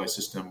decentralized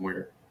system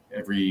where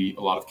a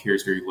lot of care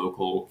is very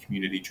local,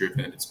 community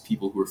driven. It's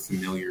people who are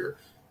familiar.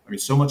 I mean,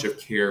 so much of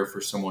care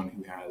for someone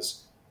who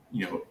has,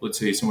 let's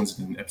say someone's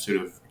in an episode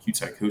of acute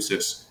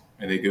psychosis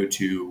and they go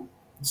to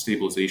a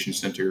stabilization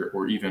center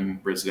or even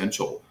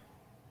residential.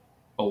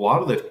 A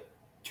lot of the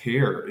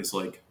care is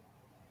like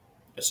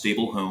a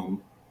stable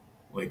home,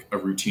 like a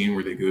routine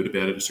where they go to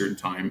bed at a certain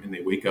time and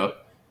they wake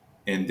up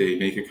and they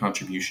make a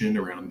contribution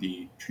around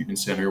the treatment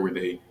center where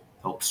they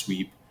help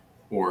sweep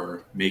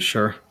or make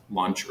Sure.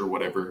 lunch or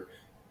whatever.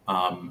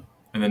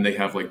 And then they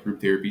have like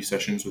group therapy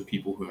sessions with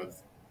people who have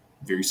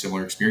very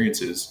similar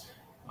experiences.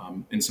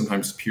 And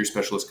sometimes peer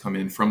specialists come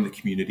in from the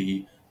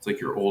community. It's like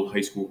your old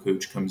high school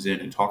coach comes in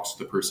and talks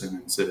to the person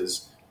and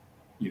says,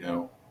 you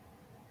know,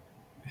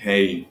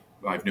 hey,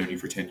 I've known you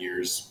for 10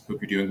 years.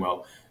 Hope you're doing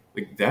well.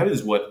 Like that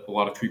is what a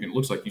lot of treatment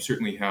looks like. You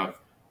certainly have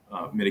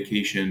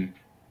medication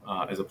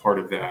as a part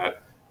of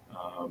that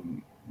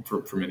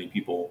for many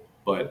people,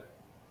 but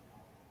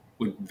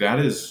like, that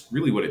is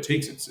really what it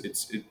takes.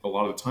 A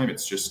lot of the time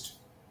it's just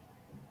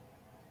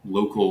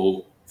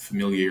local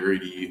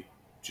familiarity,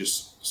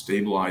 just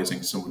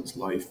stabilizing someone's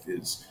life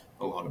is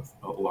a lot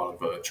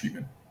of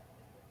treatment.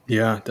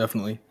 Yeah,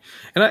 definitely.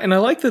 And I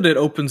like that it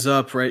opens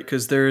up, right?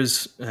 Because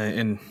there's,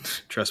 and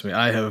trust me,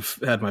 I have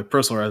had my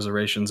personal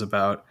reservations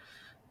about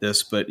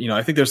this, but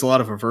I think there's a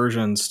lot of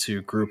aversions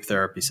to group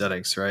therapy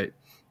settings, right?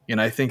 And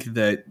I think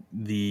that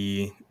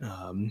the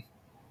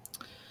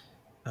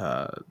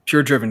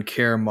pure driven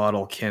care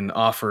model can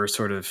offer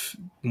sort of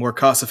more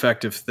cost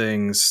effective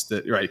things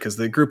that, right? Because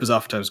the group is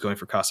oftentimes going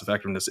for cost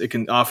effectiveness. It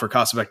can offer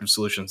cost effective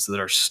solutions that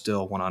are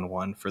still one on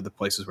one for the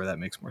places where that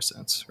makes more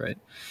sense, right?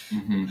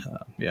 Mm-hmm.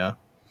 Yeah.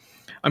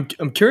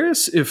 I'm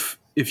curious if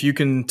you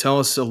can tell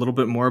us a little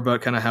bit more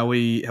about kind of how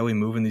we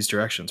move in these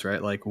directions,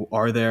 right? Like,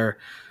 are there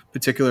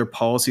particular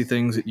policy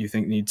things that you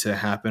think need to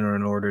happen or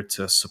in order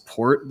to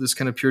support this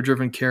kind of pure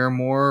driven care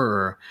more,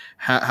 or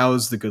how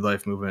is the Good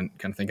Life movement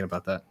kind of thinking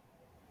about that?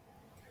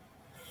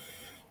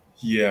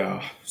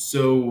 Yeah.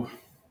 So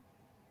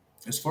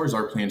as far as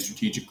our plan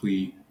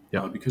strategically,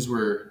 Yeah, because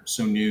we're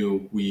so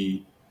new,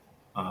 we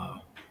uh,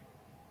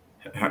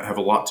 have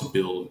a lot to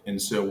build,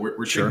 and so we're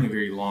taking sure, a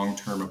very long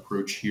term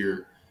approach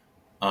here.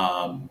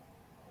 Um,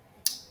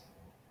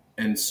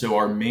 and so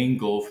our main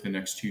goal for the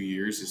next 2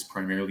 years is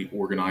primarily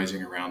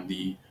organizing around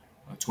the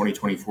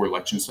 2024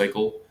 election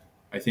cycle.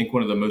 I think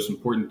one of the most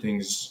important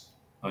things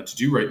to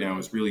do right now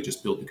is really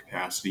just build the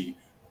capacity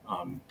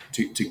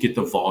to get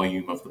the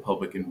volume of the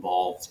public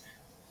involved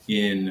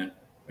in,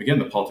 again,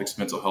 the politics of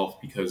mental health,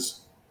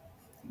 because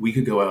we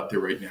could go out there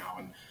right now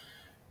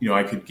and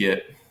I could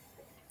get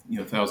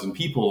 1,000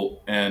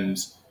 people, and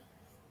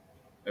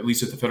at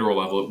least at the federal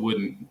level, it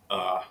wouldn't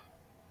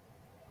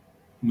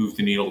move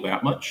the needle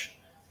that much.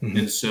 hmm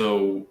And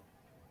so,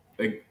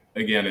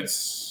 again,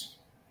 it's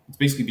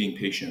basically being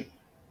patient.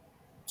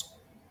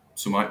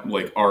 So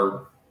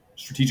our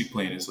strategic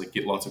plan is like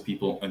get lots of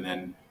people and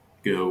then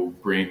go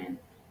bring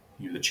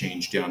the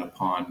change down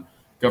upon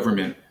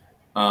government.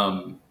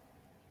 Um,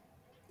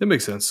 that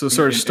makes sense. So and,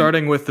 sort of and, and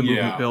starting with the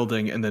movement yeah,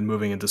 building and then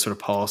moving into sort of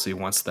policy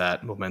once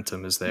that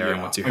momentum is there and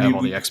yeah. once you I have mean,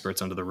 all the we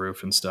experts under the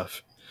roof and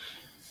stuff.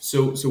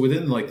 so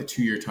within like the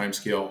 2 year time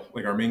scale,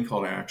 like our main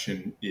call to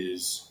action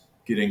is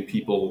getting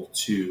people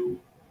to,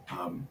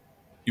 um,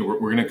 we're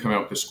going to come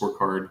out with a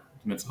scorecard,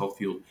 the mental health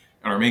field,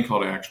 and our main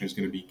call to action is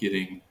going to be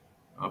getting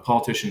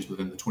politicians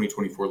within the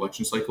 2024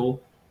 election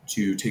cycle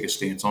to take a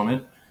stance on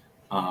it,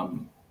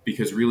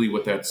 because really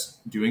what that's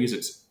doing is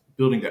it's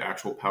building the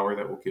actual power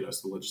that will get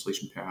us the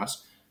legislation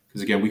passed.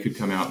 Because again, we could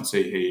come out and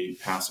say, "Hey,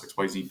 pass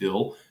XYZ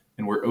bill,"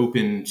 and we're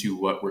open to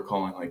what we're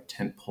calling like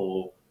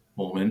tentpole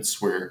moments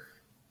where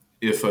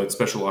if a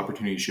special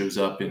opportunity shows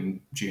up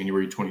in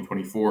January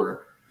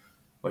 2024,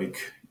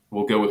 like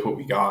we'll go with what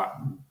we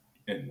got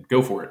and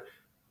go for it.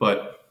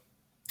 But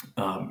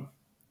um,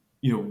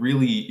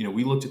 really,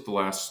 we looked at the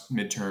last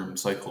midterm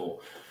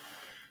cycle,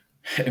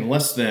 and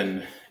less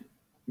than,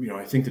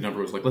 I think the number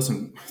was like less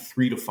than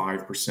 3 to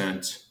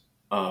 5%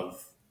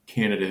 of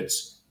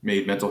candidates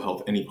made mental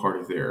health any part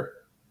of their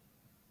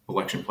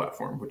election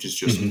platform, which is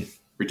just hmm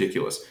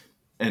ridiculous.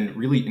 And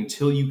really,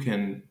 until you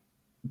can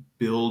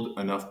build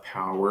enough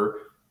power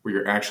where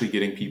you're actually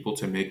getting people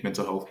to make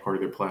mental health part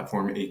of their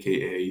platform,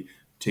 aka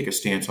take a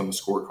stance on the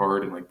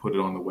scorecard and like put it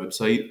on the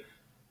website,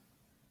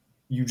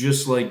 you're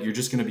just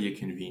going to be a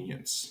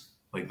convenience.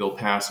 Like they'll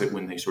pass it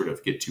when they sort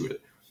of get to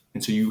it,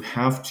 and so you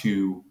have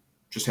to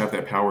just have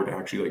that power to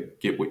actually like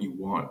get what you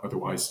want.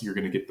 Otherwise, you're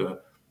going to get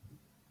the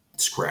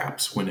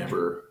scraps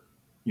whenever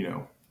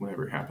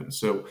it happens.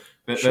 So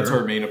that's our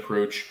Sure. main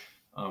approach.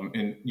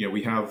 And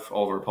we have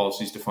all of our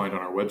policies defined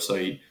on our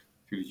website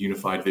through the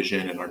unified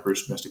vision and our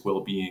gross domestic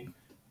well-being.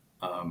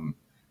 Um,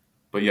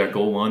 but yeah,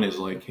 goal one is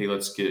like, hey,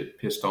 let's get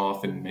pissed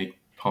off and make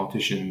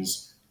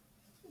politicians,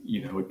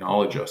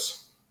 acknowledge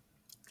us.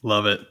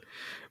 Love it.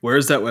 Where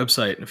is that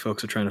website if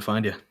folks are trying to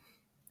find you?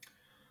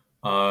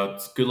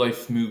 It's Good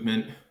Life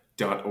Movement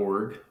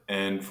mentalhealthwareness.org.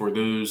 And for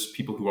those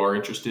people who are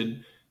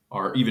interested,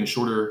 our even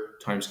shorter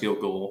timescale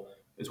goal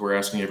is we're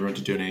asking everyone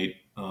to donate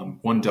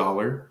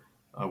 $1.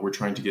 We're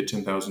trying to get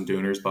 10,000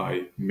 donors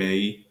by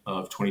May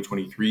of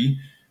 2023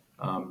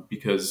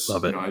 because,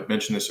 Love it. I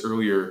mentioned this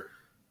earlier.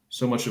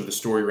 So much of the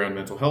story around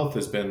mental health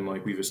has been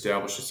like we've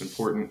established it's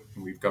important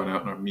and we've gone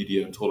out in our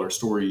media and told our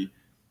story.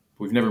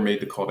 But we've never made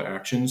the call to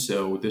action.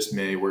 So this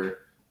May, we're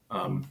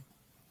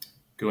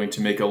going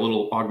to make a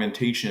little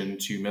augmentation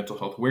to Mental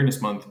Health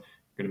Awareness Month.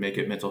 We're going to make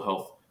it Mental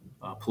Health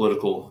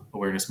Political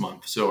Awareness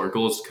Month. So our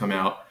goal is to come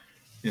out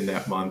in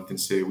that month and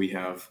say we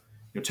have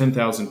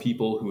 10,000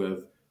 people who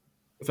have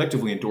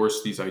effectively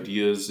endorsed these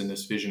ideas and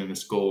this vision and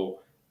this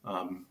goal,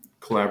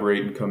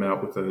 collaborate and come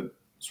out with a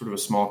sort of a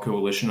small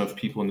coalition of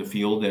people in the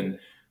field. And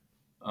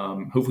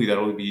hopefully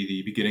that'll be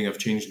the beginning of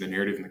changing the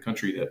narrative in the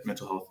country that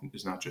mental health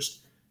is not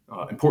just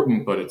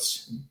important, but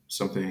it's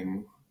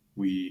something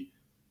we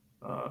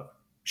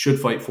should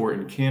fight for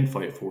and can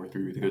fight for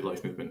through the Good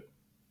Life movement.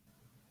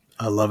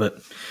 I love it.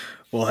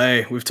 Well,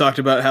 hey, we've talked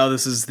about how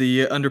this is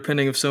the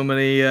underpinning of so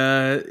many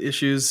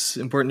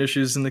important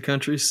issues in the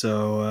country.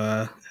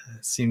 So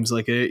it seems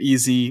like a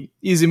easy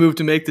move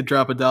to make, to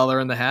drop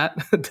 $1 in the hat.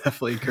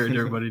 Definitely encourage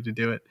everybody to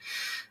do it.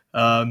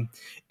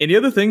 Any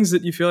other things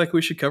that you feel like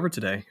we should cover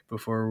today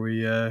before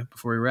we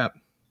wrap?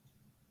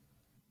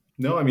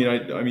 No, I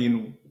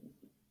mean,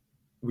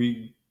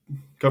 we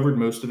covered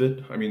most of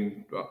it. I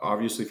mean,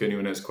 obviously, if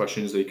anyone has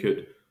questions, they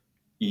could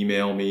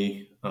email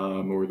me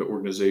or the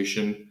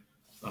organization.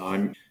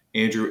 I'm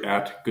Andrew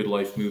at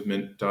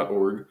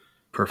goodlifemovement.org.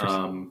 Perfect.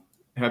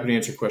 Happy to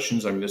answer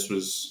questions. I mean, this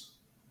was,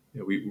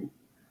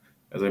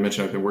 as I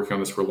mentioned, I've been working on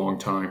this for a long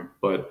time,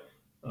 but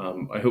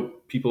I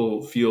hope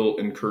people feel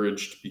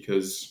encouraged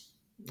because,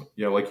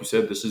 like you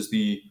said, this is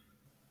the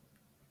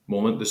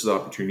moment, this is the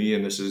opportunity,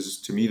 and this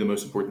is, to me, the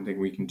most important thing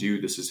we can do.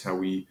 This is how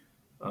we,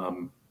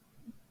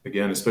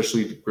 again,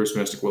 especially gross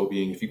domestic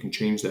well-being, if you can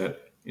change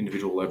that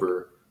individual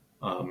lever,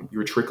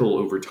 your trickle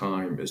over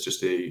time is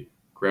just a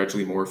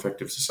gradually more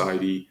effective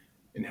society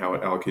in how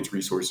it allocates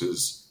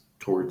resources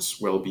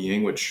towards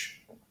well-being,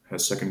 which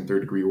has second and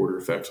third degree order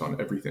effects on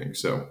everything.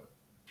 So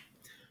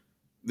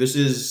this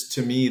is,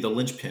 to me, the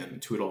linchpin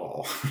to it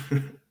all.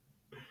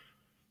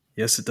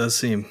 Yes, it does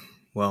seem.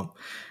 Well,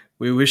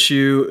 we wish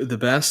you the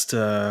best.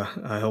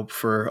 I hope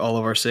for all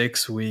of our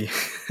sakes we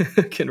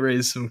can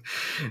raise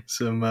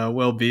some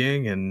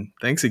well-being. And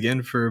thanks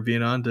again for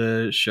being on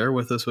to share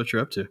with us what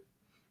you're up to.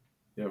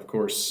 Yeah, of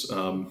course.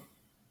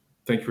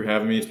 Thank you for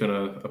having me. It's been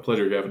a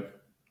pleasure, Gavin.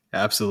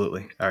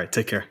 Absolutely. All right.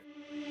 Take care.